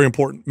important thing, very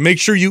important. Make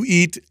sure you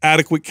eat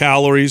adequate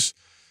calories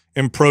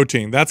and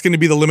protein. That's going to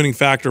be the limiting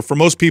factor. For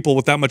most people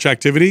with that much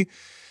activity,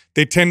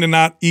 they tend to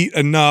not eat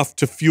enough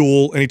to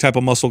fuel any type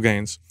of muscle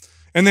gains.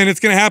 And then it's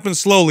going to happen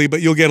slowly,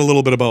 but you'll get a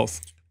little bit of both.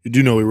 You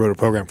do know we wrote a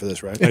program for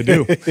this, right? I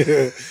do.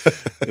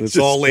 It's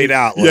all laid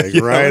out, like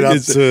right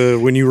up to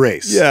when you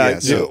race. Yeah.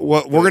 So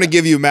we're going to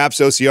give you MAPS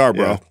OCR,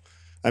 bro. Yeah.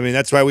 I mean,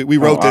 that's why we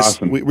wrote this.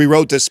 Awesome. We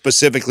wrote this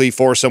specifically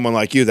for someone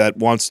like you that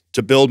wants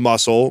to build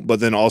muscle, but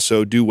then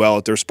also do well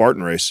at their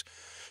Spartan race.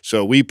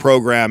 So we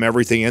program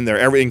everything in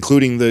there,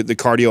 including the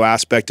cardio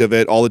aspect of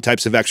it, all the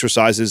types of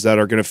exercises that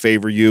are going to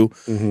favor you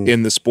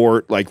in the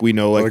sport. Like we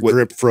know, like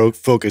grip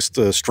focused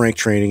strength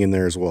training in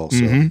there as well.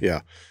 So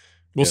yeah,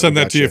 we'll send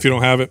that to you if you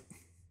don't have it.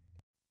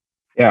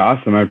 Yeah,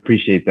 awesome. I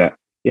appreciate that.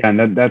 Yeah,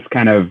 and that's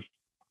kind of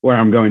where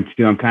I'm going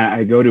to.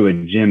 I go to a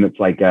gym that's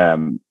like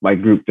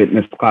group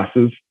fitness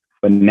classes,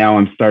 but now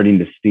I'm starting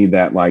to see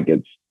that like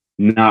it's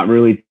not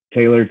really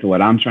tailored to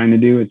what I'm trying to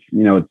do. It's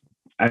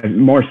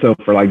more so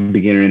for like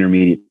beginner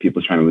intermediate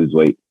people trying to lose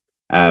weight.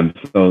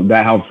 So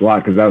that helps a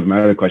lot because that was my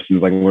other question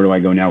is like, where do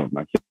I go now with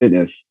my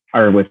fitness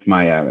or with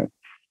my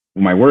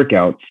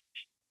workouts?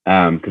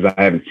 Because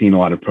I haven't seen a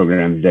lot of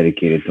programs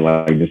dedicated to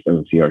like just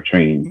OCR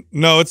training.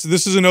 No,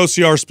 this is an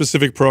OCR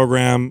specific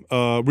program.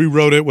 We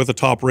wrote it with a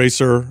top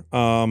racer.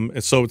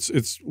 And so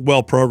it's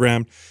well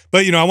programmed.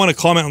 But I want to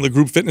comment on the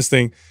group fitness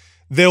thing.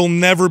 They'll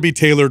never be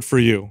tailored for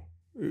you.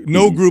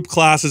 No group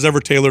class is ever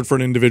tailored for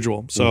an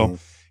individual. So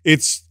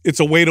it's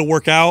a way to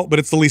work out, but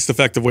it's the least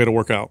effective way to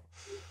work out.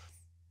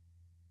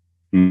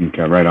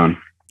 Okay, right on.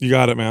 You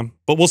got it, man.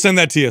 But we'll send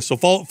that to you. So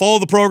follow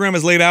the program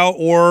as laid out,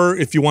 or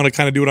if you want to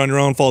kind of do it on your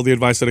own, follow the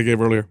advice that I gave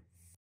earlier.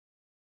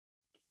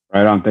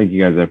 Right on. Thank you,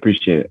 guys. I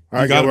appreciate it. All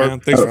right, got it, man.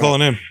 Thanks for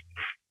calling in.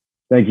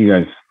 Thank you,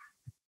 guys.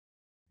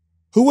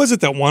 Who was it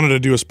that wanted to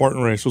do a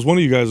Spartan race? Was one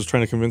of you guys was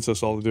trying to convince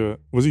us all to do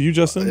it? Was it you,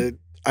 Justin?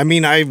 I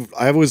mean, I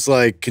was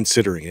like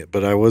considering it,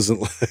 but I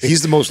wasn't like.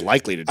 He's the most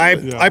likely to do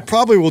it. I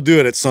probably will do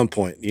it at some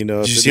point. Did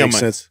you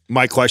see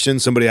my question?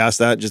 Somebody asked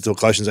that, just the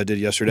questions I did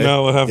yesterday.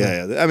 No, what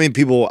happened? Yeah. I mean,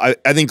 people.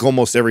 I think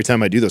almost every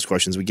time I do those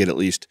questions, we get at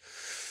least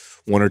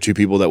 1 or 2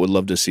 people that would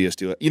love to see us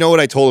do it. You know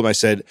what I told him? I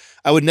said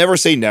I would never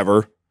say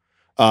never,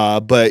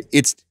 but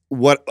it's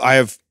what I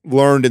have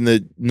learned in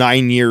the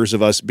 9 years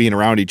of us being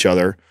around each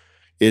other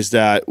is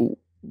that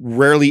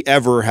rarely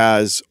ever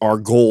has our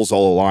goals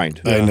all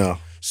aligned. I know.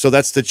 So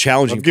that's the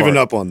challenging part. I've given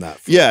up on that.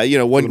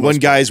 Yeah, one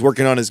guy's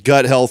working on his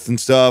gut health and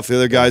stuff. The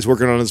other guy's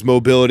working on his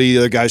mobility. The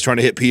other guy's trying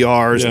to hit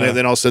PRs. And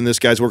then all of a sudden this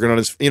guy's working on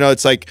his,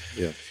 it's like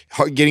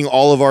getting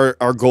all of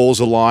our goals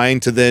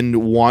aligned to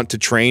then want to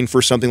train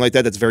for something like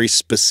that that's very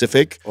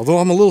specific. Although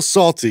I'm a little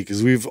salty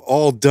because we've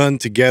all done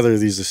together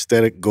these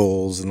aesthetic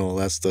goals and all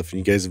that stuff, and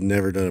you guys have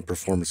never done a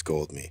performance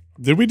goal with me.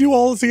 Did we do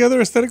all together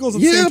aesthetic goals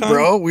at the same time? Yeah,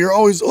 bro. We were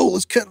always,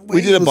 let's cut weight.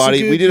 We did a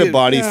body. We did a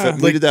body.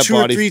 We did that 2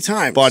 or 3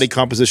 times. Body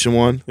composition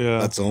one. Yeah,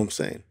 that's all I'm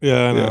saying.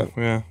 Yeah, I know.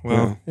 Yeah.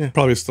 Well,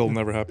 probably still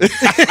never happened.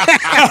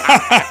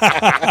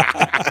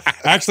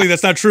 Actually,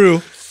 that's not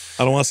true.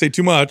 I don't want to say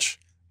too much,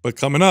 but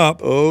coming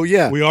up, we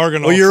are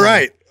going to. Oh, you're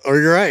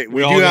right.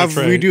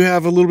 We do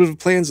have a little bit of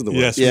plans in the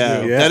works.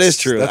 Yes, that is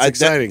true. That's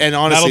exciting. And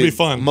honestly, that'll be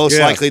fun. Most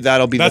likely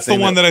that'll be that's the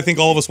one that I think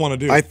all of us want to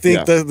do. I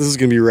think that this is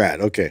going to be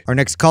rad. Okay. Our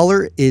next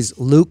caller is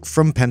Luke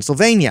from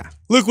Pennsylvania.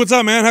 Luke, what's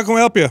up, man? How can we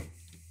help you?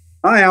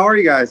 Hi, how are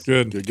you guys?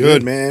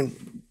 Good, man.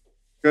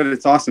 Good.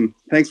 It's awesome.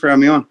 Thanks for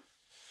having me on.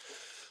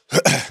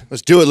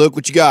 Let's do it, Luke.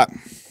 What you got?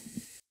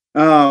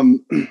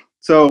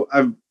 So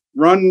I've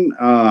run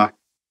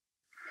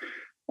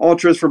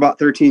ultras for about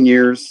 13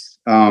 years,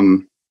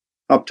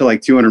 up to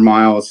like 200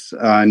 miles,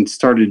 and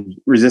started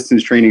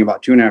resistance training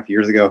about 2.5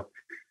 years ago.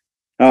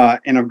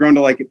 And I've grown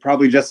to like it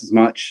probably just as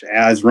much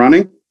as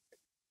running.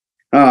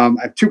 I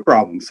have two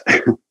problems.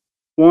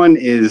 One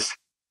is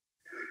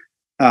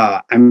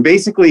I'm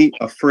basically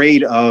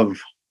afraid of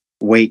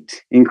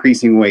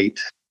increasing weight.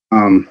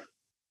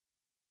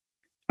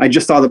 I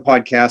just saw the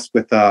podcast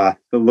with the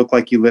Look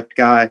Like You Lift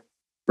guy,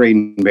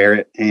 Braden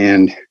Barrett,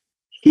 and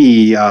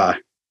he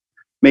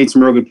made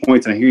some real good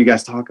points. And I hear you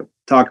guys talk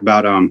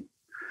about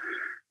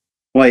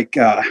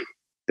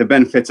the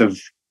benefits of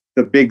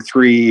the big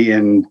three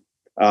and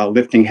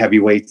lifting heavy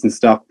weights and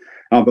stuff.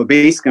 But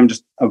basically, I'm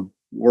just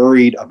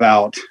worried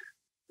about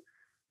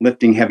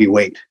lifting heavy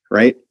weight,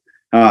 right?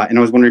 And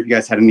I was wondering if you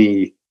guys had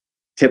any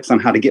tips on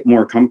how to get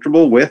more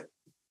comfortable with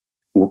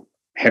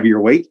heavier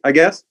weight, I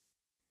guess.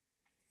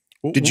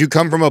 Did you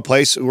come from a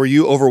place where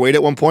you overweight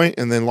at one point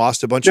and then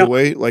lost a bunch of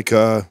weight? Like,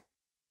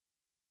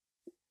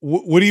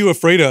 what are you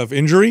afraid of?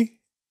 Injury?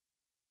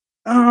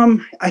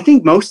 I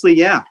think mostly,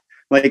 yeah.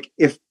 Like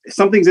if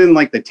something's in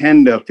like the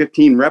 10 to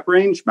 15 rep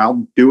range,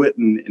 I'll do it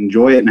and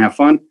enjoy it and have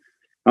fun.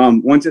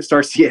 Once it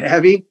starts to get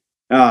heavy,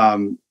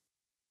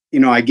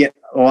 I get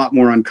a lot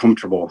more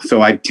uncomfortable.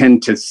 So I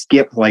tend to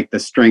skip like the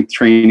strength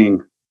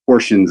training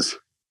portions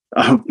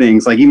of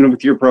things. Like even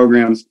with your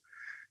programs,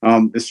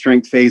 the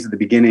strength phase at the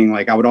beginning,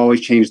 like I would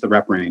always change the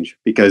rep range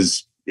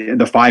because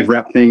the 5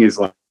 rep thing is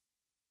like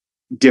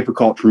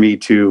difficult for me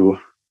to,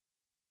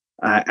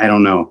 I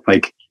don't know,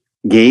 like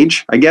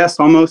gauge, I guess,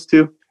 almost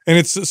too. And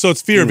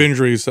it's fear of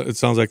injuries. It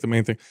sounds like the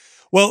main thing.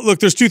 Well, look,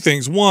 there's two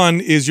things. One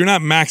is you're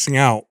not maxing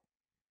out.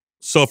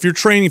 So if you're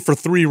training for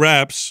 3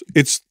 reps,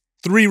 it's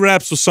 3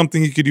 reps with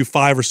something you could do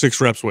 5 or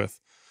 6 reps with.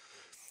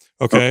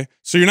 Okay. Oh.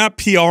 So you're not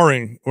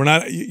PRing.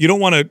 You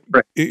don't want to,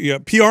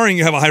 PRing,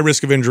 you have a high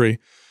risk of injury.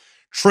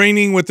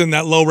 Training within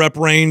that low rep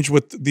range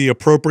with the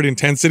appropriate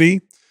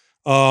intensity,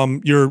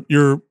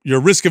 your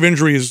risk of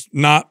injury is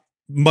not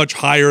much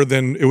higher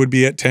than it would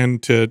be at 10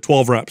 to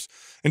 12 reps.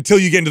 Until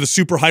you get into the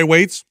super high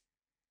weights,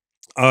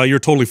 you're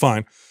totally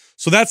fine.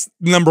 So that's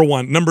number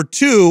one. Number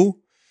two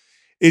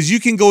is you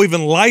can go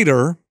even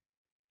lighter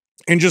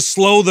and just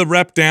slow the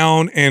rep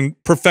down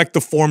and perfect the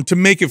form to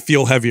make it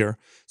feel heavier.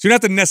 So you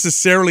don't have to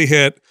necessarily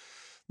hit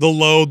the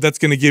load that's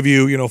going to give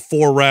you,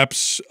 4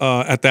 reps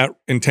at that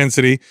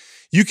intensity.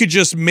 You could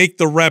just make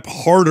the rep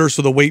harder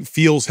so the weight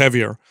feels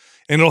heavier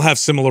and it'll have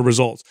similar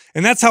results.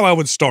 And that's how I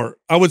would start.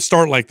 I would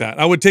start like that.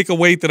 I would take a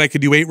weight that I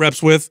could do 8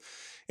 reps with,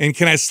 and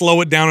can I slow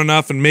it down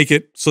enough and make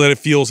it so that it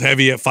feels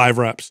heavy at 5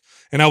 reps?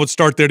 And I would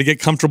start there to get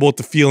comfortable with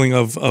the feeling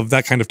of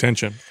that kind of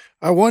tension.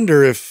 I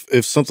wonder if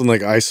something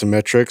like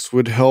isometrics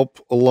would help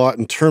a lot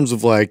in terms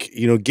of like,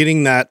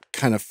 getting that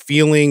kind of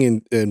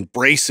feeling and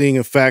bracing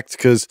effect.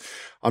 Cause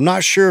I'm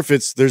not sure if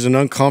there's an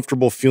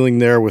uncomfortable feeling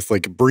there with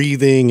like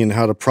breathing and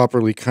how to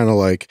properly kind of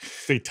like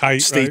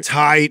stay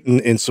tight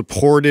and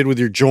supported with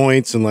your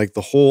joints and like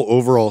the whole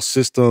overall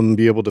system,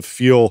 be able to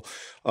feel,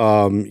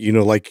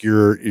 like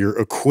you're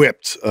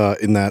equipped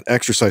in that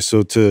exercise.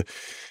 So to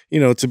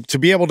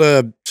be able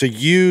to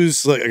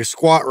use like a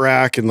squat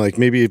rack and like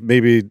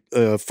maybe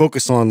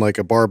focus on like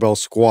a barbell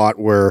squat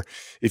where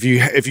if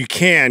you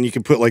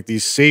can put like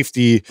these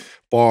safety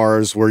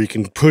bars where you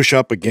can push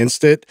up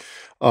against it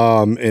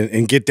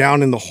and get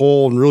down in the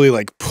hole and really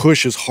like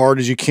push as hard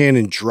as you can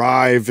and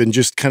drive and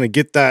just kind of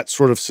get that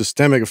sort of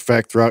systemic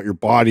effect throughout your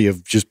body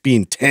of just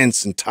being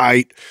tense and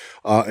tight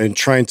and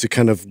trying to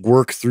kind of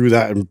work through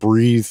that and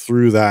breathe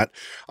through that.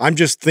 I'm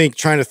just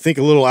trying to think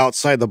a little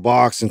outside the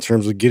box in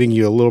terms of getting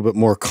you a little bit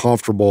more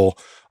comfortable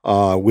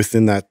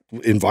within that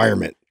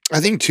environment. I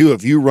think too,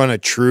 if you run a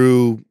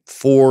true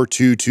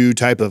 4-2-2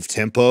 type of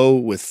tempo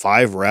with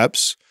 5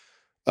 reps,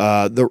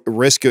 the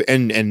risk of,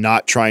 and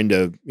not trying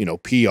to,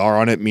 PR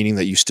on it, meaning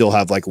that you still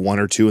have like 1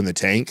 or 2 in the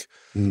tank,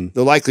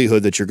 the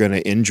likelihood that you're going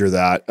to injure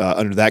that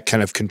under that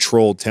kind of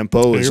controlled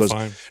tempo is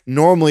fine.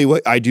 Normally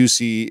what I do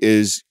see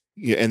is,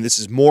 and this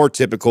is more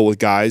typical with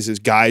guys, is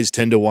guys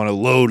tend to want to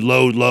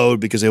load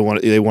because they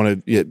want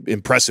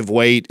impressive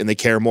weight and they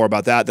care more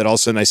about that. That all of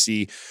a sudden I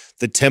see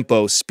the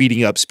tempo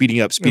speeding up.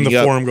 And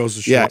the form goes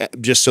to shit. Yeah,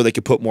 just so they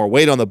could put more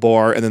weight on the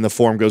bar, and then the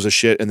form goes to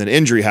shit, and then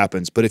injury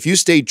happens. But if you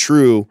stay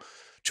true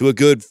to a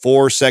good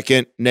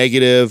 4-second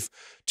negative,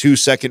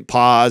 2-second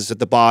pause at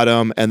the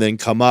bottom, and then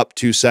come up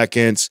 2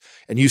 seconds,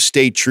 and you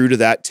stay true to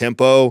that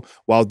tempo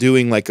while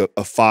doing like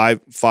a 5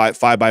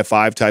 by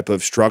 5 type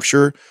of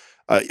structure,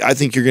 I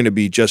think you're going to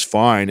be just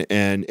fine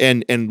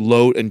and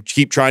load and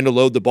keep trying to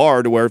load the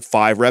bar to where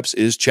 5 reps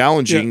is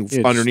challenging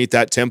underneath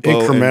that tempo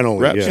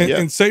incrementally. Reps.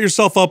 And set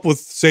yourself up with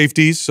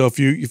safeties. So if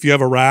you have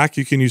a rack,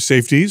 you can use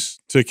safeties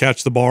to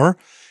catch the bar.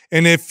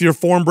 And if your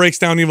form breaks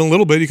down even a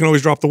little bit, you can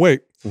always drop the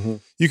weight. Mm-hmm.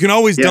 You can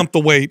always dump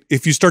the weight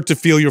if you start to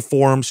feel your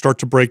form start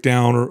to break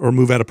down or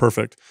move out of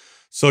perfect.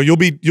 So you'll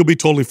be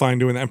totally fine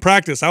doing that. And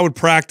practice. I would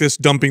practice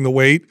dumping the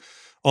weight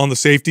on the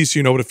safety so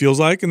you know what it feels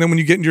like. And then when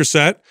you get into your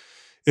set,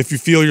 If you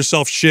feel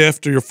yourself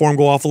shift or your form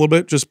go off a little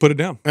bit, just put it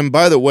down. And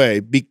by the way,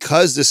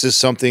 because this is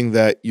something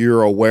that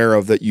you're aware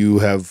of that you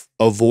have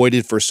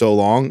avoided for so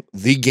long,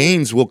 the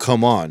gains will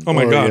come on. Oh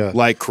my God.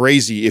 Like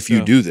crazy if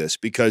you do this,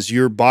 because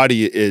your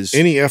body is...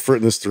 Any effort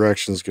in this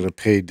direction is going to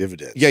pay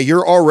dividends. Yeah,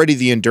 you're already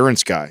the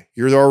endurance guy.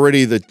 You're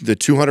already the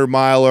 200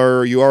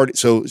 miler. You already...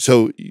 So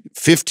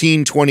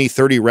 15, 20,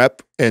 30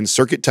 rep and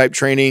circuit type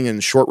training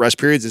and short rest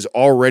periods is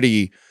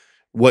already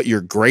what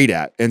you're great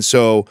at. And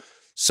so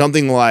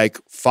something like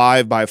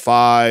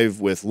 5x5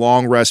 with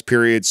long rest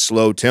periods,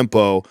 slow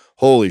tempo,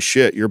 holy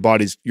shit, your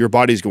body's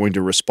going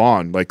to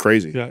respond like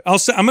crazy. Yeah,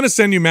 I'm going to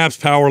send you MAPS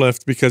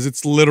Powerlift because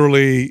it's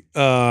literally,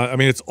 I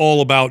mean, it's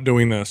all about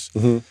doing this,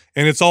 and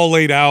it's all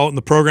laid out, and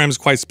the program is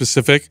quite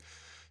specific.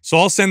 So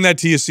I'll send that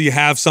to you so you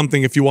have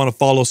something if you want to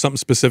follow something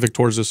specific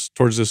towards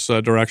this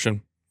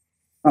direction.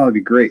 Oh, that'd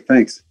be great.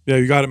 Thanks. Yeah,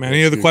 you got it, man.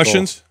 Any other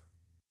questions?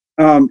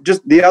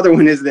 Just the other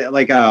one is that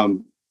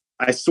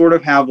I sort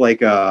of have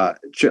like a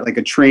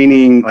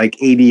training like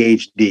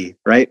ADHD,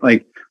 right?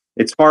 Like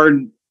it's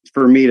hard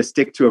for me to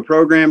stick to a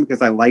program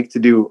because I like to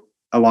do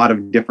a lot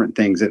of different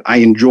things and I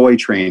enjoy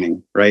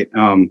training, right?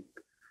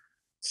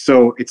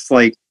 So it's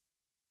like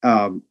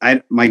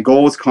my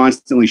goals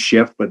constantly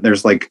shift, but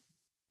there's like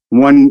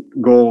one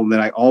goal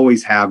that I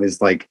always have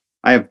is like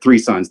I have 3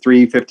 sons,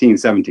 3, 15,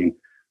 17,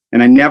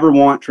 and I never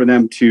want for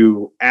them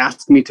to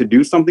ask me to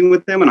do something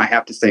with them and I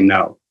have to say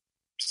no.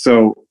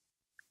 So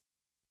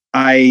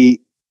I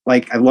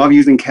love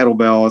using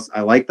kettlebells.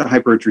 I like the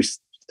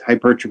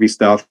hypertrophy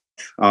stuff.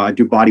 I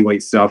do body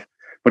weight stuff,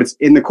 but it's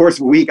in the course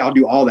of a week, I'll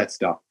do all that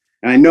stuff.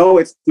 And I know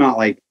it's not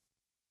like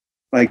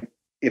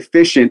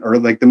efficient or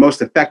like the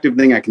most effective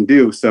thing I can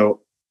do.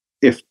 So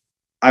if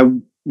I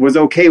was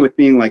okay with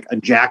being like a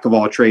jack of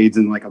all trades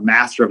and like a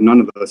master of none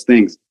of those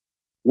things,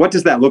 what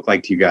does that look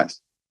like to you guys?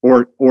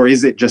 Or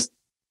is it just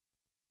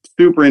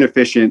super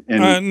inefficient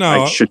and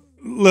no. I should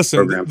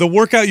listen, the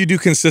workout you do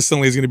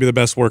consistently is going to be the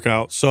best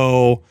workout.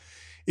 So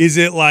is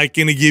it like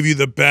going to give you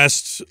the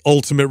best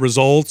ultimate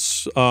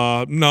results?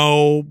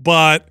 No,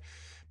 but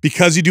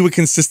because you do it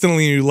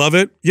consistently and you love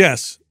it,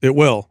 yes, it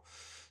will.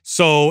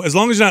 So as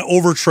long as you're not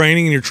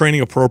overtraining and you're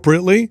training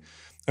appropriately,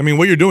 I mean,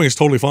 what you're doing is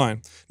totally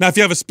fine. Now, if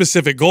you have a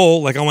specific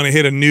goal, like I want to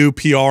hit a new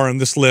PR in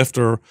this lift,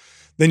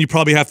 then you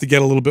probably have to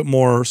get a little bit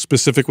more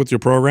specific with your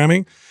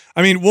programming.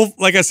 I mean,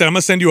 like I said, I'm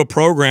going to send you a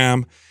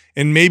program.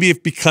 And maybe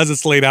if because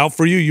it's laid out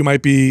for you, you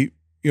might be,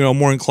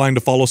 more inclined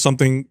to follow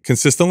something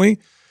consistently.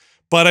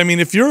 But I mean,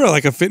 if you're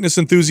like a fitness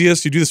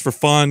enthusiast, you do this for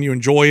fun, you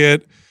enjoy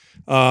it,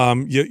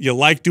 you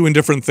like doing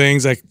different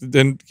things,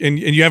 and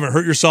you haven't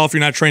hurt yourself, you're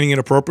not training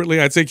inappropriately,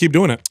 I'd say keep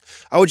doing it.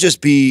 I would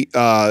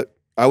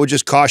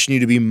just caution you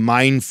to be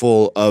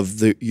mindful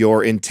of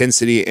your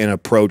intensity and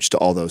approach to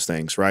all those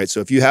things, right? So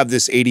if you have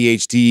this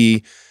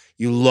ADHD,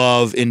 you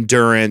love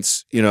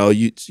endurance,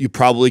 you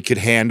probably could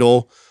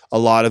handle a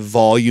lot of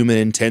volume and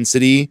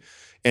intensity.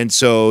 And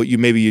so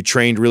you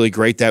trained really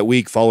great that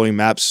week following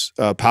MAPS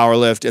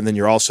Powerlift, and then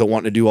you're also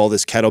wanting to do all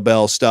this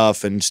kettlebell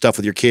stuff and stuff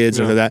with your kids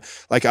and that.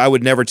 Like I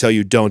would never tell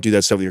you don't do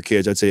that stuff with your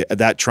kids. I'd say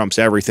that trumps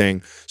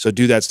everything. So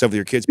do that stuff with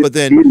your kids, but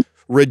then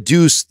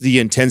reduce the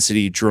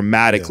intensity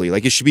dramatically. Yeah.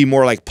 Like it should be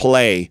more like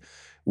play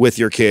with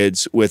your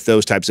kids with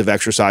those types of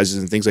exercises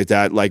and things like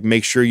that. Like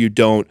make sure you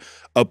don't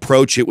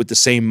approach it with the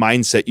same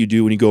mindset you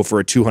do when you go for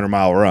a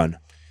 200-mile run.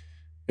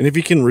 And if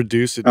you can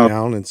reduce it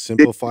down and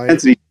simplify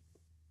it.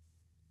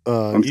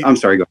 I'm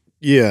sorry, go.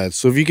 Yeah.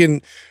 So if you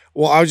can,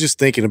 well, I was just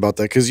thinking about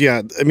that because,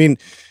 yeah, I mean,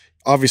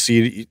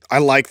 obviously I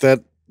like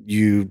that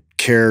you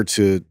care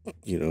to,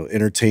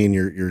 entertain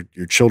your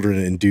children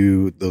and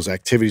do those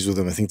activities with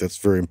them. I think that's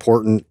very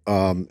important.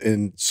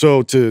 And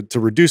so to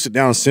reduce it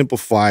down and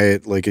simplify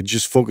it, like it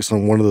just focus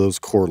on one of those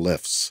core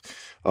lifts.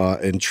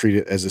 And treat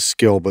it as a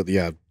skill, but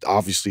yeah,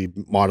 obviously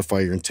modify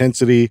your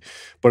intensity,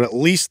 but at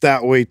least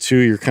that way too,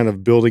 you're kind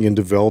of building and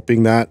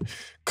developing that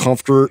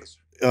comfort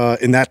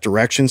in that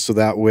direction. So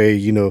that way,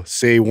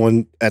 say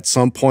at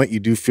some point you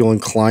do feel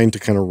inclined to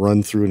kind of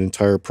run through an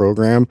entire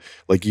program,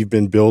 like you've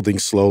been building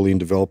slowly and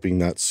developing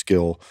that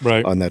skill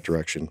on that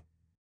direction.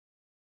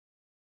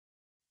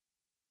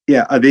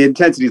 Yeah, the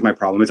intensity is my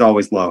problem. It's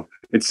always low.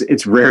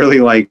 It's rarely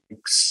like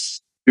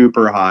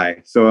super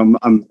high. So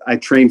I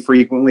train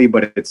frequently,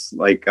 but it's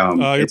like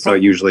it's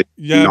usually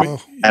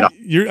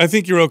I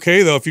think you're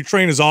okay though. If you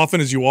train as often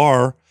as you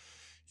are,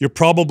 you're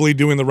probably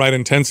doing the right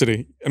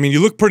intensity. I mean, you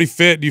look pretty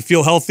fit. Do you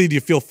feel healthy? Do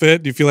you feel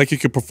fit? Do you feel like you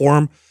could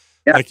perform?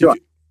 Yeah, like sure.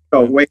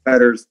 So way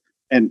better.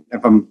 And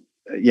if I'm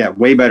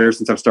way better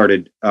since I've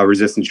started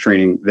resistance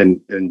training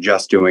than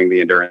just doing the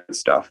endurance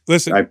stuff.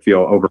 Listen, I feel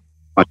over.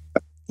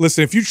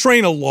 Listen, if you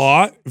train a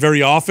lot,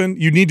 very often,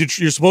 you're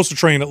supposed to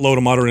train at low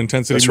to moderate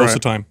intensity most of the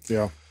time.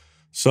 Yeah.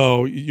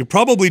 So you're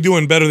probably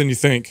doing better than you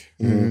think.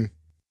 Mm-hmm.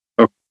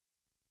 Okay.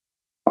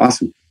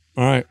 Awesome.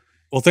 All right.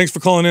 Well, thanks for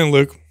calling in,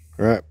 Luke.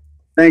 All right.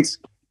 Thanks,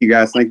 you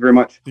guys. Thank you very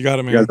much. You got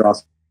it, man. You guys are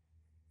awesome.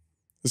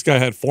 This guy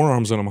had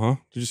forearms in him, huh?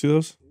 Did you see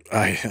those?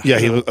 Yeah,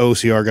 he was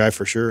OCR guy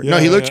for sure. Yeah, no,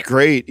 he looked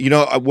great.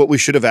 What we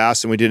should have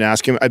asked and we didn't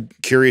ask him, I'm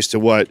curious to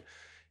what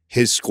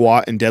his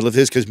squat and deadlift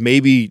is, because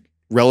maybe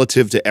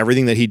relative to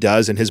everything that he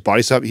does and his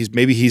body stuff,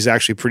 he's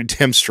actually pretty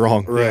damn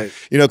strong. Right.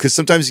 You know, because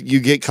sometimes you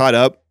get caught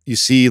up. You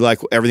see like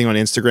everything on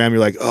Instagram. You're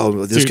like,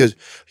 oh, this because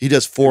he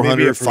does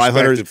 400,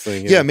 500.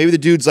 Thing, yeah, maybe the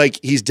dude's like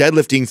he's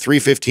deadlifting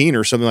 315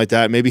 or something like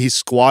that. Maybe he's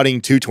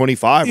squatting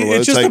 225. Or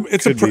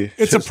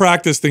it's a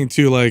practice thing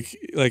too. Like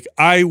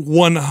I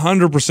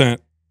 100%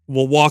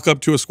 will walk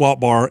up to a squat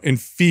bar and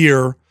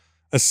fear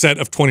a set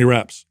of 20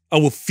 reps. I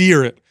will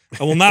fear it.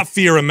 I will not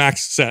fear a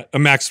max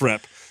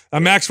rep. A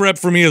max rep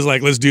for me is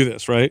like, let's do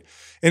this, right?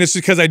 And it's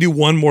because I do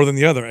one more than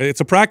the other.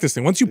 It's a practice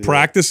thing. Once you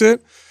practice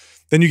it,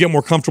 then you get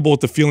more comfortable with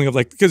the feeling of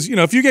like, because, you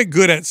know, if you get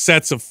good at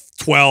sets of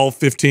 12,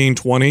 15,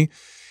 20,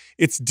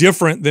 it's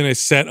different than a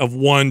set of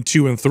 1,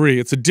 2, and 3.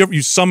 It's a different,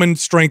 you summon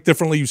strength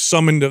differently. You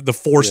summon the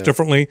force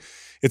differently.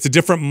 It's a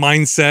different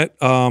mindset.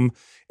 And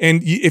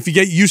if you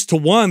get used to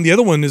one, the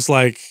other one is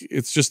like,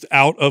 it's just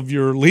out of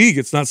your league.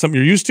 It's not something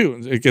you're used to.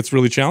 It gets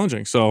really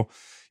challenging. So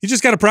you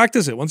just got to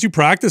practice it. Once you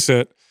practice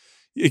it,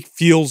 it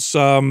feels,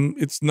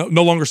 it's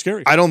no longer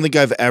scary. I don't think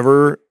I've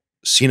ever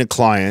seen a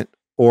client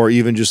or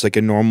even just like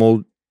a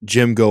normal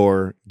gym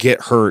goer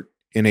get hurt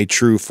in a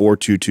true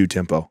 4-2-2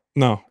 tempo.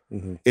 No.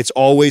 It's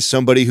always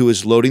somebody who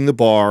is loading the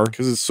bar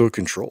because it's so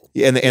controlled.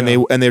 And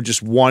they're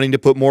just wanting to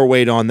put more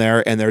weight on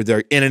there, and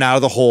they're in and out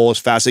of the hole as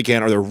fast as they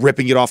can, or they're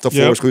ripping it off the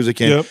floor as quick as they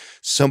can.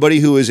 Somebody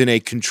who is in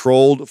a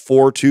controlled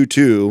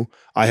 4-2-2,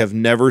 I have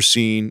never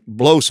seen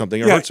blow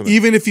something or hurt something.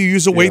 Even if you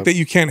use a weight that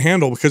you can't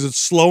handle because it's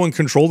slow and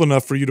controlled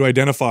enough for you to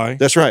identify.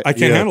 That's right. I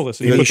can't handle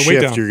this. You put the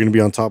weight down. You're going to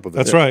be on top of it.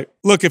 That's right.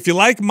 Look, if you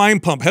like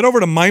Mind Pump, head over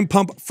to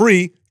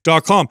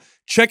mindpumpfree.com.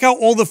 Check out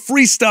all the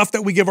free stuff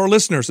that we give our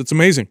listeners. It's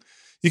amazing.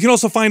 You can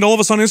also find all of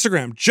us on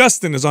Instagram.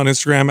 Justin is on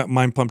Instagram at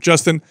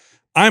mindpumpjustin.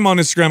 I'm on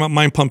Instagram at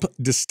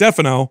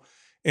mindpumpdestefano.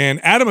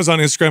 And Adam is on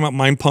Instagram at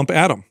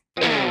mindpumpadam.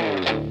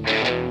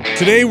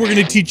 Today, we're going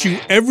to teach you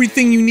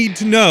everything you need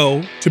to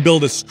know to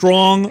build a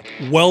strong,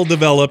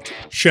 well-developed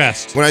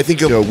chest. When I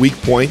think of weak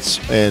points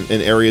and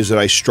areas that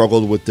I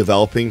struggled with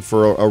developing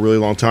for a really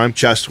long time,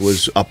 chest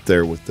was up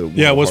there with the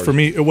it was for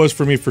me. It was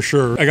for me for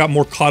sure. I got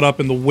more caught up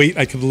in the weight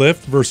I could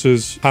lift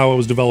versus how I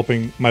was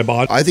developing my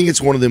body. I think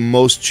it's one of the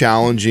most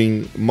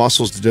challenging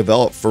muscles to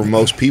develop for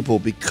most people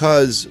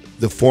because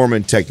the form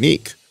and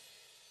technique.